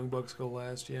have the Young Bucks go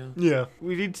last, yeah. Yeah.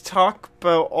 We need to talk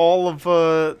about all of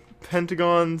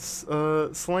Pentagon's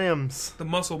slams. The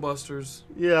Muscle Busters.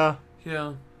 Yeah.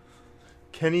 Yeah.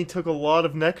 Kenny took a lot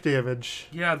of neck damage.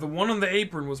 Yeah, the one on the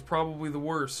apron was probably the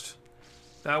worst.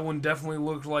 That one definitely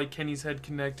looked like Kenny's head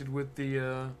connected with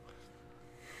the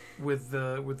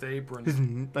apron. His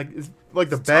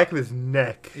the back of his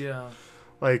neck. Yeah.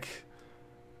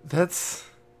 That's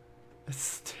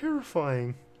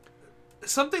terrifying.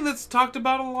 Something that's talked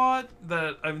about a lot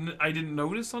that I didn't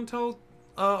notice until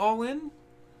All In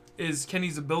is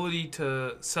Kenny's ability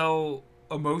to sell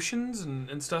emotions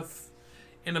and stuff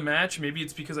in a match. Maybe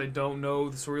it's because I don't know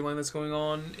the storyline that's going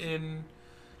on in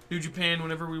New Japan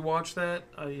whenever we watch that.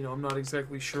 I'm not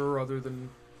exactly sure, other than,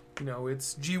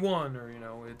 it's G1 or,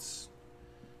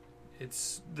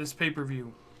 it's this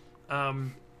pay-per-view.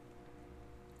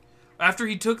 After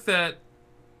he took that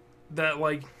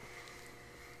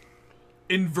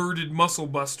inverted muscle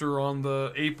buster on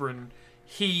the apron,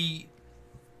 he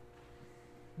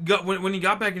got when he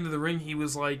got back into the ring, he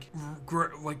was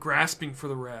grasping for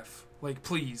the ref.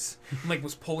 Please. And,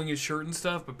 was pulling his shirt and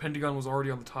stuff, but Pentagon was already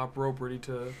on the top rope ready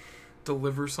to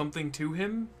deliver something to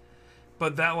him.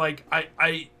 But that,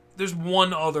 I there's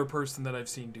one other person that I've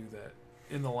seen do that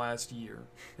in the last year,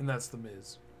 and that's The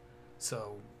Miz.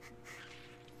 So,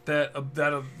 that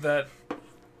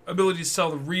ability to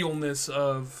sell the realness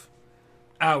of,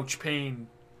 ouch, pain,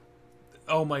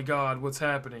 oh my god, what's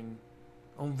happening?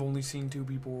 I've only seen two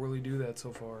people really do that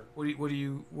so far.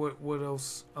 What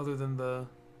else other than the...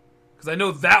 Because I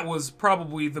know that was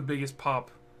probably the biggest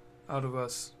pop out of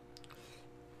us.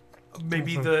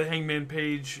 Maybe the Hangman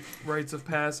Page rites of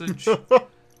passage,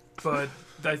 but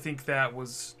I think that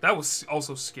was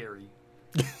also scary.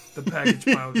 The package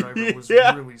pile driver was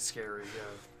really scary.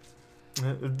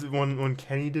 Yeah. When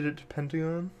Kenny did it to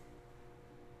Pentagon.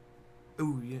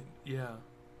 Ooh yeah.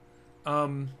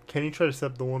 Kenny tried to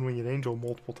set up the one-winged angel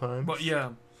multiple times. But yeah,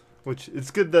 which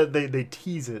it's good that they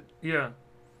tease it. Yeah.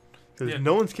 Because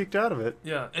no one's kicked out of it.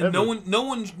 Yeah, and ever. no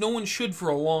one should for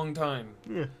a long time.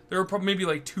 Yeah. There are probably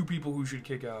maybe 2 people who should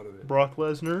kick out of it. Brock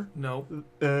Lesnar. No.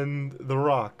 And The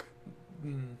Rock.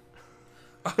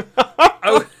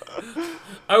 I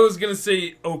was gonna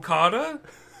say Okada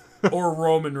or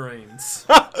Roman Reigns.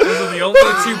 Those are the only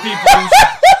 2 people who should.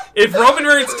 If Roman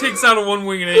Reigns kicks out a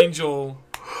one-winged angel,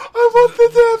 I want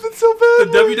that to happen so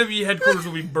bad. The WWE headquarters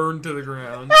will be burned to the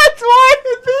ground. That's why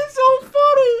it'd be so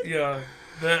funny. Yeah,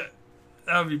 that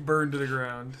would be burned to the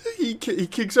ground. He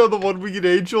kicks out the one-winged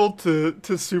angel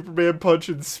to Superman punch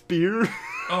and spear.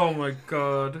 Oh my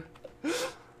god.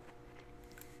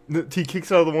 He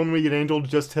kicks out of the one-winged angel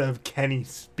just to have Kenny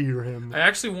spear him. I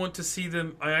actually want to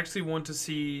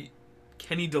see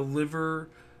Kenny deliver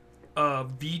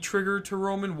V-trigger to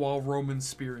Roman while Roman's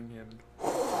spearing him.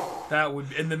 That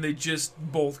would, and then they just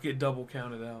both get double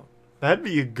counted out. That'd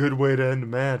be a good way to end a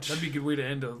match. That'd be a good way to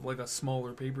end a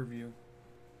smaller pay-per-view.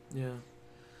 Yeah.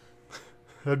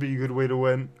 That'd be a good way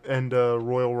to end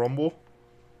Royal Rumble.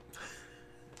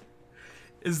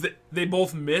 Is that they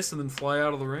both miss and then fly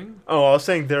out of the ring? Oh, I was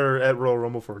saying they're at Royal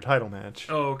Rumble for a title match.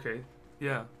 Oh, okay.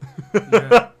 Yeah.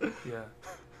 Yeah.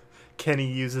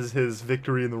 Kenny uses his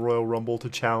victory in the Royal Rumble to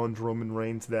challenge Roman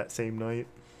Reigns that same night.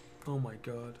 Oh my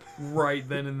god. Right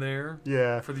then and there?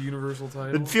 Yeah. For the Universal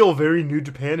title? It'd feel very New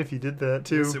Japan if he did that,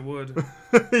 too. Yes, it would.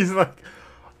 He's like,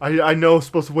 I know I'm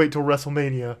supposed to wait till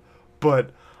WrestleMania,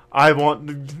 but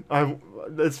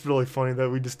it's really funny that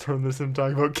we just turned this into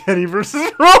talking about Kenny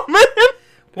versus Roman.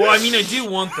 Well, I mean, I do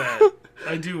want that.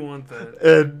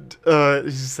 And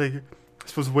he's just like, I'm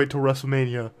supposed to wait till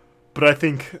WrestleMania, but I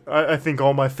think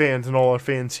all my fans and all our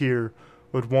fans here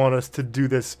would want us to do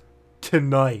this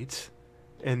tonight.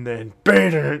 And then,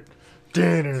 bang it.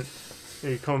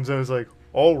 He comes in and is like,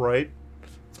 all right,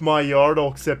 it's my yard, I'll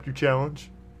accept your challenge.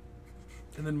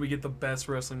 And then we get the best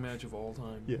wrestling match of all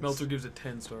time. Yes. Meltzer gives it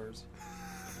 10 stars.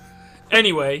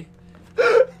 Anyway,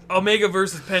 Omega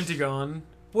versus Pentagon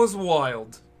was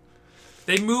wild.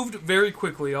 They moved very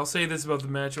quickly. I'll say this about the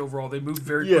match overall. They moved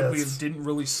very quickly and didn't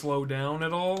really slow down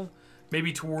at all.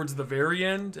 Maybe towards the very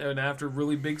end and after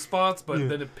really big spots, but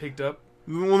then it picked up.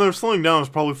 When they were slowing down, it was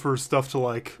probably for stuff to,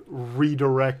 like,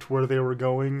 redirect where they were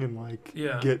going and, like,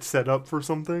 get set up for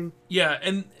something. Yeah,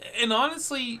 and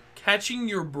honestly, catching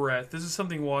your breath, this is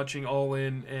something watching All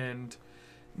In and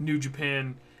New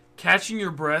Japan, catching your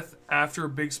breath after a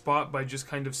big spot by just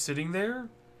kind of sitting there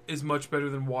is much better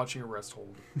than watching a rest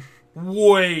hold.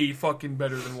 Way fucking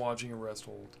better than watching a rest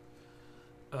hold.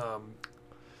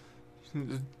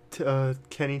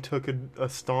 Kenny took a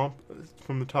stomp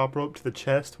from the top rope to the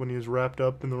chest when he was wrapped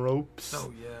up in the ropes.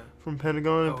 Oh, yeah. From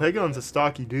Pentagon. And Pentagon's a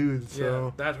stocky dude, so...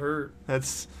 Yeah, that hurt.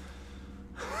 That's...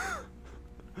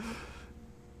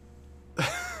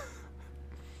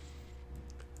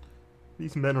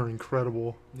 These men are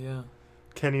incredible. Yeah.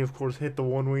 Kenny, of course, hit the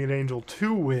one-winged angel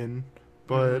to win,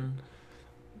 but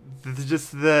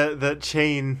just that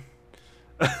chain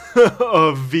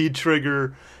of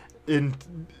V-trigger in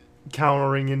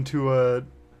countering into a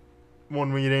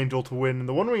one-winged angel to win. And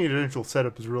the one-winged angel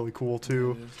setup is really cool,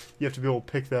 too. You have to be able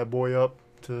to pick that boy up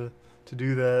to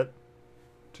do that,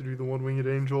 to do the one-winged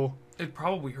angel. It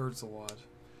probably hurts a lot.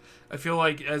 I feel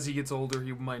like as he gets older,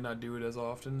 he might not do it as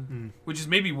often, which is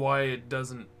maybe why it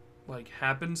doesn't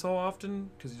happen so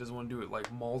often, because he doesn't want to do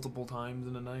it multiple times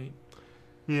in a night.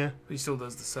 Yeah. But he still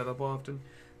does the setup often.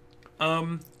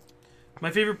 My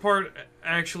favorite part,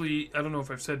 actually, I don't know if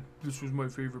I've said this was my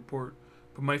favorite part,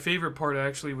 but my favorite part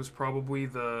actually was probably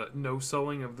the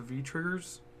no-selling of the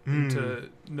V-triggers into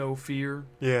No Fear.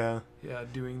 Yeah. Yeah,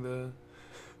 doing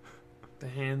the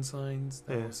hand signs.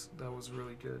 That was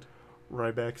really good.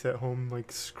 Ryback's at home,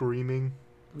 screaming.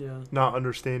 Yeah. Not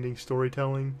understanding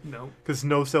storytelling. No. Because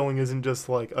no-selling isn't just,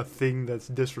 a thing that's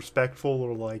disrespectful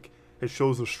or, it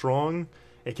shows they're strong.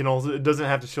 It doesn't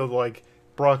have to show,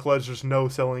 Brock Lesnar's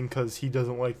no-selling because he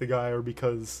doesn't like the guy or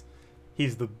because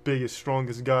he's the biggest,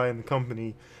 strongest guy in the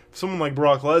company. For someone like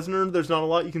Brock Lesnar, there's not a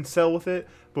lot you can sell with it,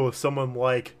 but with someone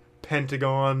like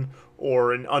Pentagon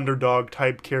or an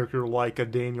underdog-type character like a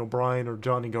Daniel Bryan or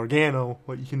Johnny Gargano,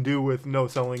 what you can do with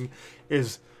no-selling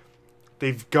is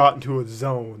they've gotten to a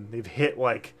zone. They've hit,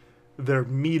 their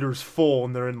meter's full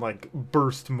and they're in,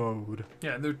 burst mode.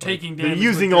 Yeah, they're taking damage. They're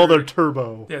using all their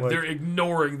turbo. Yeah, they're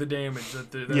ignoring the damage that's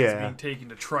being taken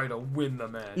to try to win the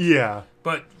match. Yeah.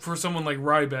 But for someone like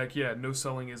Ryback, no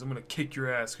selling is, I'm going to kick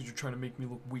your ass because you're trying to make me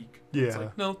look weak. Yeah.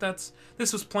 It's no,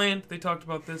 this was planned. They talked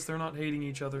about this. They're not hating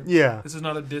each other. Yeah. This is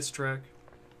not a diss track.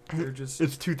 They're just...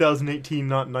 It's 2018,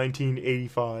 not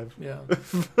 1985. Yeah.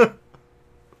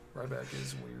 Ryback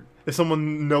is weird. If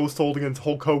someone no-sold against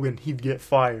Hulk Hogan, he'd get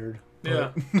fired.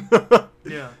 Yeah.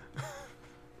 Yeah.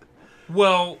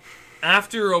 Well,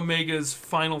 after Omega's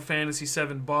Final Fantasy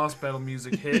VII boss battle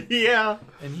music hit,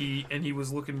 and he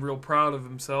was looking real proud of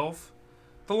himself,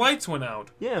 the lights went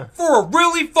out. Yeah. For a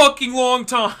really fucking long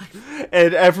time.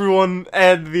 And everyone,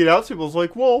 and the announcer was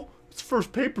like, well, it's the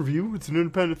first pay-per-view. It's an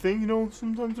independent thing. You know,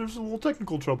 sometimes there's a little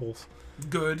technical troubles.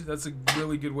 Good. That's a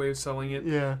really good way of selling it.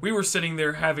 Yeah. We were sitting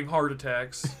there having heart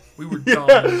attacks. We were Yeah.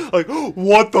 dying. Like,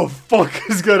 what the fuck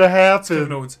is gonna happen?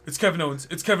 Kevin Owens. It's Kevin Owens.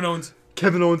 It's Kevin Owens.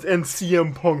 Kevin Owens and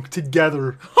CM Punk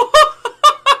together.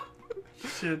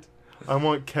 Shit. I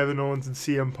want Kevin Owens and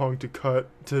CM Punk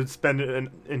to spend an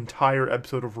entire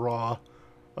episode of Raw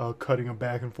cutting a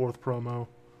back and forth promo.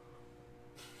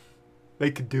 They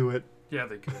could do it. Yeah,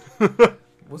 they could.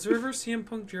 Was there ever a CM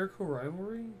Punk Jericho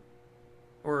rivalry?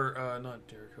 Or, not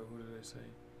Jericho, who did I say?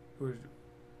 Who did...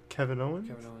 Kevin Owens?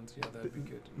 Kevin Owens, yeah, that'd be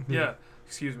good. Yeah,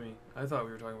 excuse me. I thought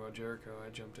we were talking about Jericho.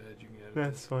 I jumped ahead. You can edit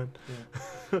That's this. fine.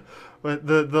 Yeah. But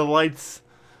the lights,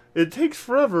 it takes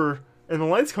forever, and the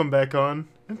lights come back on,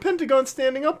 and Pentagon's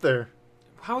standing up there.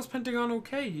 How is Pentagon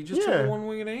okay? He just took a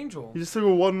one-winged angel. He just took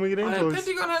a one-winged angel.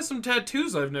 Pentagon has some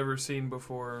tattoos I've never seen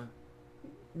before.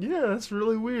 Yeah, that's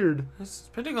really weird.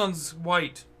 Pentagon's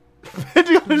white.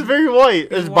 Pentagon is very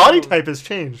white. His body type has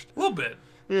changed. A little bit.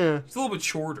 Yeah. He's a little bit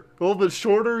shorter. A little bit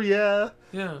shorter, yeah.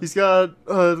 Yeah. He's got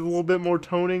a little bit more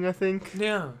toning, I think.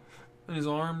 Yeah. And his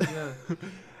arms, yeah.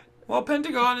 Well,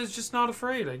 Pentagon is just not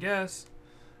afraid, I guess.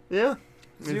 Yeah.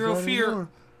 Zero It's not fear. anymore.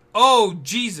 Oh,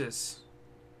 Jesus.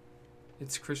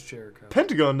 It's Chris Jericho.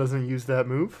 Pentagon doesn't use that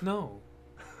move. No.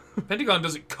 Pentagon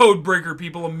doesn't code breaker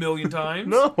people a million times.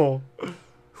 No.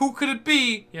 Who could it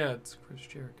be? Yeah, it's Chris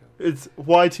Jericho. It's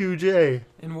Y2J.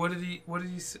 And what did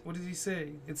he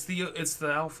say? It's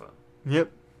the Alpha.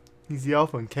 Yep. He's the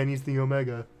Alpha and Kenny's the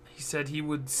Omega. He said he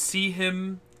would see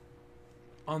him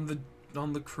on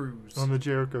the cruise. On the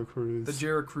Jericho cruise. The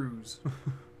Jericho cruise.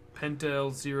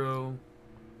 Penta Zero.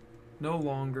 No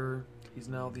longer. He's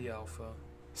now the Alpha.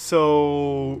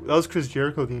 So, that was Chris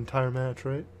Jericho the entire match,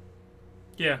 right?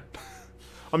 Yeah.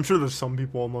 I'm sure there's some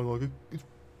people online like, it's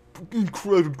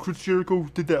incredible. Chris Jericho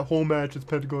did that whole match as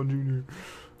Pentagon Jr.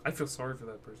 I feel sorry for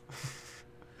that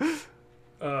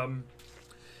person.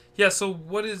 Yeah, so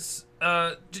what is...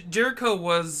 Jericho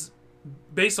was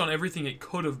based on everything it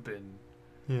could have been.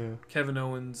 Yeah. Kevin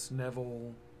Owens,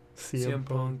 Neville, CM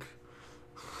Punk.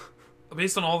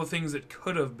 Based on all the things it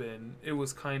could have been, it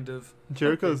was kind of...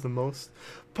 Jericho's the most...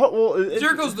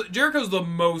 Jericho's the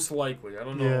most likely. I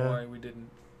don't know Yeah. why we didn't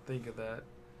think of that.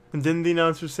 And didn't the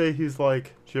announcer say he's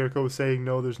like, Jericho was saying,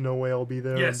 no, there's no way I'll be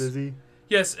there, Yes. I'm busy?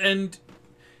 Yes, and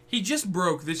he just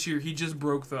broke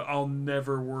the I'll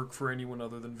never work for anyone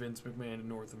other than Vince McMahon in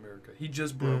North America. He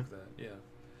just broke that, yeah.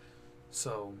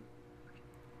 So,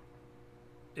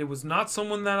 it was not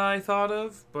someone that I thought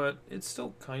of, but it's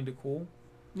still kind of cool.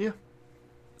 Yeah.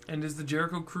 And is the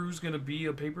Jericho Cruise going to be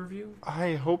a pay-per-view?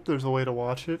 I hope there's a way to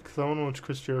watch it, because I want to watch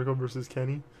Chris Jericho versus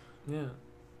Kenny. Yeah.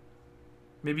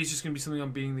 Maybe it's just going to be something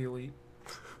on Being the Elite.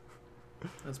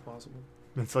 That's possible.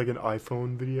 It's like an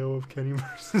iPhone video of Kenny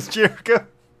versus Jericho.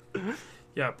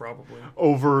 Yeah, probably.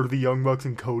 Over the Young Bucks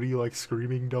and Cody, like,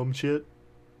 screaming dumb shit.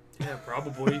 Yeah,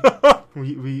 probably.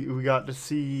 We got to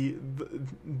see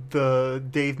the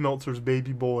Dave Meltzer's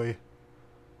baby boy.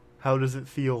 How does it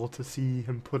feel to see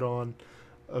him put on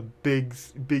a big,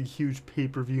 huge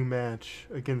pay-per-view match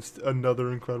against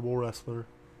another incredible wrestler?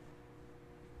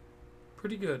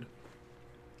 Pretty good.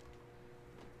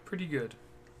 Pretty good.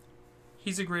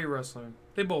 He's a great wrestler.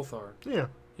 They both are. Yeah.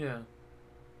 Yeah.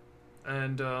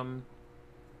 And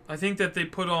I think that they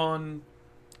put on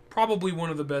probably one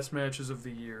of the best matches of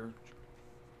the year.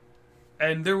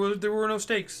 And there were no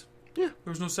stakes. Yeah.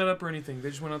 There was no setup or anything. They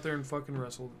just went out there and fucking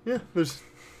wrestled. Yeah,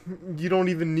 you don't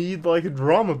even need like a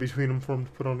drama between them for them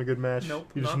to put on a good match. Nope,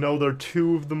 You just not- know they're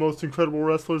two of the most incredible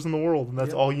wrestlers in the world, and that's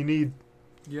Yep. all you need.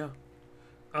 Yeah.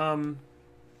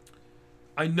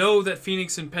 I know that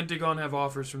Phoenix and Pentagon have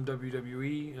offers from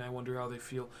WWE, and I wonder how they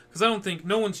feel. Because I don't think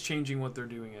no one's changing what they're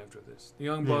doing after this. The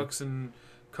Young Yeah. Bucks and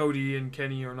Cody and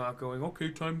Kenny are not going,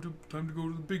 okay, time to go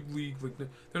to the big league. Like,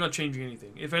 they're not changing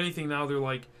anything. If anything, now they're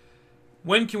like,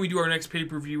 when can we do our next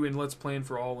pay-per-view, and let's plan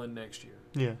for All In next year.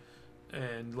 Yeah.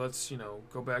 And let's,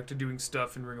 go back to doing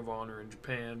stuff in Ring of Honor in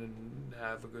Japan and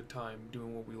have a good time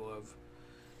doing what we love.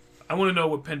 I want to know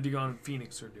what Pentagon and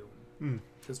Phoenix are doing.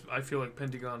 Because I feel like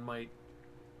Pentagon might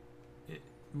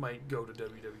go to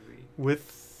WWE.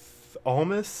 With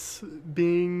Almas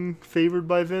being favored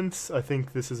by Vince, I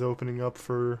think this is opening up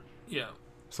for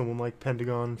someone like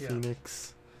Pentagon, Yeah.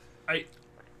 Phoenix.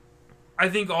 I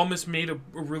think Almas made a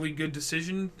really good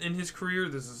decision in his career.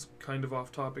 This is kind of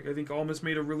off topic. I think Almas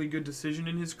made a really good decision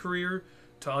in his career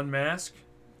to unmask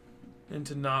and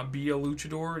to not be a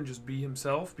luchador and just be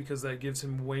himself, because that gives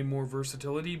him way more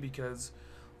versatility, because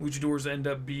luchadors end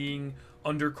up being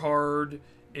undercard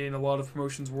in a lot of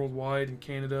promotions worldwide, in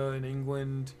Canada and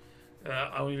England.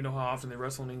 I don't even know how often they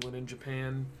wrestle in England and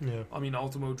Japan. Yeah. I mean,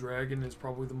 Ultimo Dragon is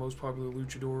probably the most popular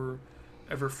luchador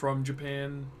ever from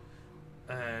Japan.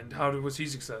 And was he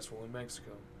successful in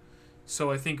Mexico?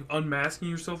 So I think unmasking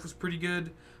yourself was pretty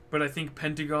good, but I think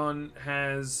Pentagon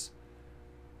has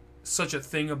such a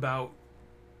thing about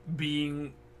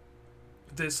being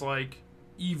this, like,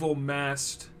 evil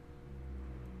masked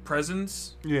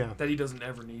presence Yeah. that he doesn't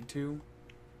ever need to.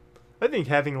 I think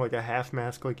having like a half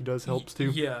mask like he does helps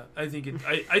too. Yeah, I think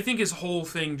I think his whole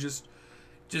thing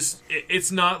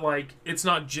it's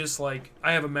not just like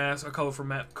I have a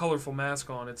colorful mask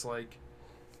on. It's like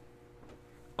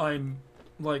I'm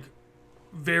like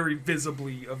very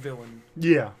visibly a villain,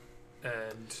 Yeah.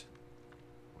 and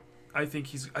I think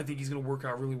he's gonna work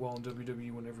out really well in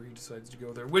WWE whenever he decides to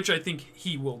go there, which I think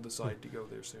he will decide to go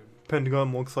there soon.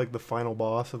 Pentagon looks like the final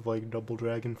boss of like Double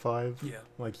Dragon 5. Yeah,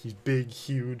 Like he's big,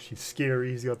 huge, he's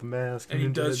scary, he's got the mask. and he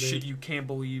does everything. shit you can't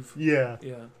believe. Yeah.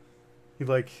 Yeah, He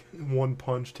like one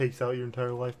punch takes out your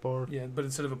entire life bar. yeah, but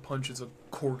instead of a punch, it's a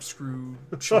corkscrew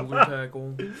shoulder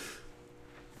tackle.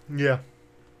 Yeah.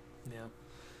 Yeah,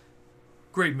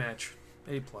 great match,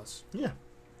 A+. Yeah.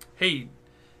 Hey,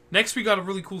 next we got a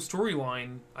really cool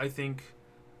storyline, I think,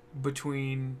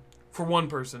 for one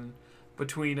person,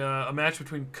 between a match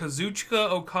between Kazuchika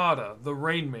Okada, the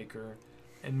Rainmaker,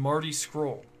 and Marty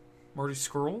Scurll. Marty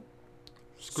Scurll?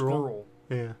 Scroll.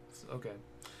 Yeah. Okay.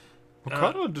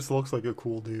 Okada just looks like a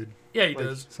cool dude. Yeah, he Like,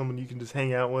 does. someone you can just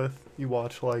hang out with. You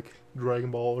watch like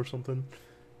Dragon Ball or something.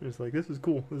 It's like, this is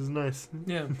cool. This is nice.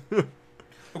 Yeah.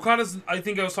 Okada's, I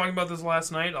think I was talking about this last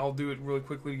night. I'll do it really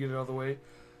quickly to get it out of the way.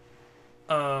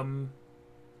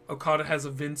 Okada has a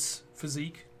Vince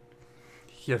physique.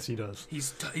 Yes, he does.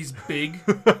 He's big.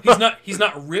 he's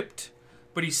not ripped,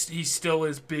 but he still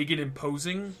is big and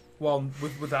imposing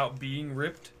without being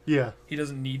ripped. Yeah. He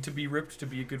doesn't need to be ripped to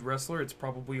be a good wrestler. It's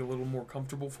probably a little more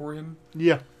comfortable for him.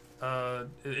 Yeah.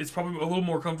 It's probably a little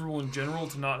more comfortable in general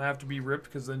to not have to be ripped,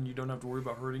 because then you don't have to worry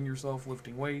about hurting yourself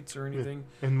lifting weights or anything.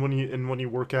 Yeah. And when you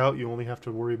work out, you only have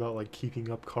to worry about like keeping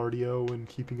up cardio and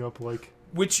keeping up like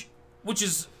Which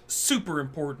is super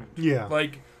important. yeah.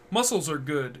 Like, muscles are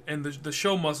good, and the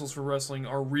show muscles for wrestling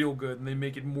are real good, and they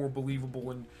make it more believable.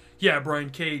 And yeah, Brian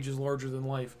Cage is larger than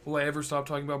life. Will I ever stop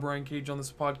talking about Brian Cage on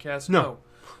this podcast? No.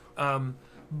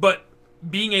 But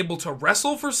being able to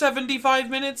wrestle for 75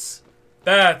 minutes,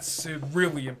 that's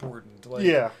really important. Like,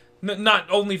 yeah. Not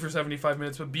only for 75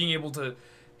 minutes, but being able to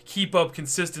keep up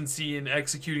consistency in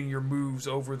executing your moves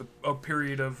over a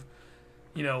period of,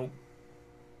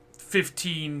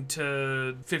 15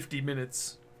 to 50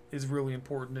 minutes is really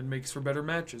important and makes for better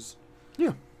matches.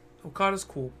 Yeah. Okada's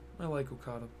cool. I like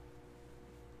Okada.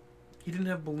 He didn't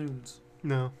have balloons.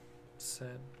 No. It's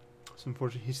sad. It's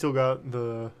unfortunate. He still got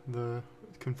the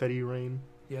confetti rain.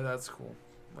 Yeah, that's cool.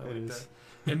 I It like is.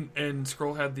 that. And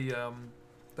Skrull had the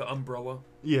umbrella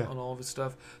Yeah. on all of his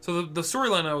stuff. So the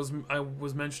storyline I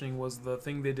was mentioning was the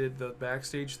thing they did, the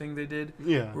backstage thing they did,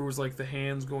 Yeah. where it was like the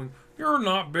hands going, "You're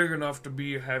not big enough to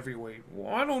be a heavyweight.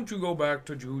 Why don't you go back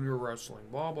to junior wrestling?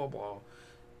 Blah blah blah."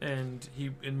 And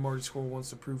Marty Scurll wants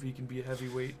to prove he can be a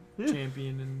heavyweight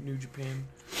champion in New Japan.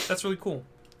 That's really cool.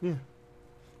 Yeah.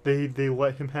 They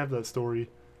let him have that story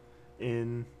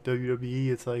in WWE.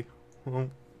 It's like, well,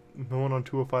 no one on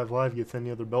 205 Live gets any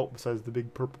other belt besides the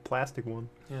big purple plastic one.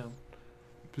 Yeah.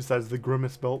 Besides the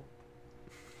Grimace belt.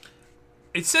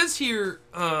 It says here,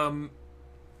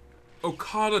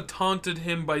 Okada taunted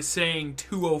him by saying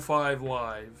 205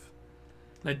 Live.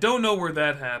 And I don't know where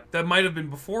that happened. That might have been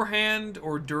beforehand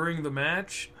or during the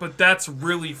match, but that's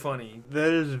really funny.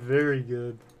 That is very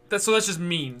good. That's just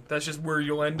mean. That's just where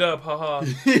you'll end up, haha.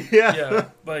 Yeah. Yeah,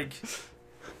 like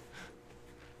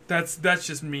that's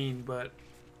just mean, but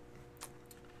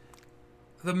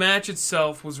the match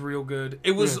itself was real good.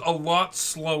 It was a lot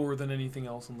slower than anything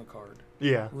else on the card.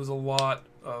 Yeah. It was a lot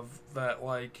of that,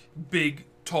 like, big,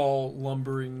 tall,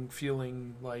 lumbering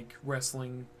feeling, like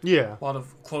wrestling. Yeah. A lot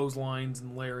of clotheslines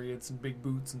and lariats and big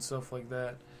boots and stuff like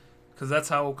that. Because that's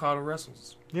how Okada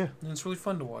wrestles. Yeah. And it's really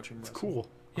fun to watch him wrestle. It's cool.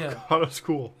 Yeah. Okada's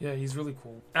cool. Yeah, he's really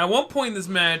cool. At one point in this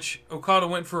match, Okada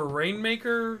went for a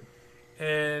Rainmaker,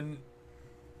 and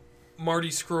Marty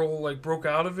Scurll, like, broke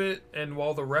out of it, and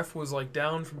while the ref was, like,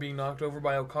 down from being knocked over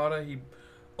by Okada, he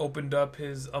opened up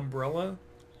his umbrella.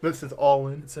 This is all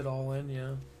in. It said all in,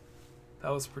 yeah.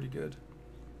 That was pretty good.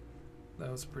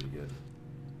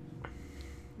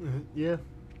 Yeah.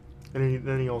 And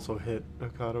then he also hit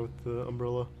Okada with the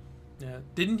umbrella. Yeah.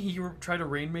 Didn't he try to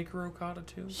Rainmaker Okada,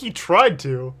 too? He tried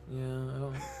to. Yeah, I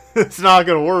don't... It's not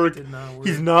gonna work. Did not work.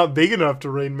 He's not big enough to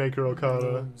Rainmaker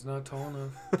Okada. No, he's not tall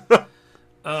enough.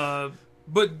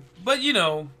 But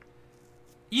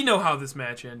You know how this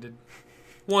match ended.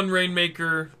 1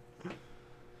 Rainmaker,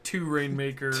 2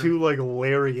 Rainmaker. 2 like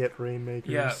lariat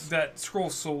Rainmakers. Yeah, that scroll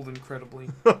sold incredibly.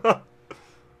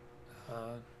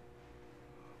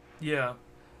 Yeah.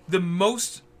 The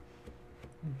most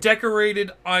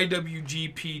decorated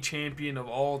IWGP champion of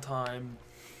all time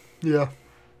Yeah.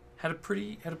 had a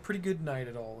pretty good night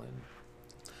at All In.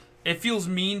 It feels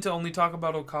mean to only talk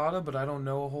about Okada, but I don't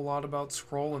know a whole lot about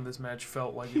Scroll, and this match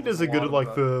felt like He does a good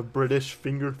like the British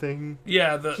finger thing.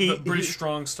 Yeah, the British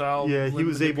strong style. Yeah, he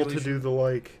was able to do the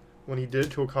like when he did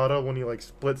it to Okada when he like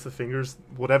splits the fingers,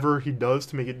 whatever he does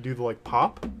to make it do the like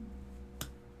pop.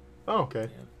 Oh, okay.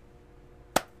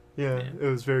 Yeah, it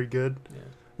was very good. Yeah.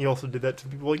 He also did that to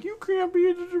people like, you can't be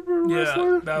a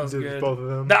wrestler. Yeah, that was he did good. Both of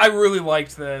them. I really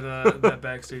liked that that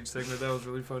backstage segment. That was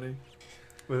really funny.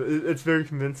 But it's very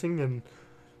convincing, and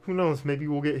who knows? Maybe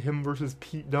we'll get him versus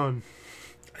Pete Dunne.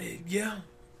 Yeah.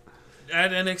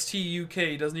 At NXT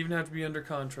UK, doesn't even have to be under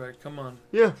contract. Come on.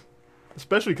 Yeah,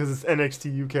 especially because it's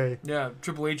NXT UK. Yeah,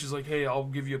 Triple H is like, hey, I'll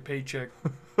give you a paycheck.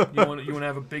 You want to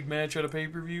have a big match at a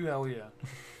pay-per-view? Hell yeah.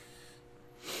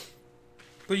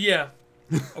 But yeah,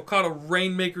 Okada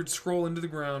Rainmaker Scroll into the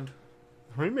ground.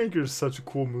 Rainmaker is such a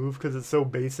cool move because it's so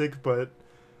basic, but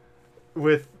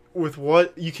with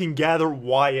what you can gather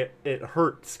why it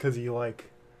hurts because he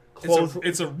like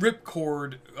it's a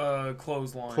ripcord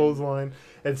clothesline.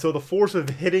 And so the force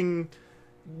of getting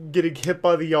hit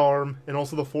by the arm and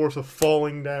also the force of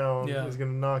falling down is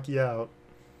gonna knock you out.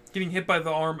 Getting hit by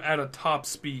the arm at a top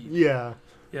speed. Yeah.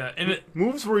 Yeah, and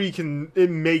moves where it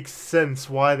makes sense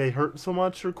why they hurt so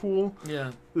much are cool.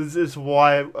 Yeah. This is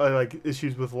why I like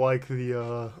issues with like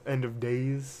the End of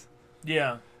Days.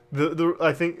 Yeah. The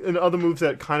I think in other moves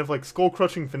that kind of like Skull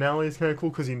Crushing Finale is kind of cool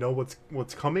because you know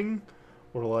what's coming,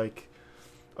 or like,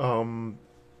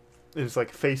 it's like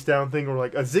a face down thing, or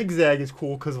like a zigzag is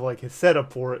cool because of like his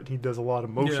setup for it. He does a lot of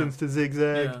motions to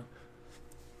zigzag. Yeah.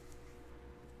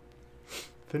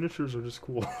 Finishers are just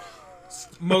cool.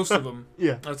 Most of them.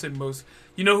 Yeah. I'd say most.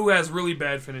 You know who has really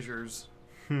bad finishers?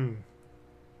 Roman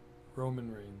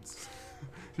Reigns.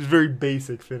 Just very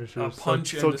basic finishers. A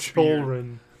punch so and a spear.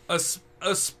 Cholren.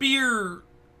 A spear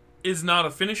is not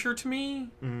a finisher to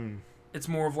me. It's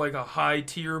more of like a high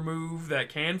tier move that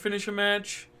can finish a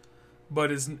match,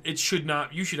 but it should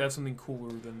not. You should have something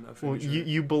cooler than a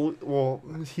finisher. Well,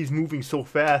 he's moving so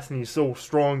fast and he's so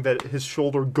strong that his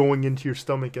shoulder going into your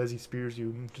stomach as he spears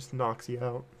you just knocks you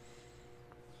out.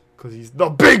 Because he's the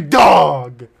big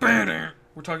dog! We're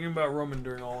talking about Roman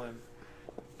during All In.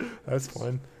 That's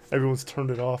fine. Everyone's turned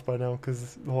it off by now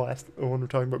because the last one we're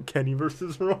talking about Kenny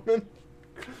versus Roman.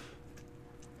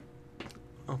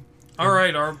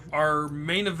 Alright, our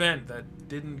main event that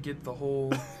didn't get the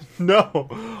whole... No!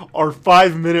 Our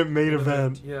 5-minute main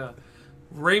event. Yeah.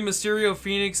 Rey Mysterio,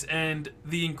 Phoenix, and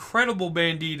the incredible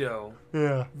Bandito.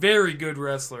 Yeah. Very good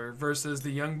wrestler versus the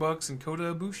Young Bucks and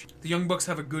Kota Ibushi. The Young Bucks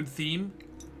have a good theme.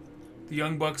 The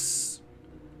Young Bucks,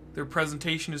 their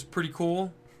presentation is pretty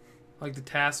cool. Like the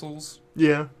tassels.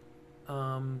 Yeah.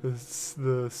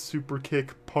 The super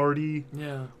kick party.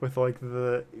 Yeah. With like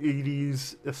the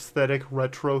 80s aesthetic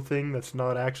retro thing that's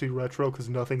not actually retro because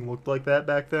nothing looked like that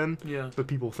back then. Yeah. But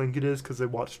people think it is because they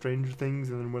watched Stranger Things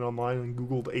and then went online and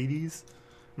Googled 80s.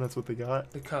 And that's what they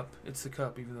got. The cup. It's the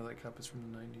cup, even though that cup is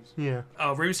from the 90s. Yeah.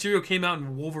 Rey Mysterio came out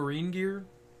in Wolverine gear,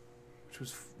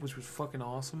 which was fucking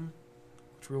awesome.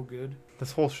 It's real good.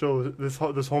 This whole show, this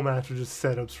whole match was just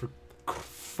setups for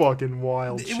fucking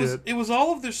wild shit. It was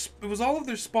all of their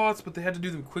spots, but they had to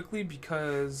do them quickly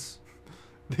because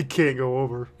they can't go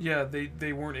over. Yeah,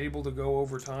 they weren't able to go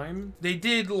over time. They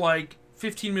did like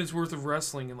 15 minutes worth of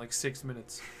wrestling in like 6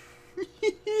 minutes.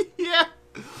 Yeah.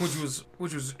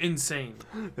 Which was insane.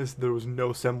 There was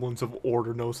no semblance of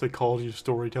order, no psychology of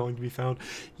storytelling to be found.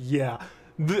 Yeah.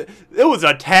 It was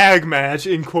a tag match,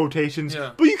 in quotations,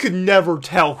 but you could never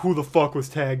tell who the fuck was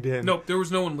tagged in. Nope, there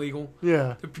was no one legal.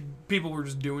 Yeah. People were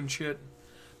just doing shit.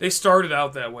 They started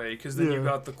out that way, because then you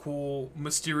got the cool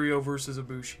Mysterio versus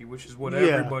Ibushi, which is what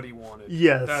everybody wanted.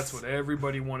 Yes. That's what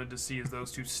everybody wanted to see, is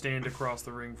those two stand across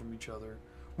the ring from each other.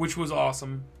 Which was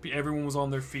awesome. Everyone was on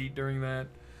their feet during that.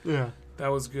 Yeah. That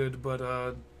was good,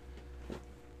 but,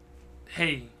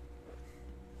 hey,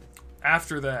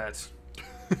 after that...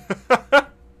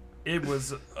 it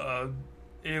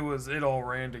all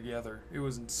ran together. It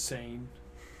was insane.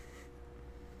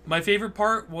 My favorite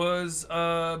part was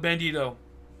Bandito.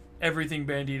 Everything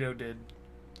Bandito did.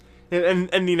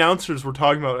 And the announcers were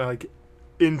talking about like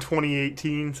in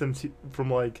 2018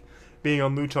 from like being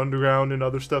on Lucha Underground and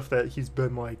other stuff that he's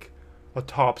been like a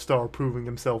top star proving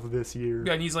himself this year.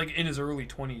 Yeah, and he's like in his early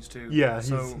 20s too. Yeah,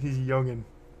 so he's youngin'.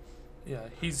 Yeah,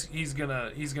 he's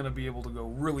gonna be able to go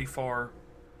really far.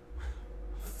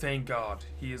 Thank God,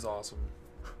 he is awesome.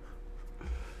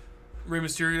 Rey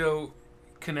Mysterio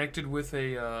connected with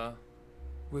a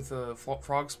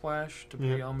frog splash to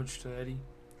pay homage to Eddie.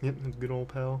 Yep, his good old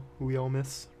pal, who we all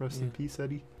miss. Rest in peace,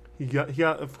 Eddie. He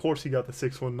got of course he got the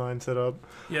 619 set up.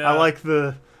 Yeah, I like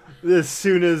as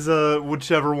soon as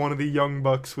whichever one of the Young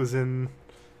Bucks was in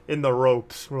the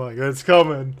ropes, we're like, it's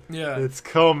coming. Yeah, it's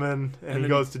coming, and he then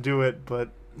goes to do it, but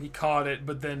he caught it,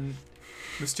 but then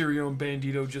Mysterio and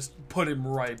Bandito just put him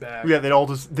right back. yeah,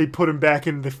 they put him back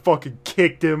in, and they fucking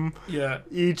kicked him. Yeah,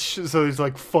 Each, so he's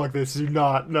like, fuck this,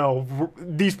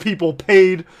 these people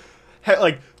paid,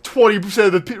 like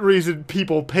 20% of the reason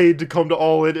people paid to come to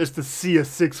All In is to see a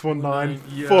 619.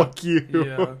 Yeah. Fuck you.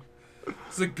 Yeah,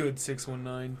 it's a good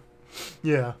 619.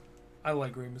 Yeah. I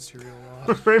like Rey Mysterio a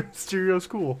lot. Rey Mysterio's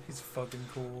cool. He's fucking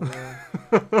cool.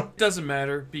 Doesn't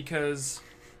matter because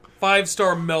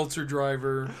 5-star Meltzer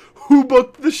driver. Who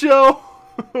booked the show?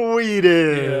 We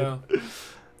did.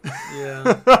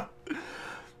 Yeah.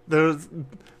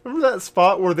 Remember that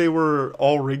spot where they were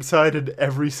all ringside and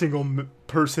every single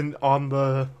person on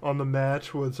the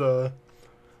match was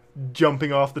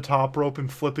jumping off the top rope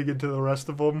and flipping into the rest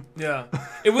of them? Yeah.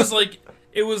 It was like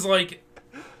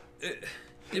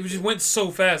it just went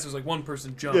so fast. It was like one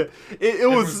person jump. Yeah, it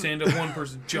was stand up, one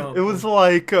person jump. It was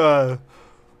like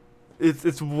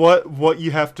it's what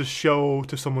you have to show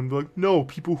to someone. Be like, no,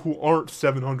 people who aren't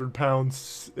 700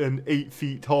 pounds and 8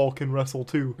 feet tall can wrestle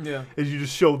too. Yeah, is you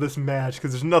just show this match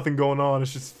because there's nothing going on.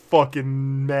 It's just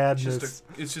fucking madness.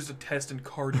 It's just a test in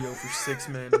cardio for 6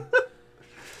 men.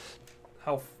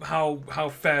 How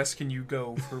fast can you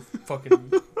go for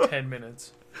fucking 10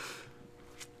 minutes?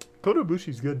 Kota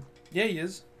Ibushi's good. Yeah, he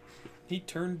is. He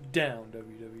turned down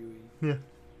WWE. Yeah.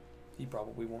 He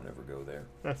probably won't ever go there.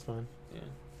 That's fine. Yeah.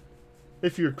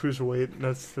 If you're a cruiserweight,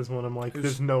 that's when I'm like,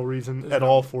 there's no reason there's at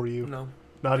all for you. No.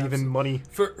 Not Absolutely. even money.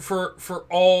 For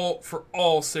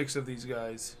all 6 of these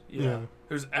guys, Yeah.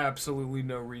 There's absolutely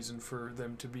no reason for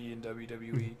them to be in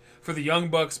WWE. For the Young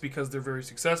Bucks, because they're very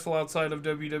successful outside of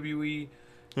WWE,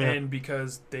 and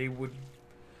because they would.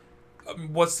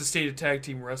 What's the state of tag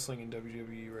team wrestling in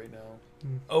WWE right now?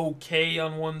 Okay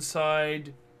on one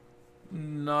side,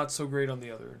 not so great on the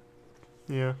other.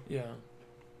 Yeah. Yeah.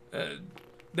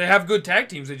 They have good tag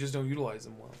teams, they just don't utilize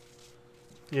them well.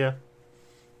 Yeah.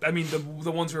 I mean,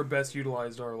 the ones who are best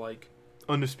utilized are like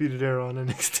Undisputed Era on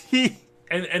NXT.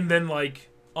 and then like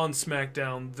on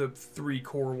SmackDown, the 3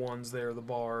 core ones there, the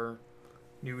Bar,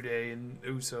 New Day, and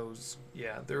Usos.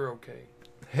 Yeah, they're okay.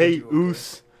 Hey,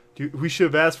 Us. Dude, we should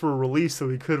have asked for a release so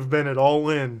we could have been at All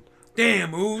In.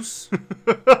 Damn, Us.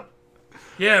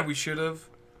 Yeah, we should have.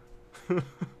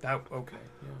 Okay.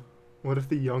 Yeah. What if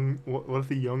the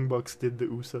Young Bucks did the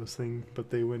Usos thing, but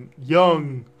they went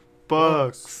Young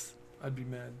Bucks? I'd be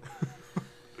mad.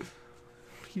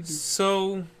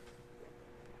 So,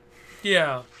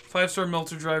 yeah, 5-star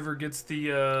Meltzer driver gets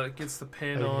the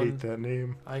pin on. I hate that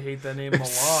name. I hate that name a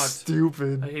lot.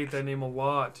 Stupid. I hate that name a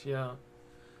lot. Yeah.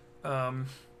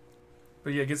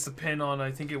 But yeah, gets the pin on.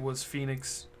 I think it was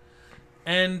Phoenix,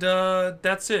 and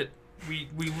that's it.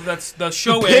 That's the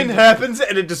show. The pin happens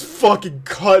and it just fucking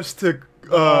cuts to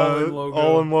All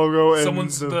In logo. And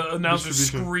someone's the announcer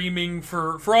distribution. screaming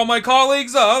for all my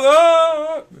colleagues. And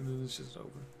then it's just over.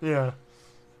 Yeah.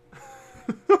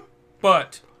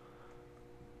 But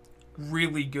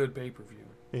really good pay-per-view.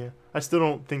 Yeah. I still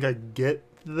don't think I get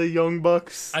the Young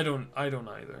Bucks. I don't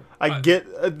either.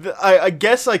 I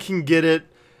guess I can get it.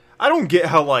 I don't get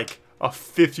how like a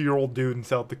 50-year-old dude in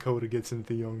South Dakota gets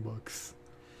into the Young Bucks.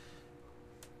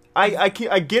 I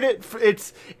get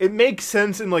it. It makes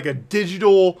sense in like a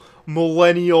digital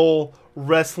millennial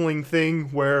wrestling thing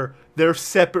where they're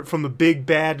separate from the big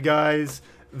bad guys.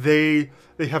 They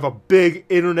have a big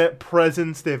internet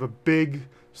presence. They have a big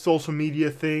social media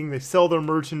thing. They sell their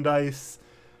merchandise.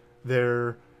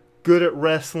 They're good at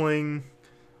wrestling,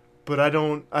 but I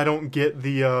don't get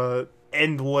the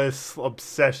endless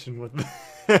obsession with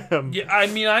them. Yeah, I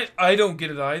mean, I don't get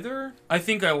it either. I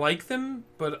think I like them,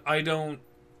 but I don't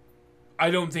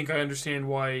think I understand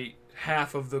why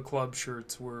half of the club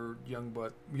shirts were Young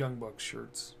Bucks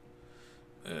shirts.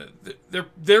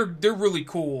 They're really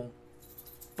cool,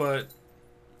 but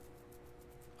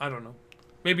I don't know.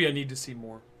 Maybe I need to see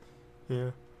more.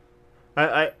 Yeah.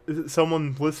 I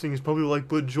someone listening is probably like,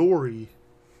 but Jory,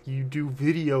 you do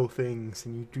video things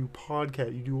and you do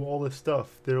podcast, you do all this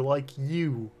stuff. They're like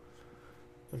you.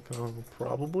 Like,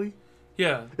 probably.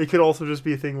 Yeah. It could also just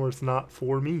be a thing where it's not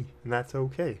for me, and that's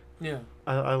okay. Yeah.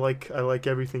 I like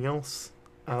everything else.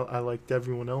 I liked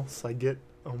everyone else. I get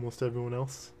almost everyone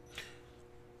else.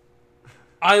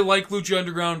 I like Lucha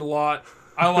Underground a lot.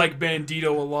 I like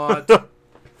Bandito a lot.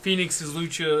 Phoenix is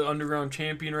Lucha Underground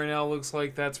champion right now, looks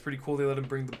like. That's pretty cool. They let him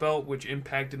bring the belt, which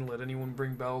Impact didn't let anyone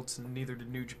bring belts, and neither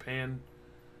did New Japan.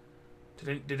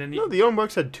 Did any... No, the Young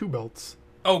Bucks had 2 belts.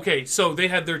 Okay, so they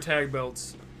had their tag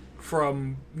belts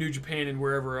from New Japan and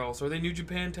wherever else. Are they New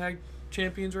Japan tag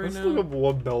champions right Let's now? look up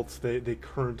what belts they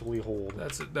currently hold.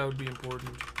 That would be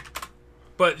important.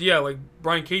 But yeah, like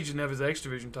Brian Cage didn't have his X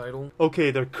Division title. Okay,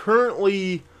 they're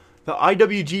currently the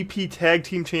IWGP Tag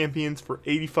Team Champions for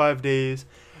 85 days,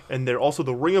 and they're also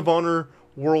the Ring of Honor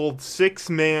World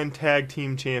 6-Man Tag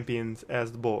Team Champions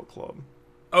as the Bullet Club.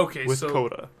 Okay, with so...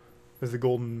 Kota as the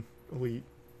Golden Elite.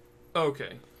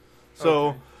 Okay. So...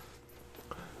 Okay.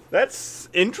 That's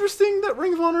interesting that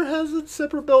Ring of Honor has a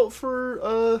separate belt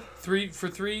for, three,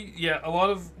 yeah, a lot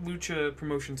of Lucha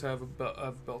promotions have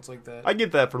belts like that. I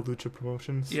get that for Lucha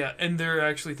promotions. Yeah, and they're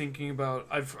actually thinking about,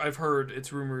 I've heard,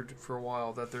 it's rumored for a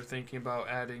while, that they're thinking about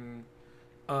adding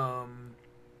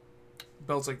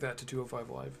belts like that to 205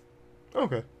 Live.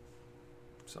 Okay.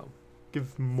 So.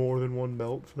 Give more than one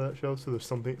belt for that show, so there's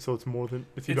something, so it's more than,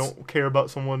 if you don't care about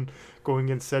someone going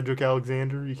against Cedric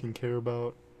Alexander, you can care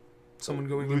about someone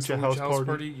going Lucha House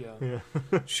Party? Yeah.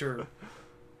 Sure.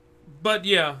 But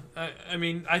yeah, I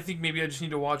mean, I think maybe I just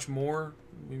need to watch more.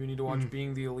 Maybe I need to watch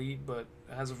Being the Elite, but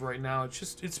as of right now,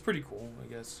 it's pretty cool, I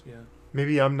guess, yeah.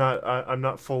 Maybe I'm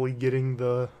not fully getting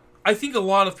the... I think a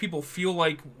lot of people feel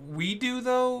like we do,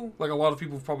 though. Like, a lot of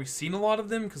people have probably seen a lot of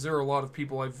them, because there are a lot of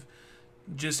people I've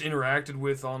just interacted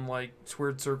with on, like,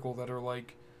 Squared Circle that are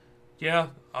like, yeah,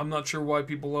 I'm not sure why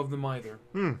people love them either.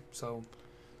 So...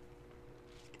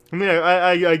 I mean,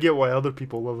 I get why other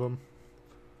people love them.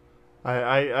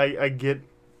 I get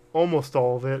almost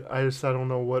all of it. I don't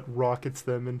know what rockets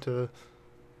them into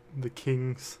the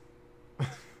Kings. I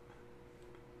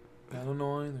don't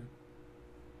know either.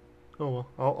 Oh well,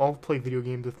 I'll play video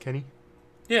games with Kenny.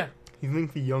 Yeah. You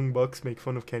think the Young Bucks make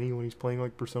fun of Kenny when he's playing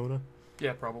like Persona?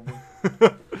 Yeah, probably.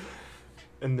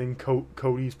 And then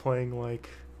Cody's playing like...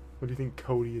 What do you think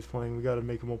Cody is playing? We gotta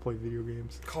make him all play video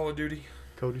games. Call of Duty.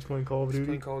 Cody's playing Call of Duty? He's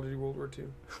playing Call of Duty World War II.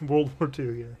 World War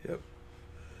II, yeah. Yep.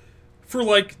 For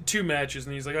like 2 matches,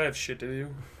 and he's like, I have shit to do.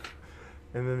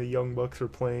 And then the Young Bucks are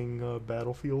playing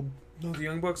Battlefield. No, the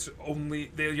Young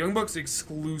Bucks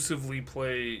exclusively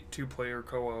play 2-player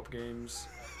co-op games.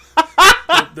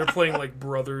 They're playing like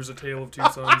Brothers, A Tale of Two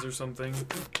Sons or something.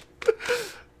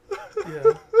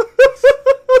 Yeah.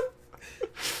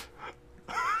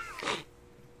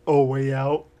 Oh, Way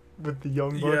Out with the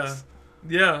Young Bucks.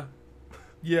 Yeah.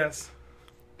 Yes.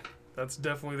 That's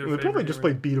definitely their favorite. They probably just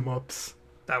play beat 'em ups.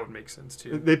 That would make sense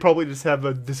too. They probably just have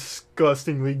a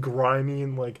disgustingly grimy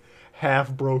and like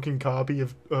half-broken copy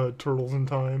of Turtles in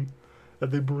Time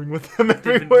that they bring with them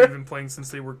everywhere. They've been playing since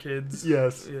they were kids.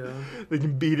 Yes. Yeah. They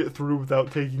can beat it through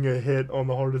without taking a hit on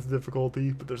the hardest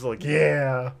difficulty, but there's like,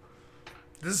 yeah,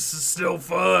 this is still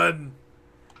fun.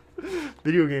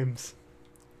 Video games.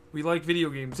 We like video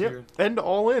games here. And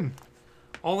All In.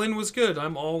 All In was good.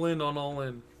 I'm all in on All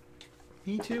In.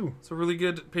 Me too. It's a really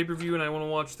good pay-per-view, and I want to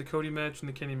watch the Cody match and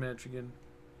the Kenny match again.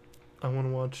 I want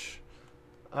to watch...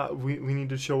 we need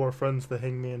to show our friends the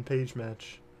Hangman Page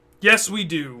match. Yes, we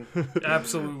do.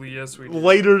 Absolutely, yes, we do.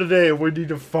 Later today, we need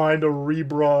to find a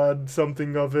rebroad,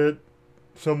 something of it,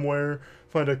 somewhere.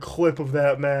 Find a clip of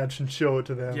that match and show it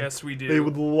to them. Yes, we do. They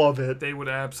would love it. They would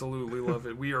absolutely love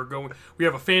it. We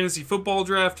have a fantasy football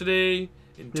draft today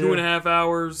in 2.5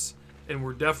 hours. And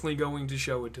we're definitely going to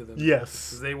show it to them.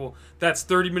 Yes. They will. That's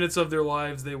 30 minutes of their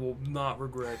lives they will not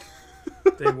regret.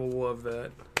 They will love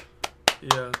that.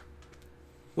 Yeah.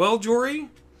 Well, Jory,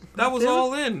 that was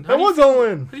All In. All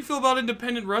In. How do you feel about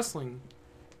independent wrestling?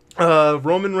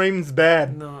 Roman Reigns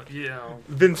bad. No, yeah.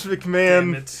 Vince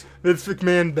McMahon. Damn it. Vince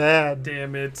McMahon bad.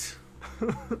 Damn it.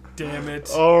 Damn it.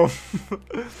 Oh.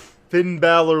 Finn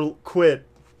Balor quit.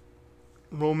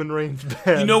 Roman Reigns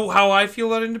bad. You know how I feel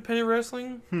about independent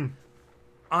wrestling?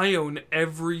 I own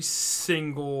every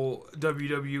single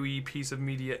WWE piece of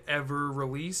media ever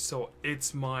released, so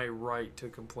it's my right to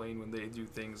complain when they do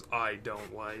things I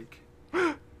don't like.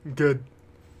 Good.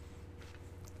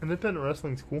 Independent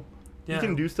wrestling's cool. Yeah. You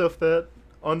can do stuff that,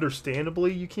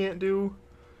 understandably, you can't do.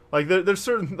 Like, there's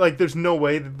certain... Like, there's no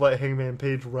way to let Hangman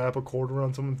Page wrap a cord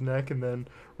around someone's neck and then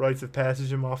rites of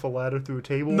passage him off a ladder through a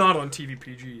table. Not on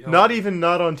TVPG. Not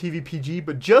on TVPG,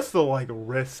 but just the, like,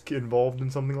 risk involved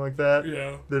in something like that.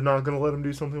 Yeah. They're not going to let him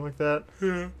do something like that.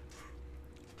 Yeah.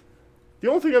 The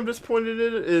only thing I'm disappointed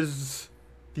in is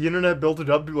the internet built it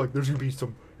up to be like, there's going to be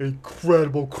some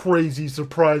incredible, crazy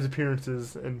surprise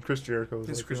appearances, and Chris Jericho is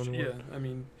like the only one. I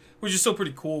mean, Which is still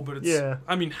pretty cool, but it's... Yeah.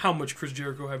 I mean, how much Chris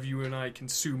Jericho have you and I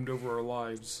consumed over our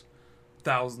lives?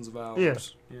 Thousands of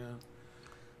hours. Yeah. Yeah.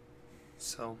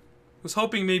 So, was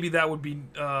hoping maybe that would be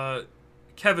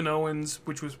Kevin Owens,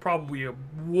 which was probably a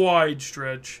wide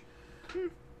stretch.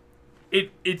 I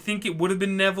think it would have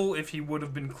been Neville if he would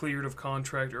have been cleared of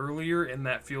contract earlier, and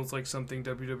that feels like something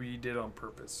WWE did on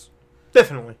purpose.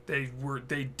 Definitely.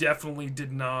 They definitely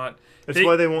did not. That's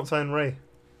why they won't sign Ray.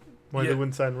 Why Yeah. they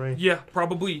wouldn't sign Ray. Yeah,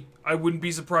 probably. I wouldn't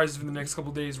be surprised if in the next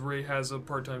couple days Ray has a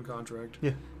part-time contract.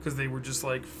 Yeah. Because they were just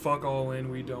like, fuck all in,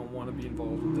 we don't want to be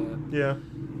involved with that. Yeah.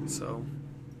 So,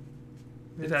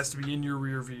 it has to be in your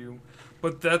rear view.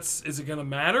 But is it going to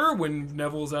matter when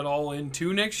Neville's at All In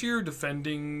 2 next year,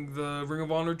 defending the Ring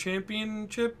of Honor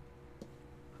Championship?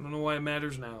 I don't know why it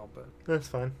matters now, but... That's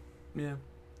fine. Yeah.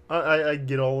 I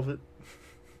get all of it.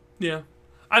 Yeah.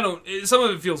 Some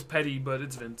of it feels petty, but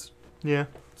it's Vince. Yeah.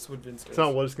 That's what Vince does. It's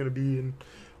not what it's going to be. And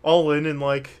All In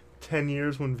like 10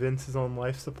 years when Vince is on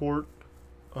life support.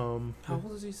 How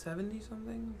old is he?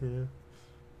 70-something? Yeah.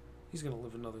 He's going to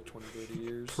live another 20, 30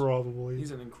 years. Probably. He's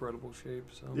in incredible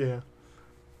shape, so... Yeah.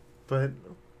 But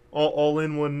all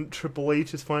in when Triple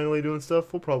H is finally doing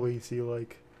stuff, we'll probably see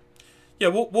like... Yeah,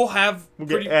 we'll have... We'll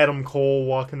get Adam Cole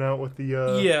walking out with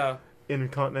the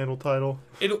Intercontinental title.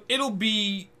 It'll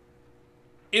be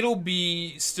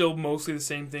still mostly the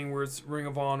same thing where it's Ring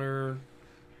of Honor,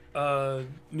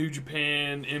 New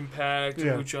Japan, Impact,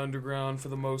 and Lucha Underground for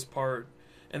the most part,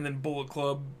 and then Bullet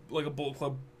Club, like a Bullet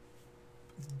Club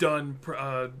done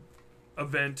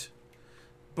event.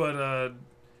 But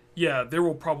yeah,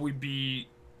 there'll probably be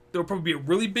a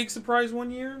really big surprise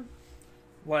one year,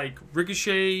 like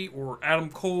Ricochet or Adam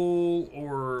Cole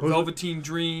or Velveteen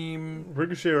Dream.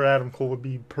 Ricochet or Adam Cole would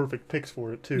be perfect picks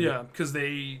for it too. Yeah, because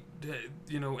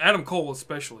Adam Cole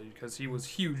especially, because he was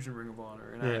huge in Ring of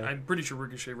Honor, and I'm pretty sure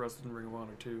Ricochet wrestled in Ring of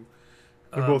Honor too.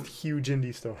 They're both huge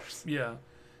indie stars. Yeah.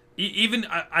 Even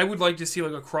I would like to see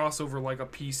like a crossover, like a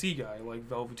PC guy, like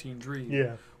Velveteen Dream.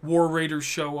 Yeah. War Raiders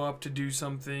show up to do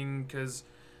something because,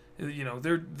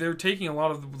 they're taking a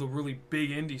lot of the really big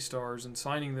indie stars and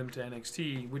signing them to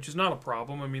NXT, which is not a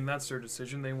problem. I mean, that's their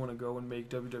decision. They want to go and make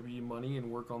WWE money and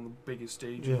work on the biggest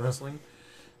stage in wrestling.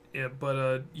 Yeah,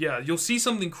 but you'll see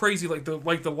something crazy like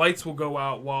the lights will go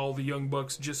out while the Young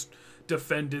Bucks just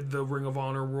defended the Ring of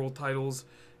Honor world titles,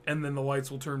 and then the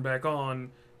lights will turn back on,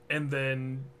 and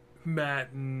then Matt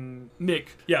and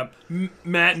Nick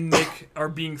are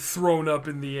being thrown up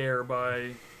in the air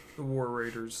by the War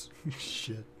Raiders.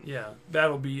 Shit. Yeah,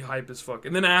 that'll be hype as fuck.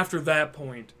 And then after that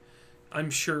point, I'm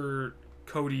sure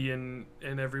Cody and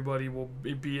everybody will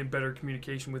be in better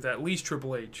communication with at least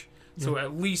Triple H. So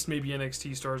at least maybe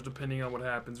NXT stars, depending on what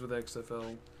happens with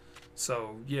XFL.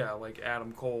 So yeah, like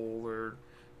Adam Cole or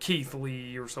Keith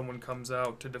Lee or someone comes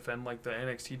out to defend like the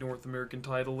NXT North American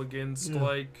title against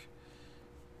like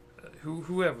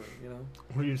whoever,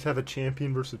 Or you just have a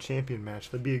champion versus champion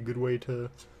match. That'd be a good way to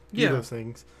do those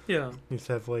things. Yeah. You just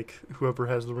have like whoever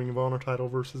has the Ring of Honor title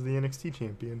versus the NXT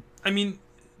champion. I mean,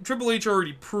 Triple H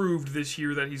already proved this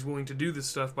year that he's willing to do this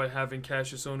stuff by having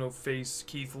Cassius Ohno face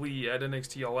Keith Lee at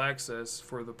NXT All Access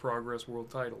for the Progress World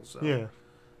title. So yeah.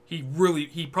 He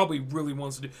probably really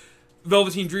wants to do...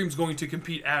 Velveteen Dream's going to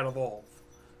compete at Evolve.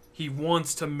 He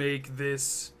wants to make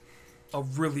this a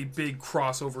really big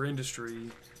crossover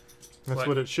industry. That's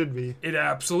what it should be. It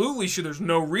absolutely should. There's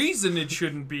no reason it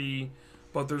shouldn't be,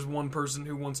 but there's one person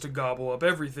who wants to gobble up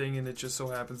everything, and it just so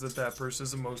happens that person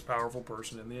is the most powerful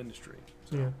person in the industry.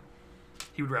 So yeah.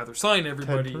 He would rather sign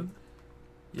everybody. Ted Turner?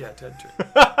 Yeah, Ted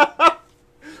Turner.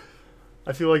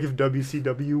 I feel like if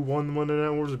WCW won the Monday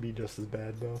Night Wars, it'd be just as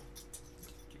bad, though.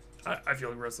 I feel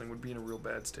like wrestling would be in a real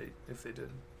bad state if they did.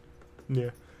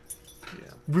 Yeah.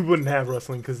 Yeah. We wouldn't have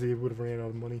wrestling because they would have ran out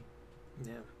of money.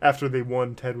 Yeah. After they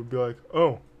won, Ted would be like,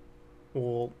 oh,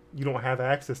 well, you don't have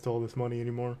access to all this money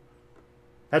anymore.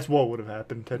 That's what would have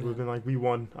happened. Ted would have been like, we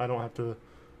won. I don't have to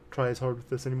try as hard with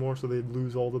this anymore, so they'd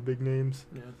lose all the big names.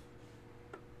 Yeah.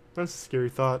 That's a scary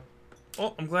thought.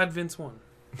 Oh, I'm glad Vince won.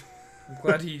 I'm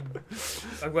glad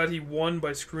he won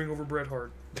by screwing over Bret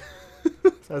Hart.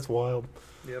 That's wild.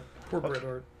 Yep. Poor Bret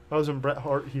Hart. I was in Bret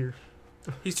Hart here.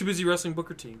 He's too busy wrestling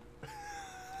Booker T.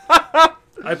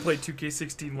 I played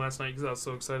 2K16 last night because I was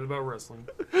so excited about wrestling.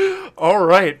 All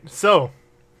right. So,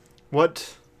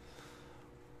 what...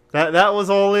 That was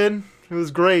All In. It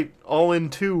was great. All In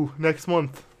 2 next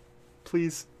month.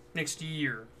 Please. Next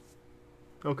year.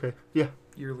 Okay. Yeah.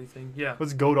 Yearly thing. Yeah.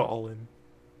 Let's go to All In.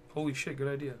 Holy shit, good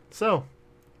idea. So,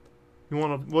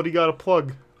 what do you got to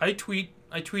plug? I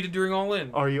tweeted during All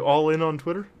In. Are you all in on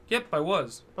Twitter? Yep, I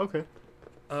was. Okay.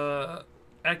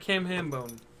 At Cam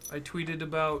Hambone, I tweeted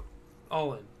about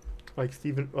All In.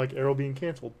 like Arrow being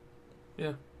canceled.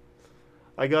 Yeah.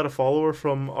 I got a follower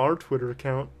from our Twitter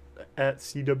account at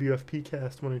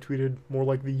CWFPcast when I tweeted more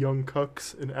like the young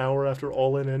cucks an hour after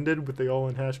All In ended with the All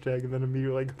In hashtag, and then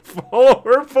immediately like follow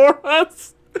her for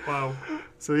us. Wow.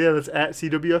 So yeah, that's at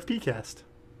CWFPcast,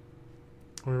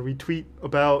 where we tweet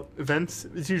about events.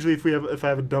 It's usually if I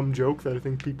have a dumb joke that I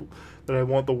think that I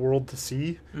want the world to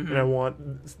see, and I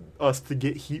want us to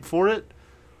get heat for it.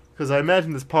 Because I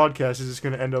imagine this podcast is just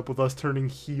going to end up with us turning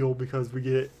heel because we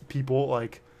get people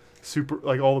like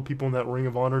all the people in that Ring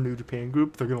of Honor New Japan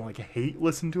group. They're going to like hate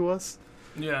listen to us.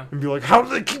 Yeah. And be like, how do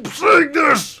they keep saying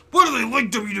this? Why do they like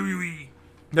WWE?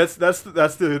 That's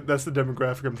the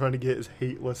demographic I'm trying to get is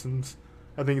hate listens.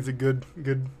 I think it's a good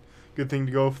thing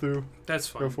to go through. That's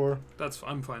fine. Go for.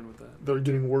 I'm fine with that. They're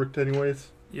getting worked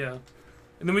anyways. Yeah.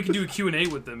 And then we can do a Q&A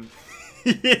with them.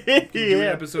 Yeah. Do an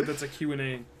episode that's a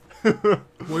Q&A.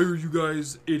 Why are you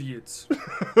guys idiots?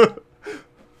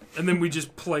 And then we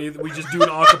just do an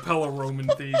acapella Roman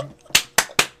theme.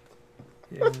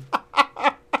 Yeah.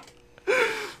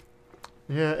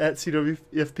 Yeah, at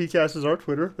CWFPcast is our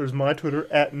Twitter. There's my Twitter,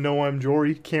 at No I'm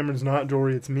Jory. Cameron's not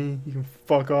Jory, it's me. You can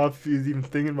fuck off if he's even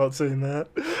thinking about saying that.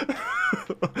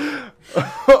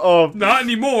 Not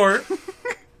anymore.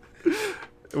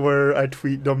 Where I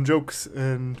tweet dumb jokes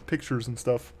and pictures and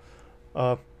stuff.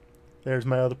 There's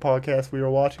my other podcast. We are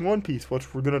watching One Piece,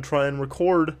 which we're going to try and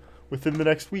record within the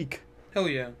next week. Hell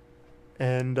yeah.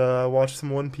 And watched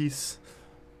some One Piece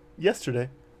yesterday.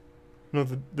 No,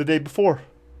 the day before.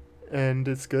 And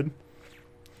it's good.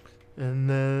 And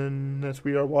then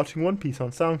we are watching One Piece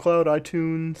on SoundCloud,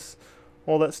 iTunes,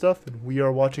 all that stuff. And we are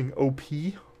watching OP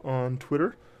on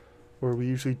Twitter, where we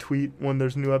usually tweet when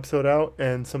there's a new episode out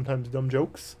and sometimes dumb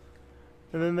jokes.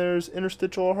 And then there's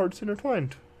Interstitial Our Hearts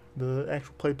Intertwined, the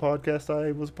actual play podcast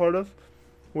I was a part of,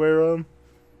 where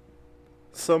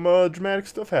some dramatic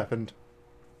stuff happened.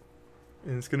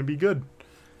 And it's going to be good,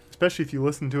 especially if you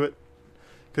listen to it.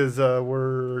 Because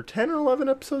we're 10 or 11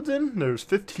 episodes in. There's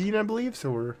 15, I believe,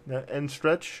 so we're that end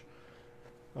stretch.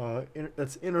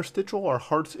 That's Interstitial, Our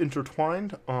Hearts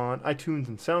Intertwined on iTunes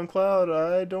and SoundCloud.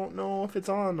 I don't know if it's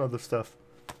on other stuff.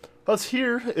 Let's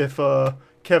hear if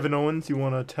Kevin Owens, you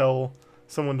want to tell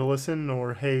someone to listen,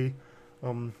 or hey,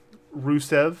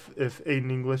 Rusev, if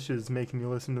Aiden English is making you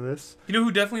listen to this. You know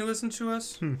who definitely listens to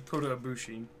us? Kota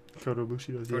Ibushi. Kota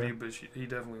Ibushi does, Kota Ibushi, he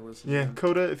definitely listens. Yeah,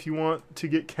 Kota, if you want to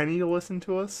get Kenny to listen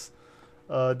to us,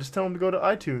 just tell him to go to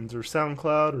iTunes or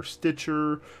SoundCloud or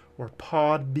Stitcher or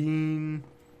Podbean.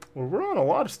 Well, we're on a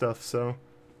lot of stuff, so.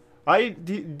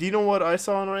 Do you know what I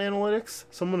saw in our analytics?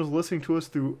 Someone was listening to us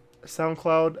through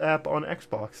SoundCloud app on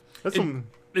Xbox.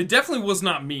 It definitely was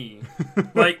not me.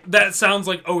 Like, that sounds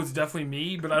like, oh, it's definitely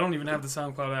me, but I don't even have the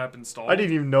SoundCloud app installed. I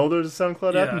didn't even know there was a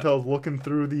SoundCloud app until I was looking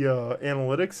through the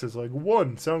analytics. It's like,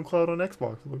 SoundCloud on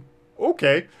Xbox. I'm like,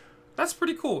 okay. That's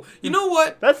pretty cool. You know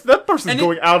what? That person's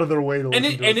going out of their way to listen to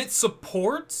us.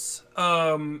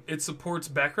 And it supports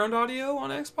background audio on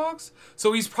Xbox.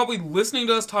 So he's probably listening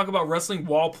to us talk about wrestling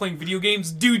while playing video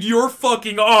games. Dude, you're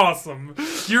fucking awesome.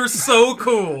 You're so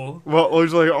cool. Well,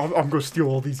 he's like, I'm going to steal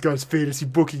all these guys' fantasy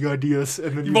booking ideas.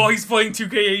 And then while he's playing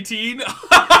 2K18?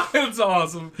 That's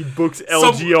awesome. He books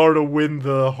LGR to win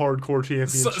the hardcore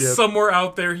championship. Somewhere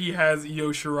out there, he has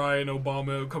Io Shirai and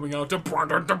Obama coming out to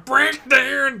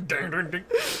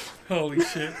holy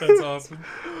shit, that's awesome.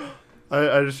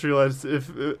 I just realized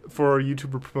if for a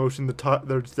YouTuber promotion,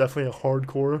 there's definitely a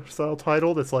hardcore style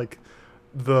title that's like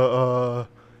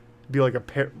be like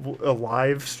a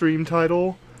live stream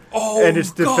title. Oh, and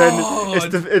it's defended.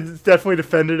 It's definitely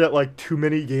defended at like too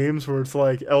many games where it's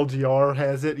like LGR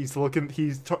has it. He's looking.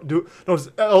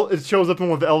 It shows up in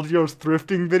one of LGR's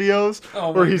thrifting videos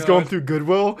where he's going through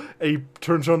Goodwill and he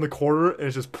turns around the corner and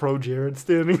it's just Pro Jared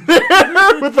standing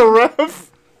there with the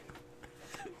ref.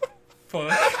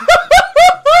 Fuck.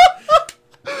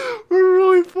 We're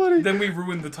really funny. Then we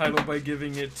ruined the title by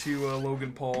giving it to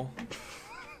Logan Paul.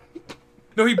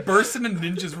 No, he bursts into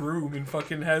Ninja's room and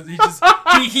fucking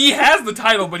he has the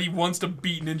title, but he wants to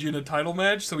beat Ninja in a title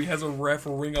match, so he has a ref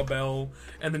ring a bell,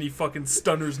 and then he fucking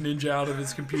stunners Ninja out of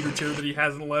his computer chair that he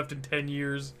hasn't left in 10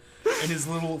 years, and his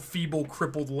little feeble,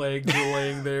 crippled legs are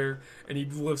laying there, and he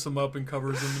lifts him up and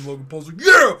covers him, and Logan Paul's like,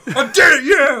 yeah! I did it,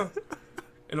 yeah!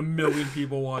 And 1 million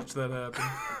people watch that happen.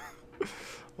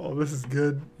 Oh, this is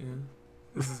good. Yeah.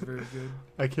 This is very good.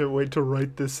 I can't wait to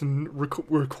write this and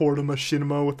record a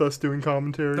machinima with us doing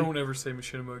commentary. Don't ever say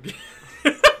machinima again.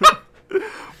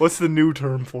 What's the new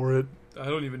term for it?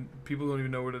 People don't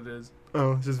even know what it is.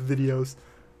 Oh, it's just videos.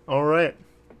 All right.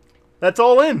 That's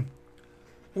all in.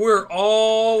 We're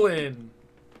all in.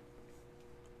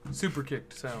 Super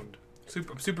kicked sound.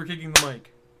 I'm super kicking the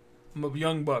mic. I'm a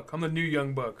young buck. I'm the new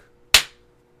young buck.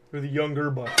 Or the younger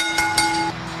buck.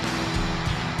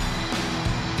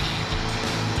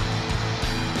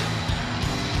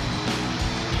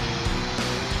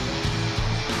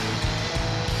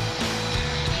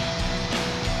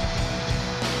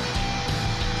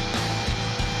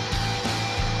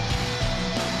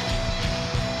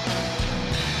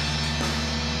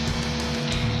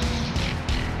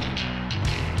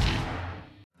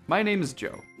 My name is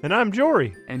Joe, And I'm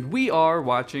Jory. and we are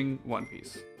watching One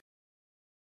Piece.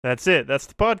 That's it. That's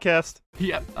the podcast.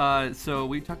 Yep, so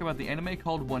we talk about the anime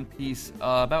called One Piece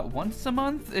about once a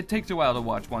month. It takes a while to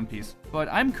watch One Piece, but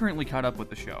I'm currently caught up with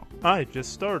the show. I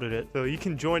just started it. So you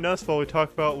can join us while we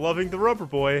talk about loving the rubber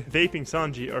boy, vaping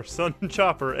Sanji, our son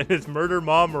Chopper, and his murder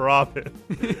mom Robin.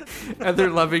 Other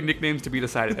loving nicknames to be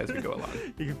decided as we go along.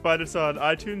 You can find us on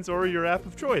iTunes or your app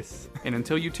of choice. And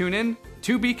until you tune in,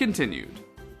 to be continued.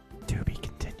 To be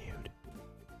continued.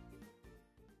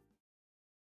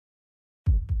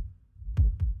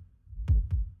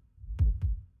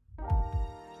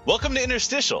 Welcome to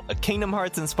Interstitial. A Kingdom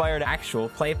Hearts inspired actual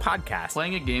play podcast.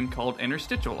 Playing a game called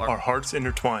Interstitial. Our hearts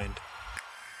intertwined.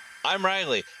 I'm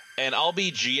Riley, and I'll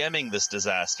be GMing this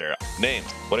disaster. Names.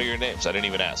 What are your names? I didn't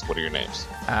even ask. What are your names?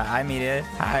 I'm Edith.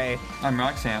 Hi. I'm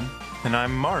Roxanne. And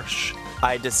I'm Marsh.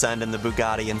 I descend in the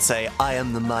Bugatti and say, I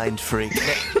am the mind freak.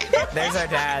 There's our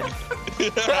dad.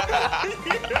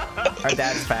 Our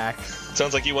dad's back.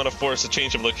 Sounds like you want to force a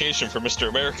change of location for Mr.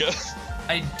 America.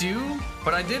 I do,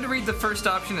 but I did read the first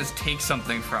option as take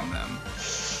something from them.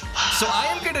 So I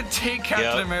am going to take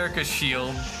Captain Yep. America's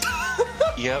shield.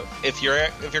 Yep. If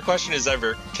your question is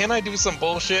ever, can I do some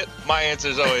bullshit? My answer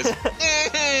is always,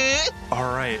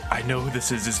 All right, I know who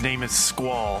this is. His name is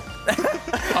Squall.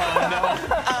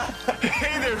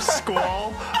 Hey there,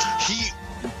 Squall. he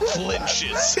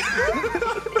flinches.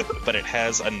 But it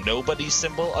has a nobody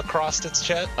symbol across its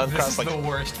chest. This is the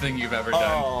worst thing you've ever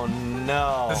done. Oh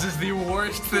no. This is the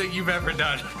worst thing you've ever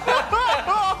done.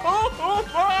 Oh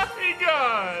my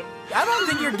god. I don't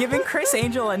think you're giving Chris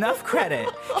Angel enough credit.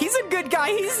 He's a good guy.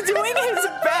 He's doing his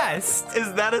best.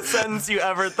 Is that a sentence you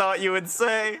ever thought you would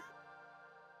say?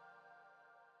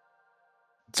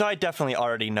 So I definitely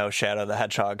already know Shadow the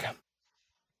Hedgehog.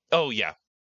 Oh, yeah.